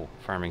like, oh,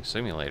 Farming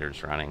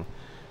Simulator's running.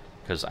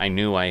 Because I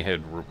knew I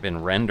had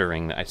been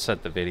rendering, I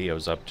set the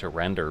videos up to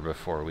render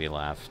before we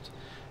left.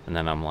 And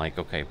then I'm like,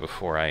 okay,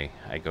 before I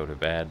go to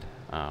bed,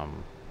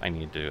 I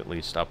need to at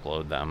least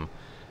upload them,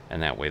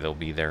 and that way they'll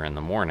be there in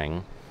the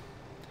morning.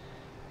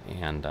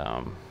 And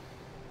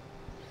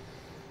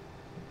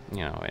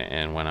you know,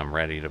 and when I'm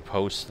ready to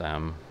post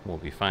them, we'll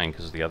be fine.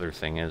 Because the other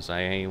thing is,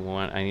 I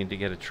need to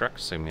get a truck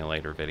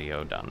simulator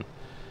video done.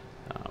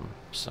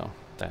 So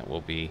that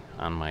will be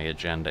on my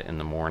agenda in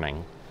the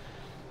morning.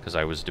 Because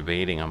I was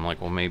debating, I'm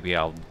like, well, maybe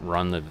I'll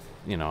run the,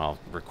 you know, I'll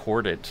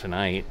record it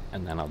tonight,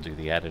 and then I'll do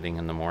the editing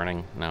in the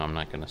morning. No, I'm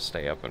not going to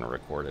stay up and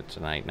record it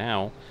tonight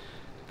now,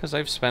 because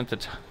I've spent the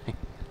time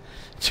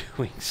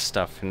doing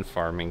stuff in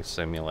Farming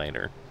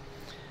Simulator.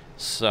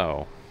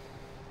 So,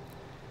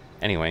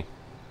 anyway,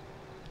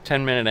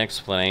 10-minute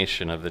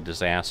explanation of the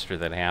disaster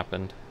that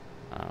happened.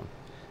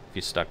 If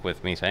you stuck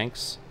with me,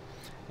 thanks.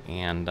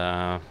 And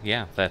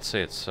yeah, that's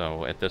it.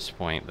 So at this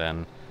point,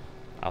 then,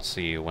 I'll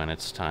see you when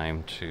it's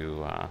time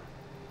to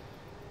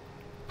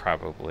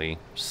probably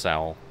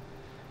sell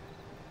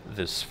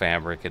this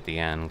fabric at the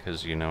end,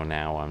 because you know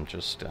now I'm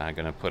just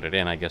going to put it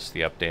in. I guess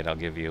the update I'll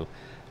give you,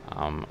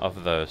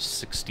 of the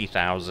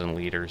 60,000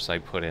 liters I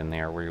put in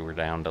there, we were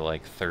down to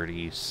like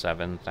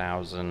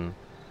 37,000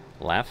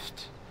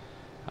 left.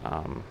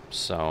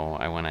 So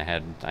I went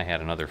ahead, I had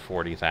another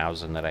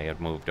 40,000 that I had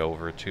moved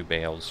over. 2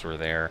 bales were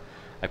there.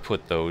 I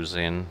put those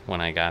in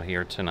when I got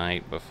here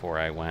tonight before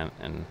I went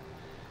and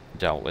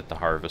dealt with the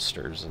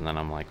harvesters, and then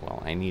I'm like,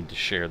 well, I need to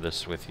share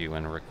this with you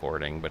in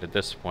recording. But at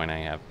this point I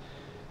have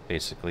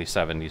basically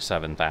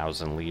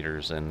 77,000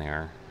 liters in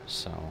there,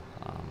 so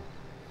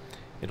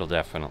it'll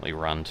definitely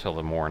run till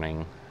the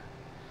morning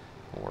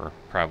or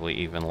probably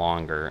even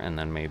longer, and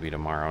then maybe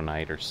tomorrow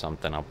night or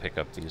something I'll pick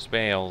up these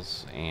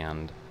bales.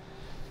 And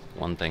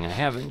one thing I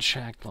haven't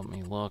checked, let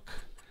me look,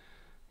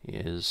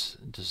 is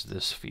does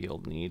this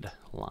field need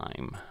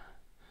lime?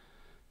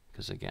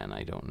 Because again,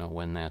 I don't know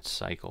when that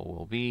cycle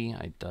will be.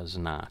 It does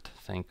not,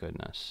 thank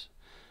goodness.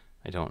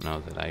 I don't know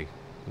that I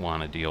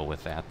want to deal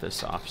with that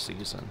this off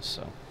season.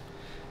 So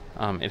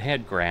it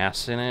had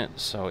grass in it,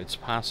 so it's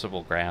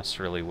possible grass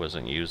really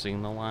wasn't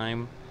using the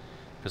lime,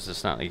 because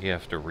it's not like you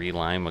have to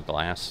relime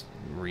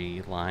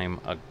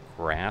a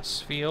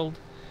grass field.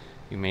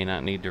 You may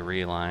not need to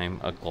relime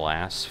a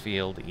glass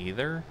field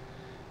either,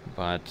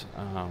 but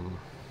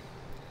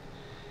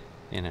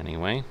in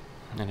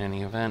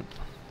any event,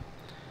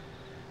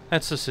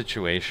 that's the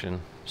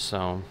situation.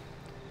 So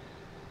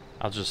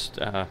I'll just,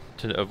 to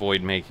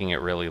avoid making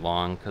it really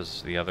long,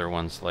 because the other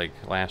ones, like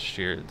last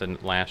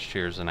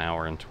year's an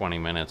hour and 20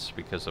 minutes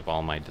because of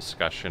all my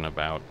discussion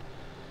about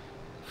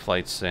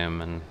Flight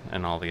Sim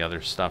and all the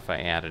other stuff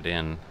I added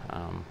in,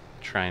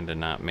 trying to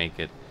not make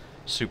it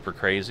super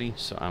crazy.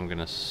 So I'm going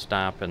to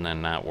stop and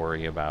then not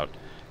worry about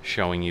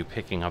showing you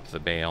picking up the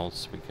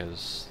bales,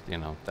 because, you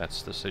know,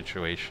 that's the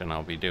situation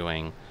I'll be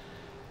doing.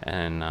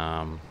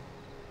 And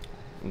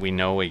we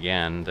know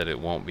again that it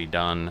won't be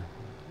done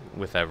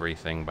with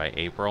everything by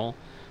April,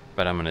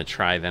 but I'm going to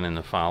try then in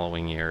the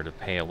following year to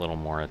pay a little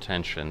more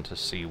attention to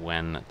see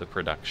when the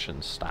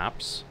production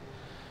stops,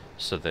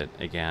 so that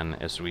again,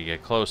 as we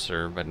get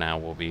closer, but now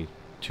we'll be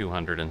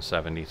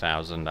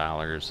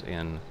 $270,000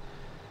 in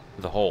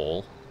the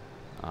hole,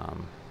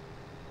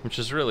 which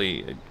is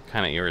really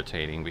kind of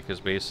irritating, because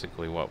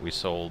basically what we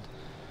sold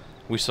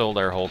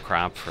our whole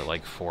crop for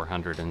like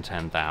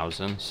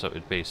 $410,000. So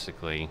it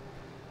basically,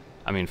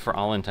 I mean, for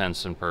all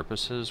intents and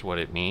purposes, what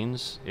it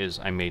means is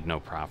I made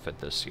no profit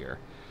this year,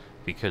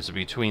 because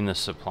between the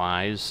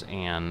supplies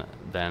and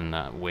then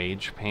the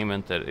wage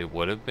payment that it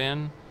would have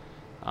been,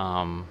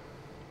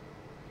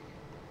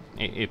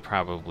 it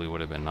probably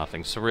would have been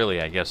nothing. So really,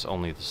 I guess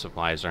only the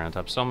supplies are on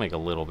top. So I'll make a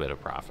little bit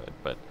of profit,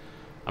 but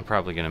I'm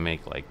probably going to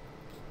make like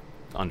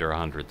under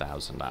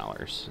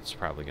 $100,000. It's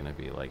probably going to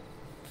be like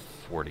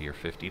 40 or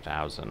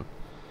 50,000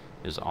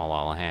 is all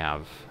I'll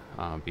have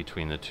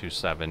between the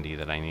 270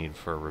 that I need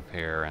for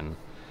repair and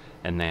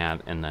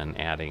that, and then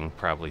adding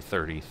probably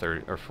 30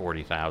 or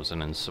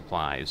 40,000 in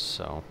supplies.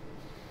 So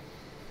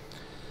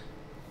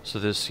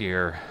this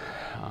year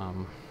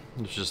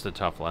it's just a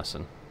tough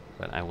lesson,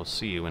 but I will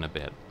see you in a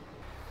bit.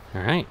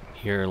 Alright,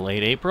 here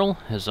late April,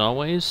 as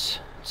always,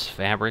 it's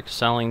fabric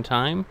selling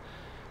time.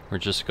 We're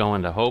just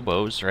going to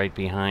Hobo's right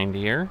behind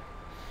here.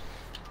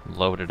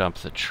 Loaded up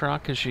the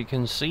truck, as you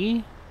can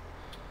see.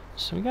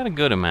 So we got a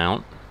good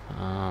amount.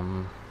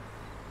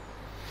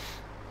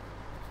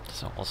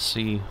 So we'll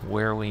see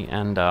where we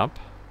end up.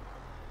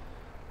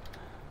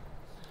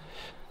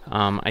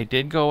 I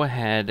did go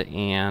ahead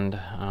and,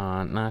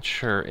 not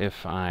sure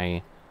if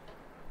I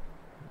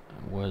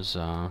was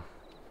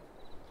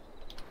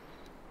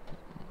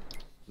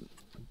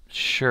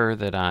sure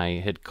that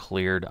I had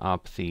cleared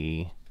up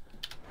the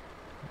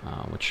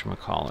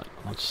whatchamacallit.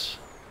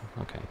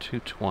 Okay,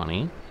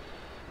 220.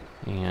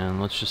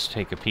 And let's just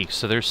take a peek.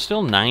 So there's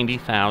still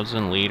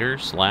 90,000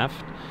 liters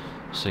left.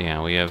 So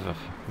yeah,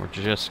 we're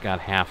just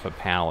got half a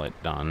pallet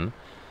done.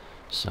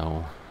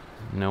 So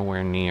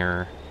nowhere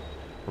near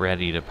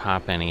ready to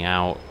pop any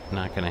out.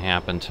 Not going to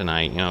happen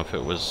tonight. You know, if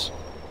it was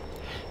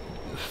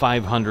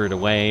 500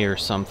 away or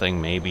something,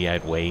 maybe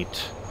I'd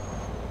wait.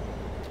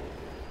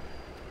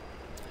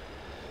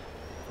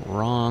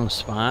 Wrong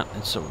spot.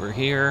 It's over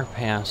here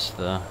past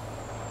the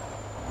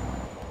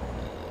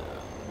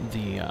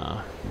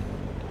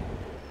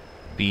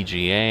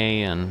BGA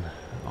and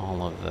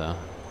all of the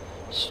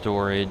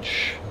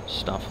storage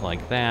stuff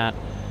like that.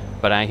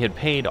 But I had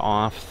paid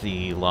off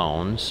the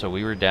loan, so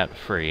we were debt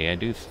free. I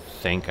do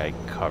think I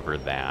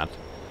covered that.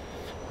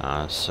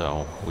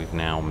 So we've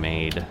now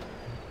made,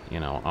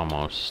 you know,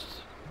 almost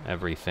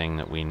everything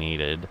that we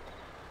needed.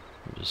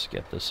 Just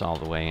get this all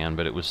the way in,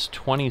 but it was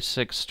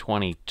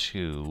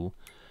 2622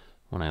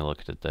 when I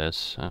looked at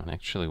this. It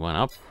actually went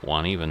up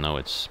one, even though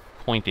it's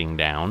pointing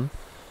down.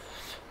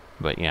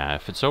 But yeah,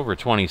 if it's over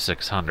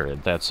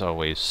 2600, that's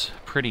always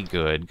pretty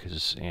good,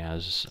 because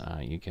as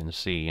you can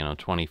see, you know,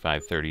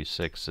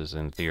 2536 is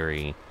in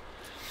theory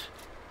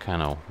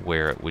kind of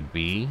where it would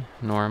be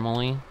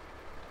normally.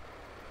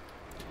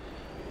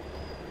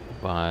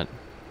 But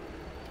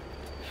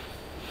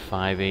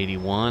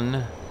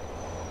 581,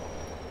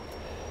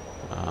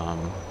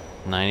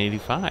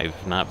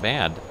 985, not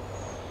bad.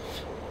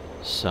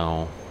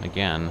 So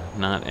again,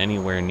 not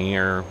anywhere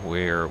near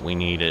where we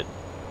need it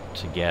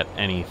to get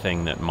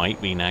anything that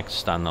might be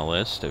next on the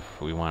list,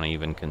 if we want to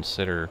even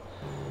consider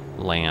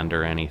land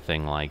or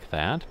anything like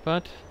that,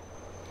 but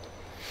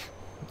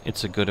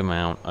it's a good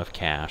amount of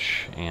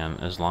cash,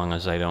 and as long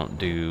as I don't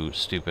do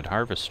stupid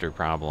harvester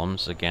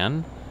problems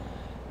again,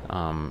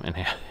 and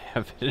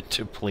have it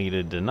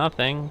depleted to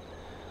nothing,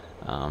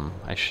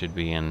 I should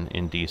be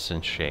in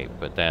decent shape.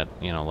 But that,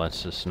 you know,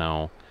 lets us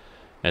know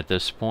at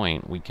this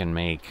point we can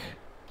make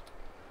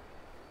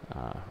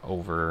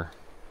over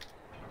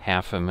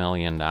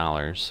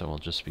 $500,000, so we'll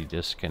just be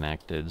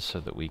disconnected so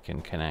that we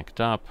can connect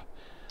up.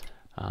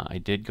 I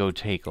did go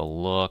take a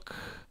look.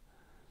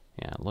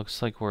 Yeah, it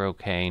looks like we're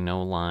okay.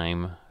 No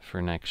lime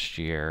for next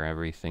year.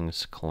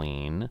 Everything's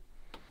clean.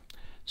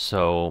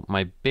 So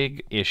my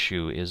big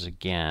issue is,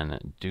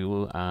 again,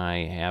 do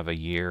I have a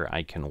year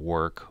I can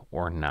work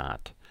or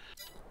not?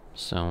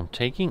 So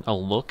taking a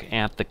look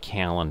at the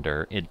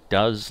calendar, it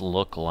does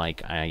look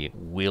like I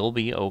will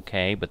be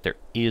okay, but there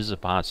is a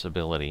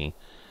possibility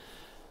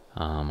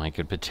I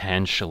could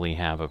potentially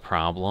have a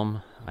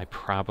problem. I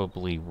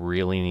probably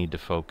really need to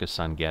focus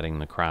on getting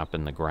the crop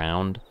in the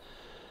ground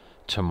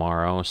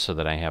tomorrow so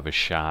that I have a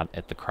shot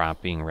at the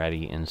crop being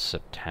ready in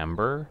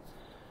September,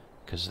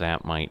 because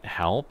that might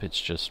help. It's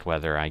just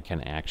whether I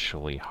can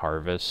actually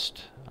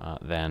harvest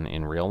then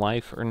in real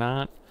life or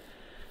not.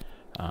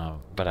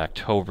 But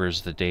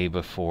October's the day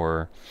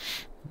before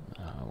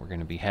we're going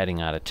to be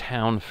heading out of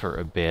town for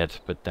a bit,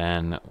 but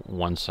then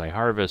once I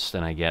harvest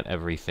and I get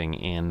everything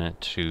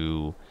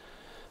into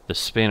the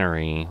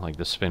spinnery, like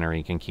the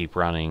spinnery can keep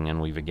running,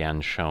 and we've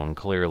again shown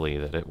clearly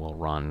that it will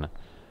run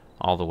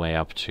all the way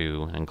up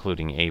to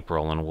including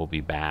April, and we'll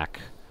be back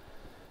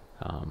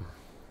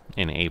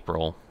in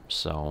April,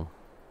 so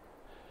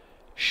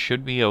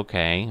should be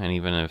okay. And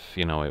even if,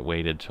 you know, it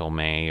waited till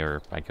May,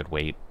 or I could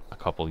wait a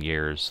couple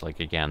years, like,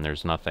 again,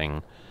 there's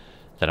nothing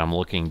that I'm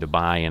looking to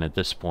buy, and at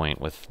this point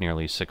with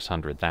nearly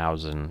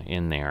 600,000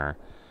 in there,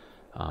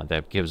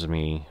 that gives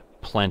me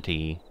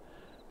plenty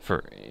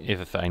for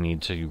if I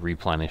need to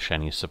replenish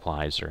any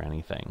supplies or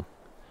anything.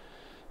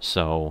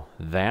 So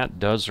that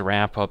does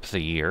wrap up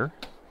the year,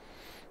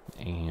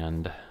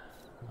 and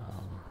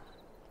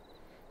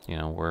you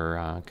know,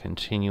 we're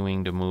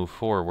continuing to move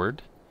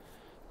forward,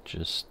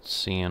 just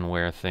seeing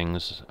where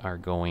things are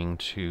going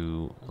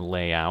to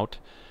lay out.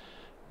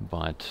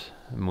 But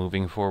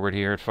moving forward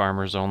here at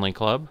Farmers Only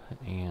Club,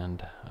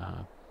 and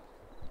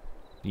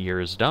the year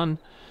is done,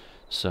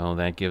 so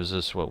that gives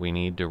us what we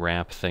need to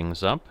wrap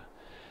things up.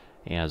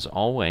 As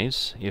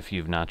always, if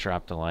you've not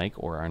dropped a like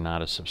or are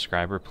not a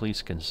subscriber,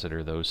 please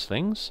consider those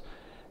things,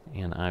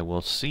 and I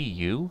will see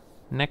you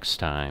next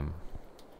time.